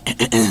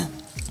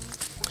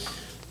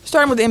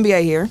 Starting with the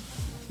NBA here.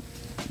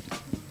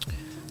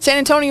 San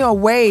Antonio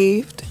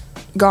waived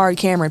guard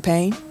Cameron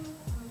Payne.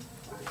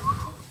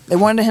 They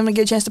wanted him to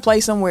get a chance to play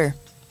somewhere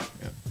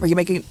where he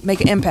can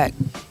make an impact.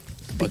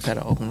 Bucks had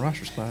an open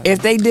roster spot.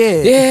 If they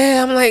did,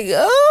 Yeah, I'm like,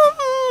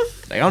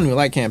 Like, I don't even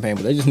like campaign,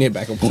 but they just need a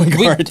backup point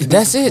guard.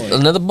 that's it.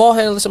 Another ball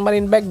handler, somebody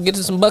in the back, get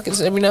us some buckets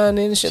every now and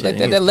then and shit like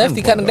that. Shit, That lefty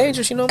he's kind of point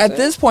dangerous, you know what I'm at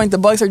this point, the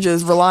Bucks are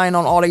just relying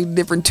on all the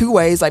different two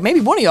ways. Like maybe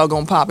one of y'all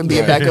gonna pop and be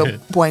a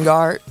backup point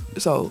guard.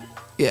 So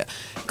yeah,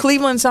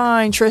 Cleveland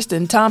signed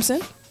Tristan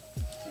Thompson.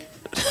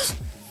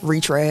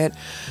 Retread.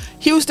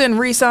 Houston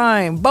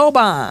re-signed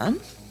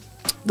Boban.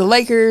 The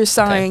Lakers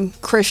signed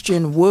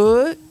Christian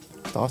Wood.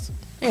 Thoughts?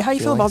 Yeah, how you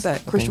feel about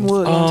Feelings? that? Christian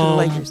Wood going to the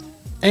Lakers.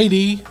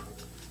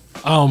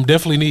 AD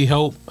definitely need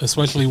help,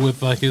 especially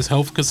with like his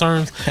health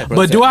concerns. bro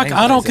But said do I things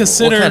don't like that.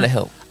 consider What kind of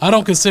help? I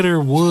don't consider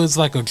Woods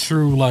like a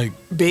true like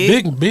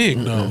Big?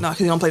 though. No, because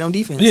he don't play no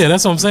defense. Yeah,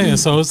 that's what I'm saying.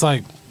 So it's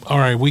like, all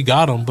right, we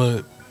got him,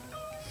 but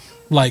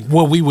like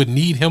what we would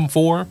need him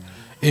for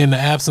in the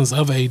absence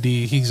of AD,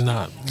 he's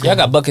not. Y'all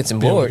got buckets and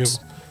be able to boards.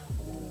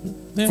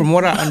 give- From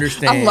what I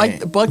understand, I like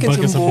the buckets and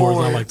Buckets and boards,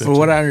 boards. I like that. from too.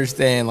 what I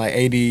understand, like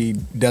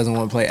AD doesn't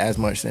want to play as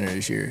much center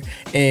this year,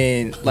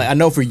 and like I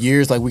know for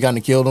years, like we kind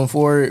of killed him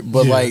for it.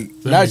 But Yeah, like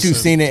that now makes that you've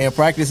sense. seen it in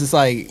practice, it's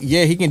like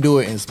yeah, he can do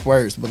it in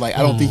spurts, but like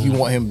I don't think you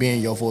want him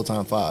being your full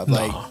time five.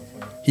 Like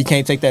he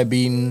can't take that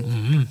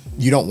beating.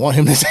 You don't want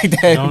him to take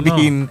that No, no.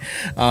 beating.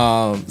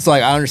 So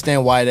like I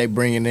understand why they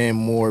bringing in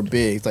more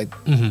bigs. Like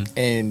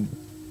and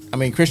I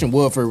mean Christian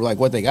Wood for like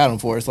what they got him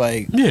for. It's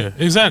like Yeah,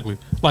 exactly.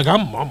 Like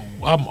I'm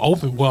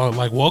open. Well,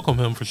 like welcome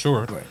him for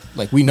sure.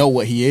 like we know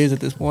what he is at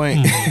this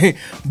point,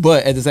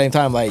 but at the same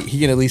time, like he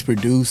can at least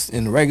produce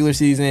in the regular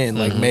season, and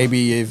like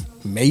maybe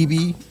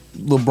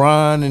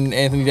LeBron and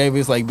Anthony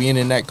Davis like being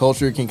in that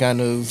culture can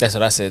kind of That's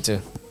what I said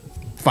too.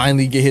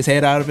 finally get his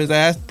head out of his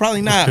ass.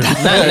 Probably not.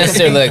 Not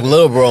necessarily like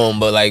little bro,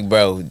 but like,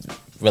 bro,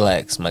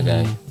 relax, my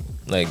guy.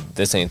 Like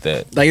this ain't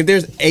that. Like if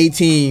there's a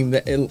team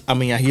that I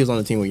mean, he was on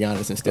the team with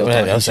Giannis and still.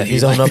 I was like,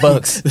 he's on the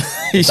Bucks.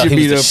 He should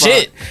be the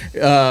shit.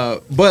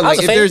 But like,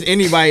 if there's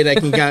anybody that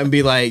can come and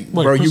be like,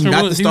 Wait, bro, you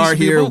not the he star used to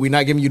be a here. Buck? We're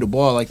not giving you the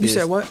ball like You this.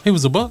 said what? He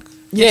was a Buck.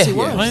 Yes, Yeah. he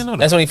was. I didn't know that.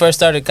 That's when he first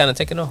started kind of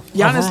taking off.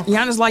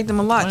 Giannis liked him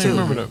a lot I too.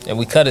 didn't remember that. And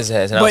we cut his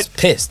ass, and I was But-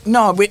 pissed.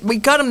 No, we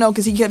cut him though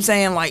because he kept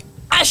saying like,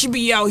 I should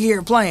be out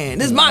here playing.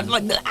 This is my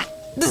like,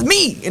 this is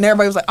me, and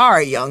everybody was like, all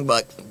right, young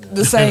buck,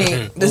 this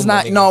ain't, this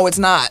not. No, it's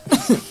not.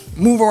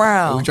 Move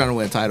around. We're trying to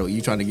win a title.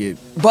 You trying to get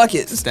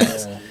Buckets.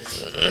 stats.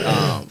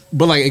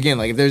 But like again,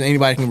 like if there's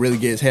anybody who can really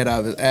get his head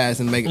out of his ass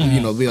and make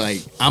be like,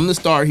 I'm the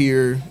star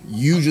here.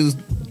 You just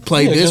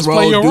play this just role,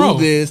 play your do role.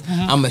 this.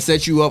 I'm gonna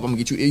set you up. I'm gonna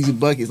get you easy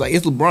buckets. Like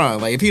it's LeBron.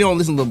 Like if he don't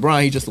listen to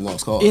LeBron, he's just a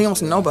lost cause. He don't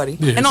listen to nobody.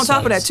 Yeah, and on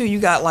top of that size. too, you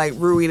got like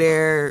Rui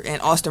there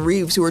and Austin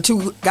Reeves, who are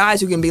two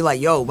guys who can be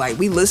like, yo, like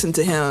we listened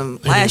to him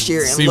last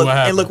year see and what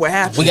happened. look what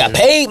happened. We got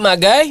paid, my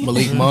guy.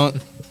 Malik Monk,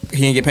 he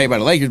didn't get paid by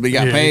the Lakers, but he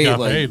got Yeah, paid. he got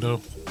like paid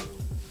though.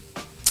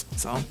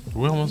 So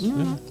We almost. Yeah,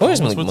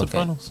 Where's almost Malik went to Monk at?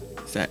 finals.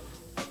 Zach.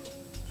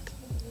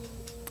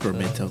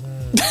 Gormento.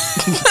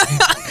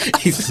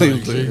 He's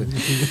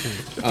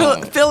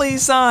Philly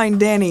signed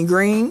Danny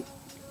Green.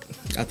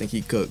 I think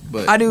he cooked,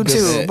 but I do good too,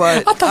 set.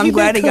 but I'm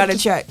glad he got a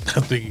check.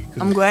 I think he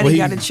could. I'm glad Well, he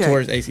got a check. tore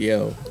his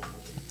ACL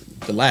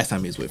the last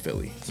time he was with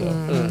Philly.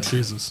 So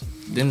Jesus.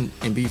 didn't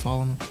Embiid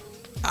fall on him?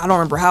 I don't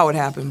remember how it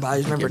happened, but I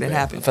just remember it bad. I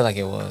happened. feel like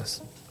it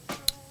was.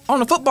 On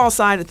the football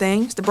side of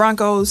things, the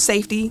Broncos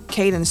safety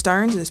Caden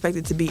Stearns is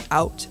expected to be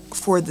out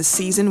for the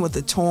season with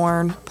a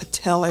torn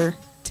patellar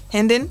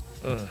tendon.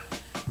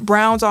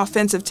 Browns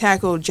offensive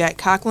tackle Jack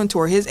Conklin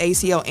tore his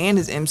ACL and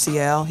his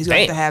MCL. He's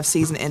going to have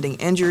season-ending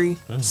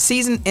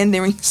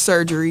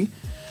surgery.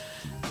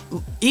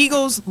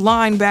 Eagles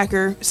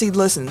linebacker. See,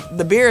 listen,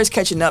 the beer is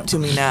catching up to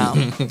me now.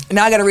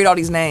 Now I got to read all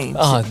these names.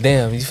 Oh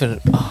damn! You finna.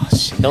 Oh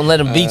shit! Don't let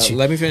him beat you.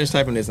 Let me finish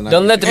typing this. And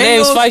Don't let the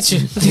names Bengals fight you.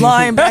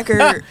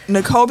 Linebacker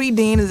Nakobe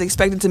Dean is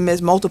expected to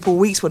miss multiple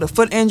weeks with a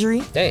foot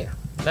injury. Damn,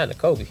 not the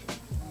Kobe.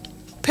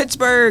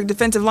 Pittsburgh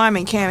defensive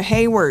lineman Cam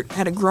Hayward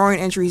had a groin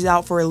injury. He's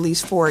out for at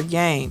least 4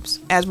 games.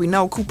 As we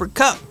know, Cooper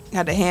Kupp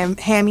had a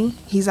hammy.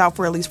 He's out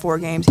for at least 4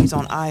 games. He's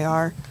on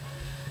IR.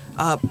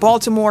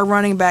 Baltimore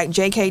running back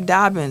J.K.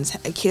 Dobbins,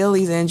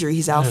 Achilles injury.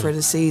 He's out for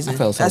the season. I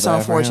felt so That's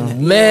bad for him. unfortunate.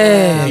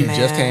 Man. He Yeah,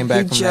 just came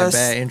back He from just-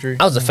 that bad injury.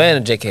 I was a fan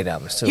of J.K.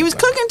 Dobbins too. He was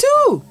bro. cooking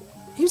too.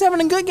 He was having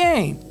a good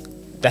game.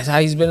 That's how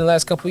he's been the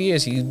last couple of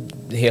years.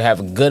 He'll have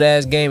a good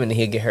ass game and then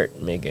he'll get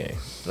hurt mid game.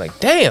 Like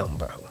damn,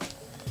 bro.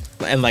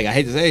 And like I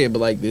hate to say it, but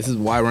like this is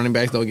why running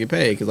backs don't get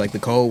paid because like the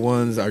cold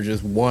ones are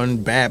just one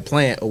bad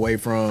plant away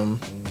from.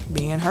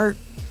 Being hurt,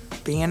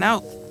 being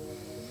out.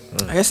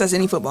 I guess that's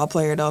any football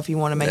player though. If you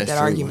want to make That's that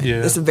true. argument,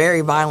 Yeah. it's a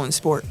very violent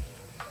sport.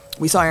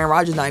 We saw Aaron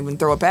Rodgers not even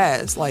throw a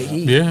pass. Like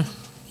he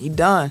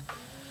done.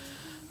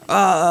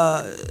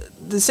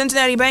 The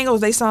Cincinnati Bengals,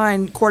 they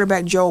signed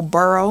quarterback Joe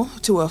Burrow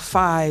to a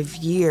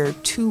 5-year,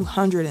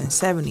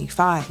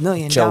 $275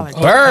 million Joe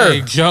contract. Burrow.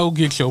 Hey, Joe,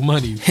 get your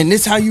money. And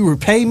this how you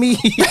repay me?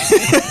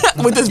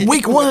 With this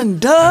week 1 Hey,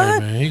 done.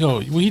 man, he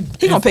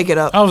He gonna pick it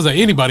up. I was like,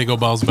 anybody go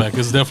bounce back.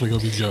 It's definitely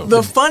gonna be Joe.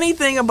 The funny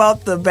thing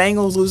about the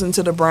Bengals losing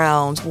to the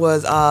Browns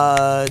was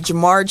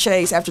Jamar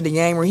Chase after the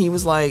game where he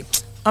was like,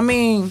 I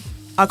mean,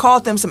 I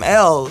called them some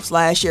elves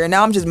last year, and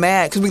now I'm just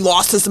mad because we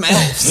lost to some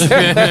elves.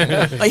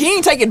 Like, he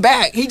didn't take it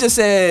back. He just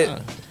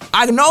said,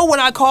 I know when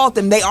I called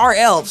them, they are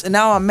elves, and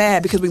now I'm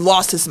mad because we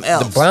lost to some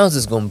elves. The Browns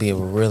is gonna be a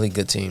really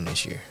good team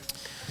this year.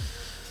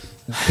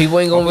 People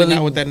ain't gonna Really really.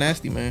 not with that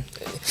nasty man.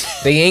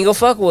 They ain't gonna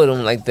fuck with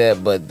them like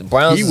that. But the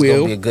Browns He is will.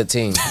 gonna be a good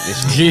team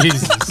this year.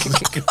 Jesus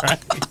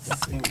Christ.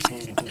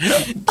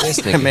 This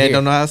That nigga man here.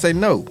 don't know how to say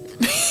no.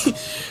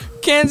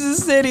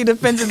 Kansas City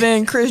defensive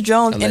end Chris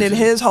Jones ended Allegedly.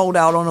 his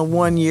holdout on a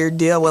 1-year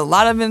deal with a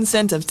lot of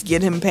incentives to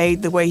get him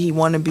paid the way he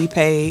wanted to be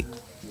paid.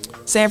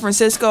 San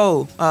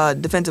Francisco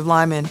defensive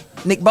lineman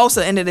Nick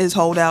Bosa ended his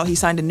holdout. He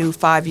signed a new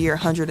 5-year,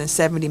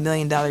 $170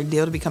 million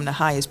deal to become the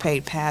highest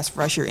paid pass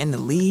rusher in the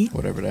league.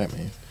 Whatever that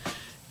means.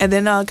 And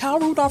then Kyle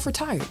Rudolph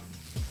retired.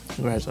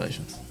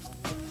 Congratulations.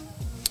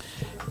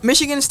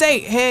 Michigan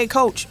State head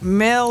coach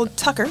Mel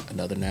Tucker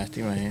Another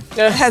nasty man.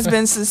 has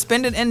been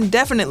suspended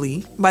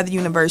indefinitely by the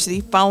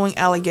university following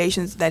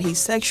allegations that he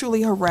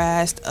sexually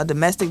harassed a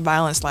domestic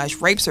violence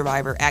 / rape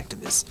survivor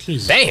activist.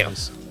 Jesus Damn.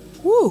 Christ.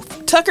 Woo.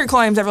 Tucker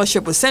claims that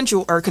relationship was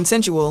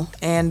consensual,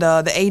 and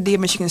the AD of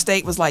Michigan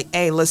State was like,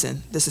 hey,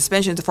 listen, the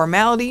suspension is a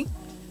formality,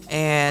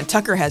 and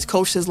Tucker has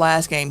coached his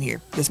last game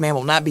here. This man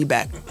will not be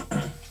back.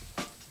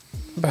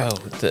 Bro,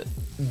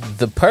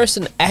 the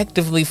person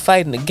actively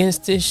fighting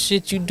against this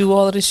shit, you do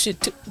all of this shit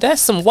too.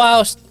 That's some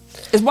wild.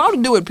 It's wild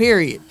to do it,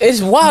 period.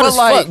 It's wild But as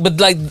like- fuck. But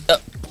like,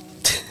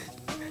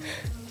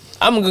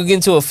 I'm gonna get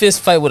into a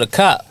fist fight with a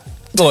cop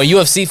or a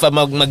UFC fight.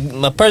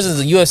 My person's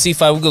a UFC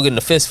fight. We go get in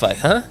a fist fight,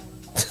 huh?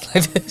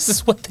 Like this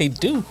is what they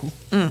do.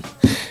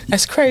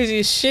 That's crazy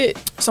as shit.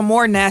 Some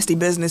more nasty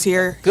business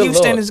here. Good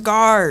Houston Lord. is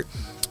guard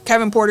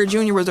Kevin Porter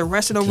Jr. was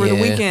arrested over the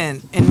Yeah.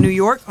 weekend in New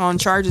York on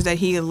charges that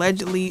he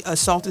allegedly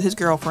assaulted his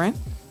girlfriend.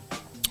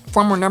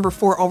 Former number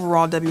 4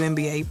 overall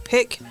WNBA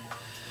pick.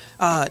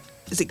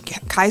 Is it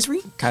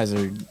Kayseri?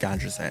 Kaiser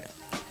Gandrasat.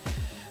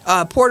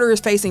 Porter is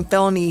facing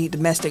felony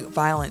domestic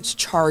violence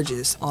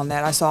charges on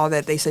that. I saw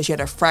that they said she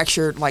had a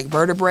fractured like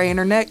vertebrae in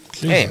her neck.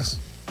 Damn.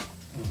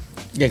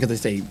 Yeah, because they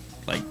say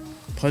like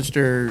punched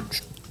her,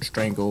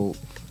 strangled.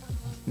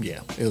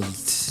 Yeah, it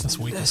was That's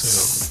weak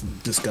as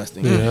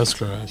disgusting. hell. Yeah, that's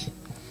trash.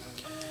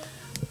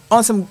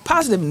 On some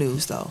positive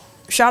news though,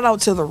 shout out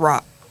to The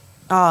Rock.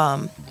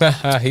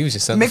 He was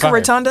just on Mika fire.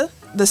 Rotunda,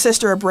 the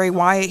sister of Bray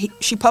Wyatt,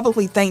 she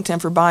publicly thanked him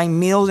for buying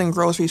meals and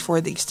groceries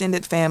for the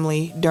extended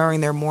family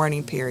during their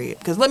mourning period.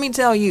 Because let me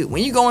tell you,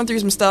 when you're going through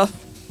some stuff,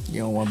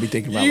 You don't want to be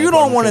thinking about. you like,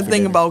 don't what want I'm to cooking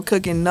think dinner. about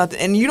cooking nothing,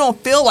 and you don't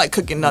feel like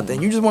cooking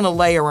nothing. You just want to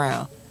lay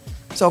around.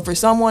 So for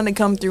someone to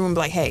come through and be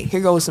like, "Hey,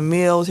 here goes some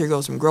meals, here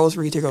goes some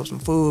groceries, here goes some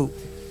food,"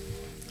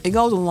 it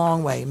goes a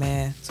long way,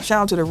 man. So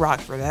shout out to The Rock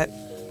for that.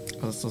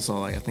 I also saw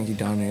like I think he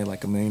donated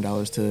like $1 million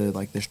to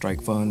like the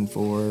strike fund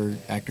for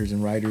actors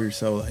and writers.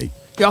 So like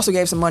He also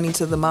gave some money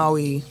to the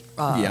Maui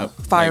Fire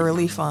like-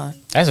 Relief Fund.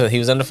 That's what he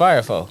was under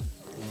fire for.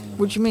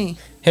 What you mean?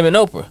 Him and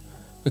Oprah.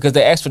 Because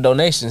they asked for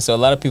donations. So a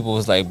lot of people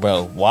was like,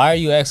 bro, why are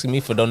you asking me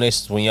for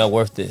donations when y'all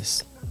worth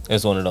this? It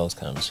was one of those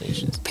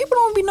conversations. People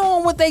don't be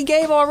knowing what they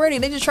gave already.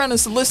 They just trying to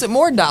solicit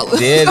more dollars.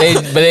 Yeah,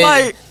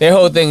 Like- their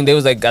whole thing, they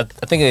was like, I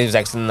think they was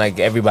asking like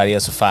everybody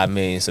else for $5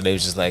 million. So they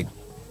was just like,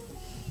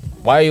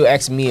 why are you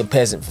asking me a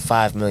peasant for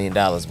 $5 million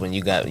when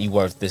you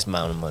worth this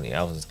amount of money?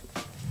 I was,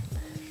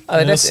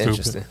 Yeah, that's stupid.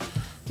 interesting.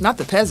 Not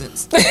the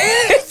peasants.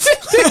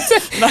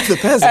 Not the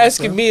peasants.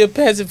 Asking me a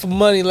peasant for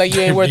money like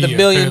you ain't worth Be $1 a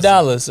billion.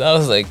 peasant. I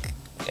was like,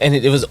 and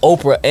it was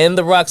Oprah and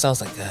The Rock. So I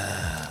was like,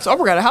 So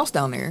Oprah got a house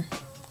down there.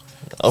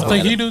 I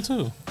think he do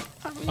too.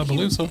 I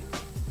believe so.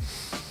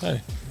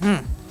 Hey,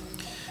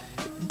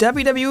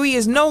 WWE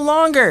is no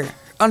longer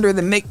under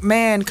the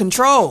McMahon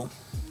control.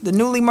 The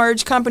newly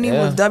merged company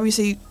Yeah. with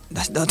WC.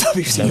 That's not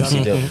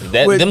WC.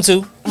 that, them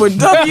two. With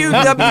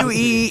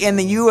WWE and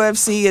the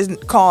UFC is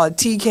called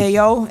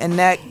TKO, and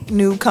that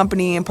new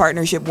company and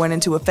partnership went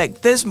into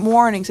effect this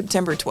morning,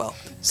 September 12th.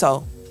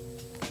 So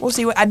we'll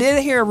see. I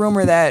did hear a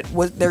rumor that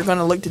what they're going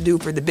to look to do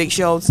for the big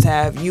shows to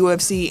have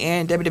UFC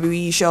and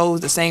WWE shows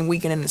the same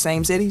weekend in the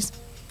same cities,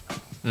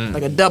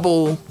 like a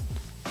double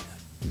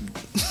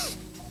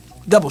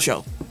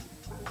show.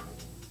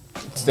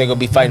 So they're gonna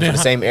be fighting for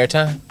the same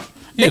airtime.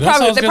 yeah, They that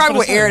probably sounds good for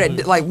would the air same.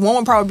 it. Like one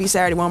would probably be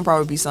Saturday, one would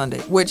probably be Sunday.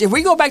 Which if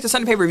we go back to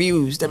Sunday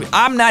pay-per-views,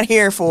 I'm not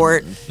here for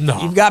it.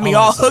 No, You've got me I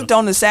like all Saturday. hooked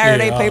on the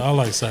Saturday Yeah, pay. I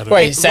like Saturday.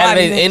 Right,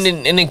 Saturday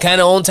events. ending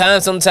kind of on time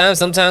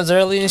sometimes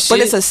early and shit. But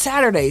it's a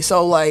Saturday,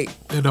 so like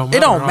It don't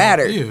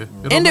matter. Yeah, it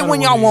don't End it matter when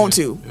what y'all it want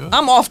is. to. Yeah.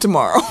 I'm off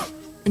tomorrow.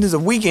 It is a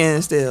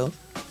weekend still.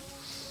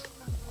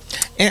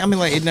 And I mean,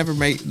 like, it never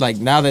made, like,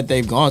 now that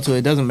they've gone to it,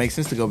 it doesn't make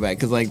sense to go back.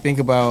 Because, like, think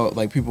about,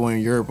 like, people in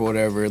Europe or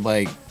whatever,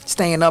 like,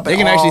 Staying up. they at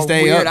can all actually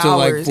stay weird up till,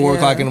 like, hours, 4 yeah.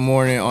 o'clock in the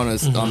morning on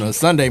a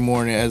Sunday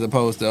morning as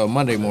opposed to a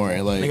Monday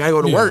morning. They Like, gotta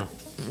go to Yeah. work.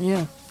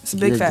 Yeah, it's a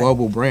big you're a fact.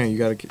 global brand. You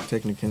got to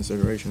take into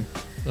consideration.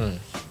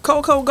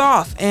 Coco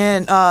Gauff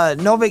and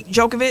Novak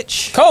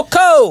Djokovic.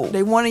 Coco.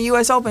 They won a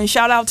U.S. Open.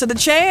 Shout out to the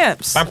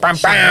champs. Bam, bam,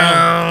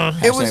 bam.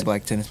 It was Hashtag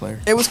black tennis player.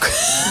 It was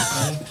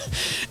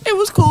it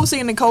was cool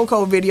seeing the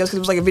Coco videos because it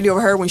was like a video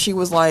of her when she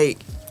was like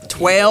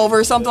 12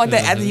 or something like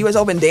that at the U.S.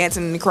 Open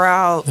dancing in the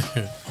crowd.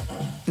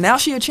 Now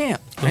she a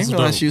champ. I didn't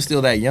realize she was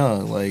still that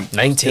young. Like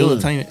 19.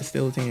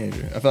 Still a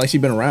teenager. I feel like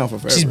she's been around for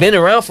forever. She's been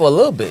around for a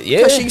little bit, yeah.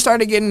 Because she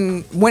started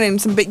winning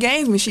some big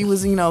games when she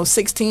was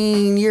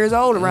 16 years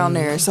old around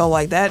there. So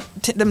like that,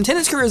 them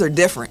tennis careers are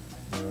different.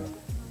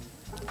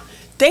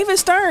 David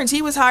Stearns,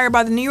 he was hired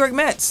by the New York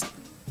Mets.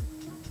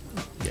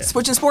 Yeah.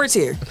 Switching sports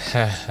here.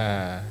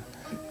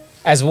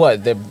 As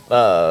what?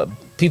 The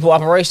people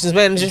operations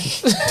manager?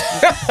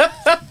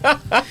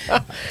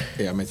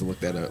 Yeah, I meant to look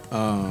that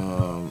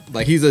up.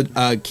 Like he's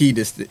a key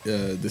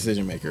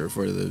decision maker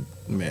for the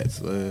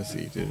Mets. Let's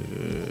see.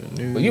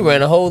 Well, you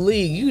ran a whole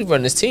league. You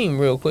run this team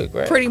real quick,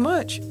 right? Pretty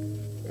much.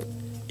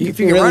 If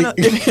you can run like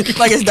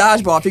it's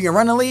dodgeball. If you can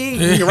run a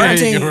league, you can run a You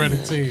team. can run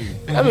a team.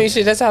 I mean,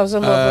 shit, that's how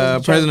some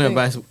motherfuckers try to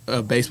President think.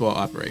 of baseball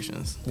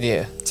operations.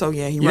 Yeah. So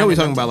yeah, he You know run we're it.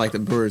 talking about like the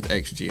Brewers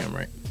ex GM,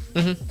 right?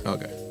 Mm-hmm.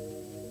 Okay.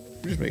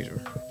 Just making sure.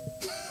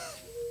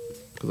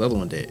 Cause the other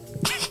one dead.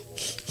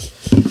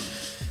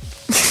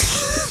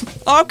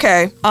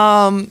 Okay.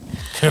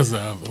 Cause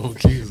oh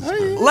Jesus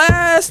Christ.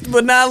 Last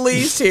but not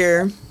least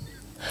here,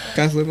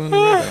 Can I slip on the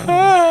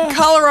radar?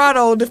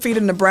 Colorado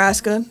defeated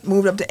Nebraska,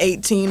 moved up to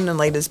 18 in the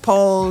latest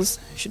polls.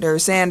 Shedeur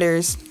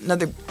Sanders,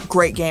 another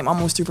great game,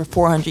 almost threw for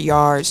 400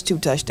 yards, 2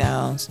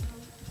 touchdowns.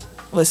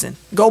 Listen,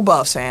 go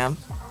Buffs, fam.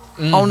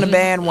 On the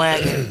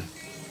bandwagon.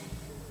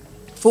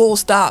 Full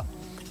stop.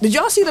 Did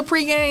y'all see the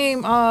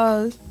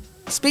pregame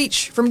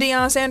speech from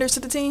Deion Sanders to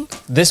the team?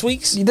 This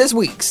week's? This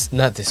week's.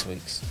 Not this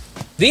week's.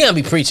 Deion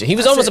be preaching. He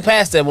was almost a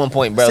pastor at one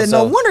point, bro. Said,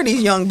 so no wonder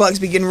these young bucks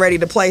be getting ready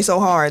to play so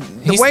hard.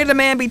 The He's- way the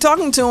man be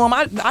talking to him,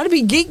 I'd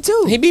be geeked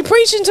too. he be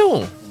preaching to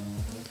him.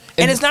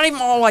 And it's not even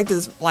all like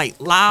this,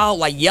 like loud,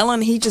 like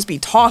yelling. He just be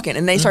talking,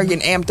 and they start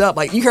getting amped up.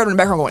 Like you heard him in the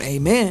background going,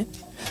 "Amen,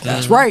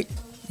 that's right,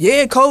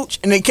 yeah, coach."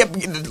 And they kept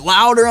getting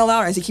louder and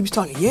louder as he keeps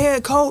talking. Yeah,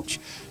 coach,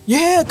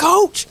 Yeah,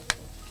 coach.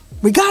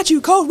 We got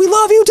you, coach. We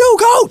love you too,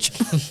 coach.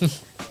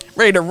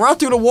 Ready to run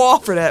through the wall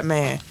for that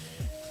man.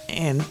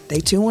 And they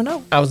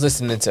 2-0. I was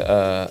listening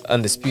to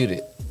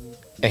Undisputed,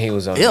 and he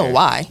was on there.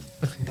 Why?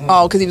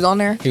 Oh, because he was on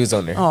there? He was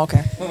on there. Oh,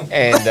 okay.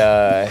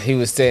 And he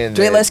was saying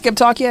Do they let Skip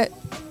talk yet?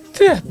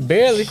 Yeah,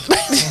 barely.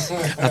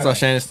 I saw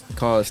Shannon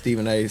call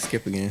Stephen A.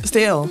 Skip again.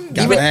 Still.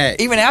 Got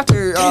mad. Even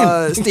after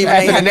Stephen A.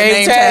 After had the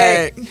name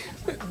tag.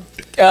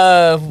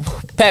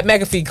 Pat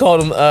McAfee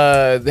called him,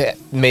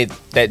 made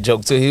that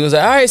joke too. He was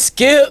like, all right,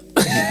 Skip.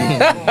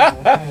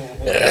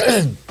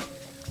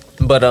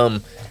 But,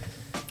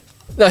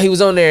 no, he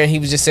was on there and he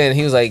was just saying,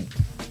 he was like,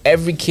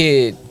 every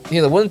kid,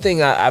 you know, one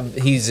thing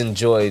he's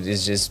enjoyed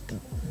is just,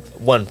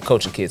 one,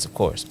 coaching kids, of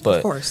course. But,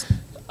 Of course.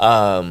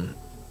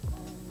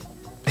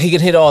 he can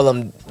hit all of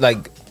them,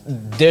 like,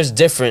 there's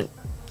different,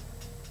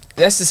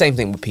 that's the same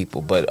thing with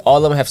people, but all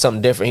of them have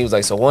something different. He was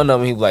like, so one of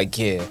them, he was like,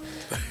 yeah,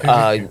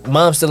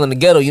 mom's still in the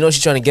ghetto, you know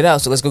she's trying to get out,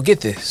 so let's go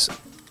get this.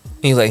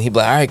 He'd be like,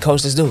 all right,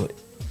 coach, let's do it.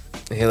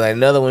 And he's like,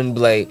 another one be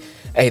like,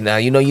 hey, now,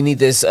 you know you need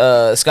this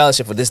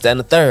scholarship for this, that, and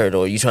the third,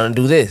 or you trying to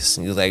do this.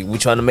 And he was like, we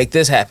trying to make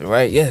this happen,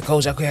 right? Yeah,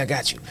 coach, okay, I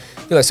got you.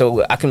 He's like,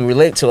 so I can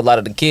relate to a lot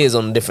of the kids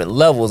on different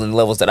levels and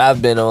levels that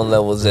I've been on,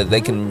 levels that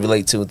they can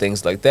relate to,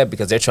 things like that,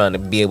 because they're trying to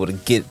be able to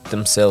get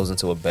themselves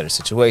into a better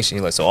situation.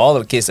 He's like, so all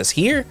of the kids that's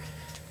here,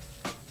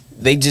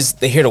 they're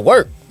here to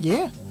work.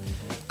 Yeah.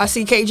 I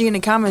see KG in the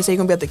comments say he's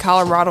going to be at the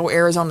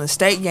Colorado-Arizona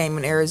State game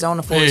in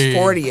Arizona for his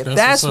 40th.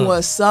 That's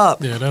what's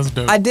up. Yeah, that's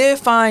dope. I did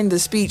find the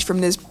speech from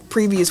this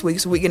previous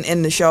week so we can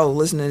end the show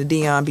listening to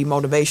Dion be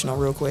motivational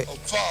real quick. A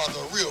father,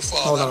 a real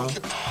father. Hold I on.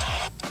 don't care.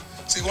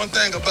 See, one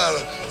thing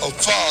about a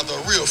father,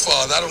 a real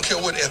father, I don't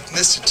care what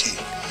ethnicity.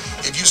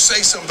 If you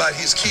say something about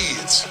his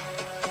kids,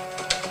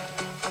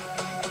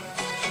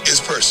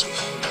 it's personal.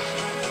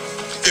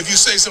 If you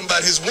say something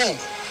about his woman,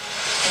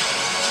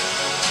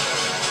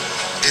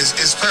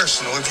 it's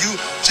personal. If you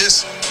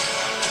just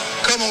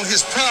come on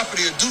his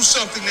property or do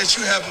something that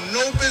you have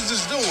no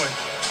business doing,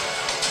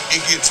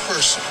 it gets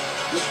personal.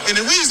 And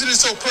the reason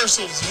it's so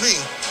personal to me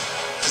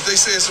is they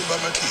say something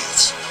about my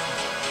kids.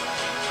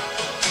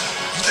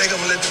 You think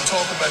I'm gonna let them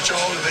talk about y'all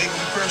and they ain't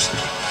gonna be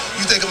personal?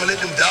 You think I'm gonna let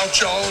them doubt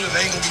y'all and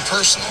they ain't gonna be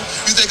personal?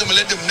 You think I'm gonna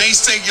let them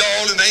naysay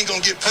y'all and they ain't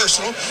gonna get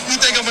personal? You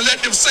think I'm gonna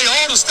let them say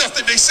all the stuff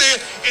that they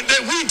said and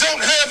that we don't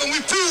have and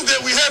we prove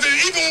that we have it,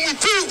 and even when we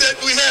prove that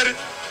we had it,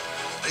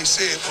 they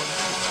said one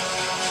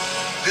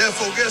thing.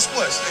 Therefore, guess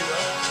what? Stay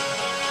right.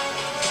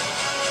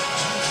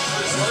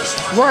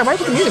 Roy, why you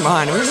put the music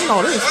behind him? We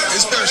know this.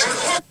 It's personal.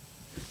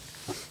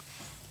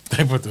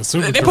 They put the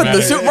super They put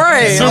the dramatic. super,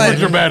 right. Super Like,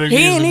 dramatic. he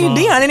didn't music need on.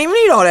 Dion didn't even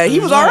need all that. He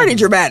was Right. already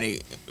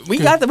dramatic. We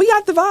got the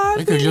vibe.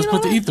 They could just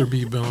put the you know? ether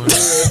beat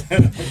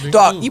on.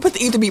 Dog, you put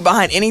the ether beat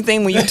behind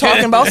anything when you're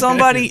talking about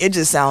somebody, it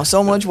just sounds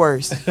so much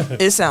worse.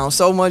 It sounds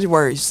so much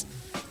worse.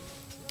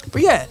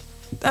 But yeah,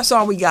 that's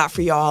all we got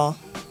for y'all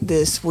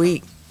this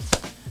week.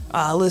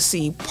 Let's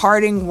see,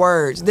 parting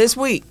words this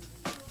week.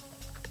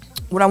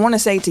 What I want to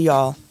say to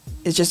y'all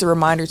is just a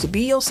reminder to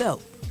be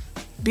yourself.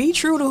 Be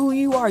true to who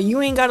you are.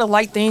 You ain't gotta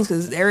like things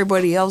because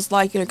everybody else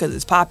like it or because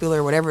it's popular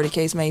or whatever the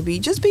case may be.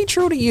 Just be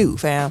true to you,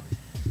 fam.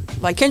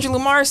 Like Kendrick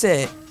Lamar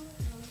said,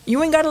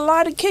 you ain't gotta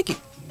lie to kick it.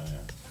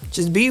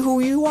 Just be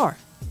who you are.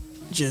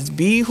 Just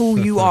be who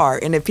you are.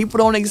 And if people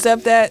don't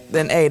accept that,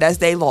 then hey, that's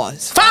their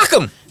loss. Fuck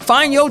them.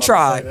 Find your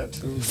tribe.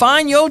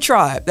 Find your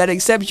tribe that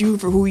accepts you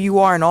for who you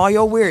are and all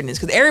your weirdness.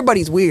 Because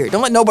everybody's weird.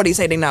 Don't let nobody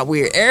say they're not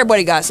weird.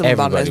 Everybody got something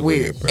about them that's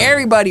Everybody weird. weird, bro.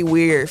 Everybody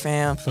weird,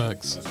 fam.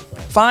 Facts.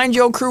 Find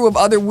your crew of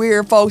other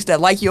weird folks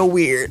that like your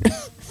weird.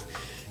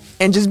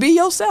 And just be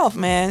yourself,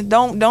 man.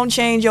 Don't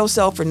change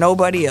yourself for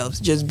nobody else.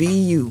 Just be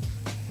you.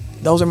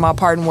 Those are my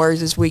parting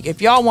words this week.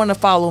 If y'all want to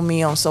follow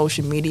me on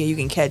social media, you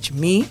can catch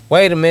me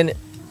Wait a minute.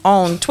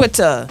 on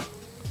Twitter,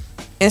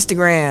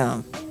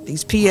 Instagram,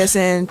 these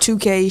PSN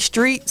 2K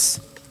streets,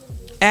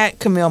 at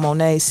Camille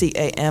Monet,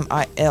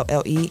 CamilleMonae.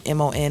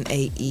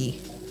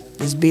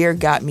 This beer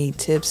got me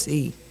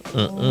tipsy.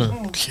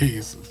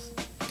 Jesus.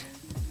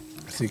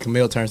 See,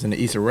 Camille turns into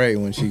Issa Rae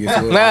when she gets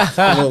a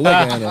little look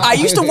at her. I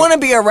used to want to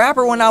be a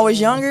rapper when I was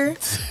younger.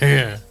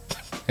 Yeah.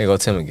 Here go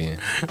Tim again.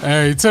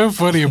 Hey, too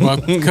funny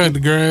about cutting the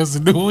grass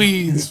and the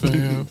weeds,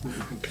 fam.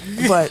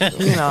 But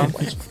you know,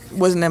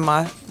 wasn't in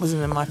my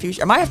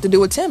future. I might have to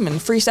do a Tim and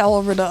freestyle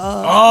over the.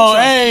 Oh,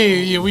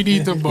 hey, yeah, we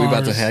need the bars. We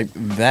about to hack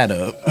that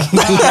up.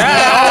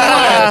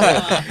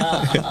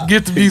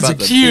 Get the music about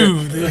to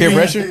cued. peer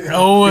pressure?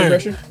 Oh, Peer wait.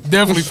 pressure?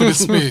 Definitely for the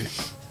spit.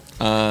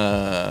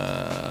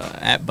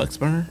 At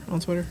Bucksburner on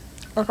Twitter.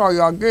 That's all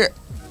y'all get.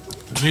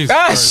 Jesus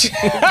Gosh.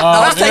 Christ.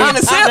 I was taking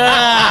a sip.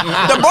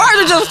 The bars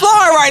are just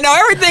flowing right now.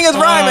 Everything is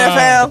rhyming,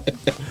 fam.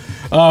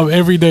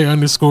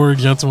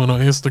 Everyday_gentleman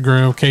on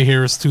Instagram,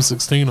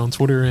 KHarris216 on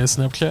Twitter and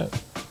Snapchat.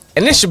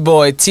 And this your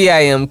boy,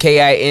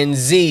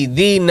 TIMKINZ,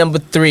 the number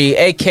 3,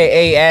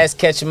 a.k.a. Ass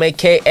Ketchum,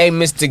 a.k.a.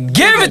 Mr.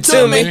 Give It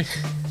To Me.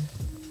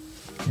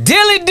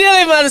 Dilly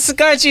dilly, mother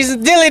scrunchies,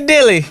 and dilly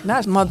dilly.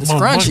 That's mother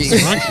Come on,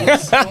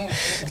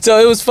 scrunchy. So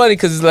it was funny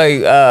because,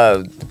 like,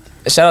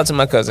 shout out to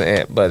my cousin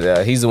Ant,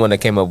 but he's the one that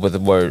came up with the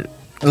word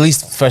At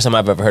least the first time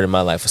I've ever heard in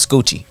my life was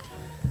Scoochie.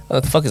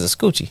 What the fuck is a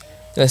Scoochie?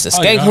 That's a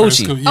Oh, yeah, skank I heard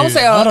hoochie. Scoo- I would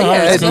say, I done heard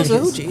yeah, that's a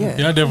Scoochies. hoochie, yeah.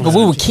 Yeah, I definitely. But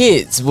we heard were that.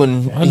 kids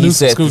when I he knew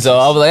said some so.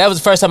 I was like, that was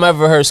the first time I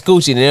ever heard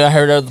Scoochie, and then I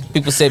heard other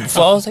people say it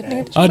before. I was like,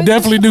 nigga, did you I make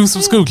definitely knew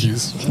some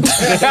Scoochies.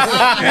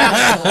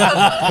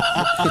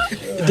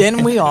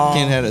 Didn't we all?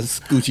 Ken had a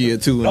scoochie or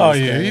two. In Oh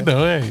this yeah, game. you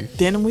know, hey.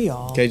 Didn't we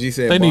all? KG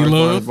said They need bars,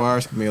 love.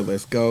 bars, Camille,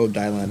 let's go.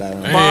 Dylan.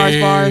 Bars,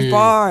 Hey.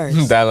 bars.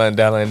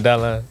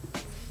 Dalan.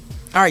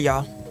 All right,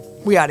 y'all.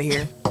 We out of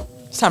here.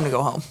 It's time to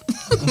go home.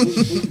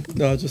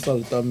 No, I just saw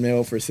the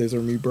thumbnail for Scissor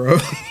Me, bro.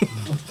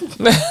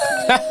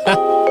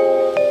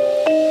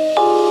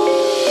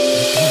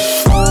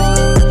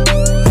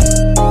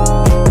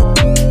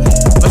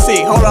 Let's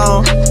see. Hold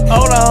on.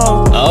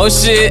 Oh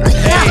shit!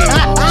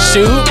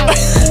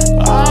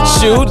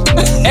 Shoot!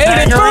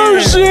 And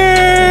version.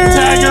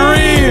 Tag her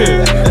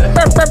in.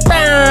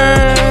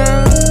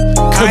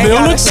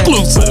 Camille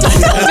exclusive.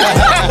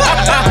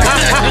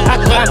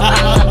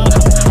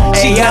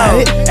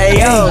 Hey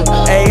yo.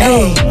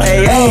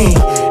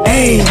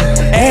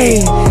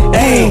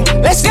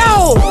 Let's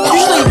go.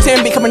 Usually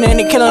Tim be coming in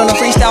and killing on the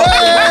freestyle.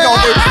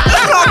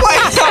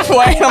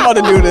 I'm about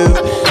to do this.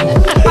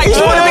 I used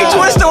to want to be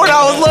Twister when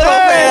I was little,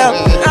 fam.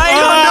 I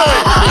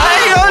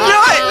ain't gonna do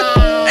it.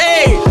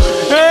 Hey.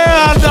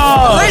 Yeah,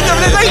 dog. Wait,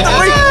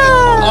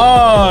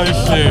 Oh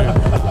shit,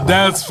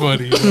 that's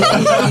funny.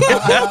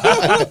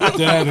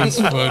 That is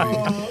funny.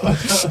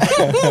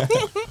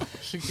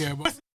 She can't.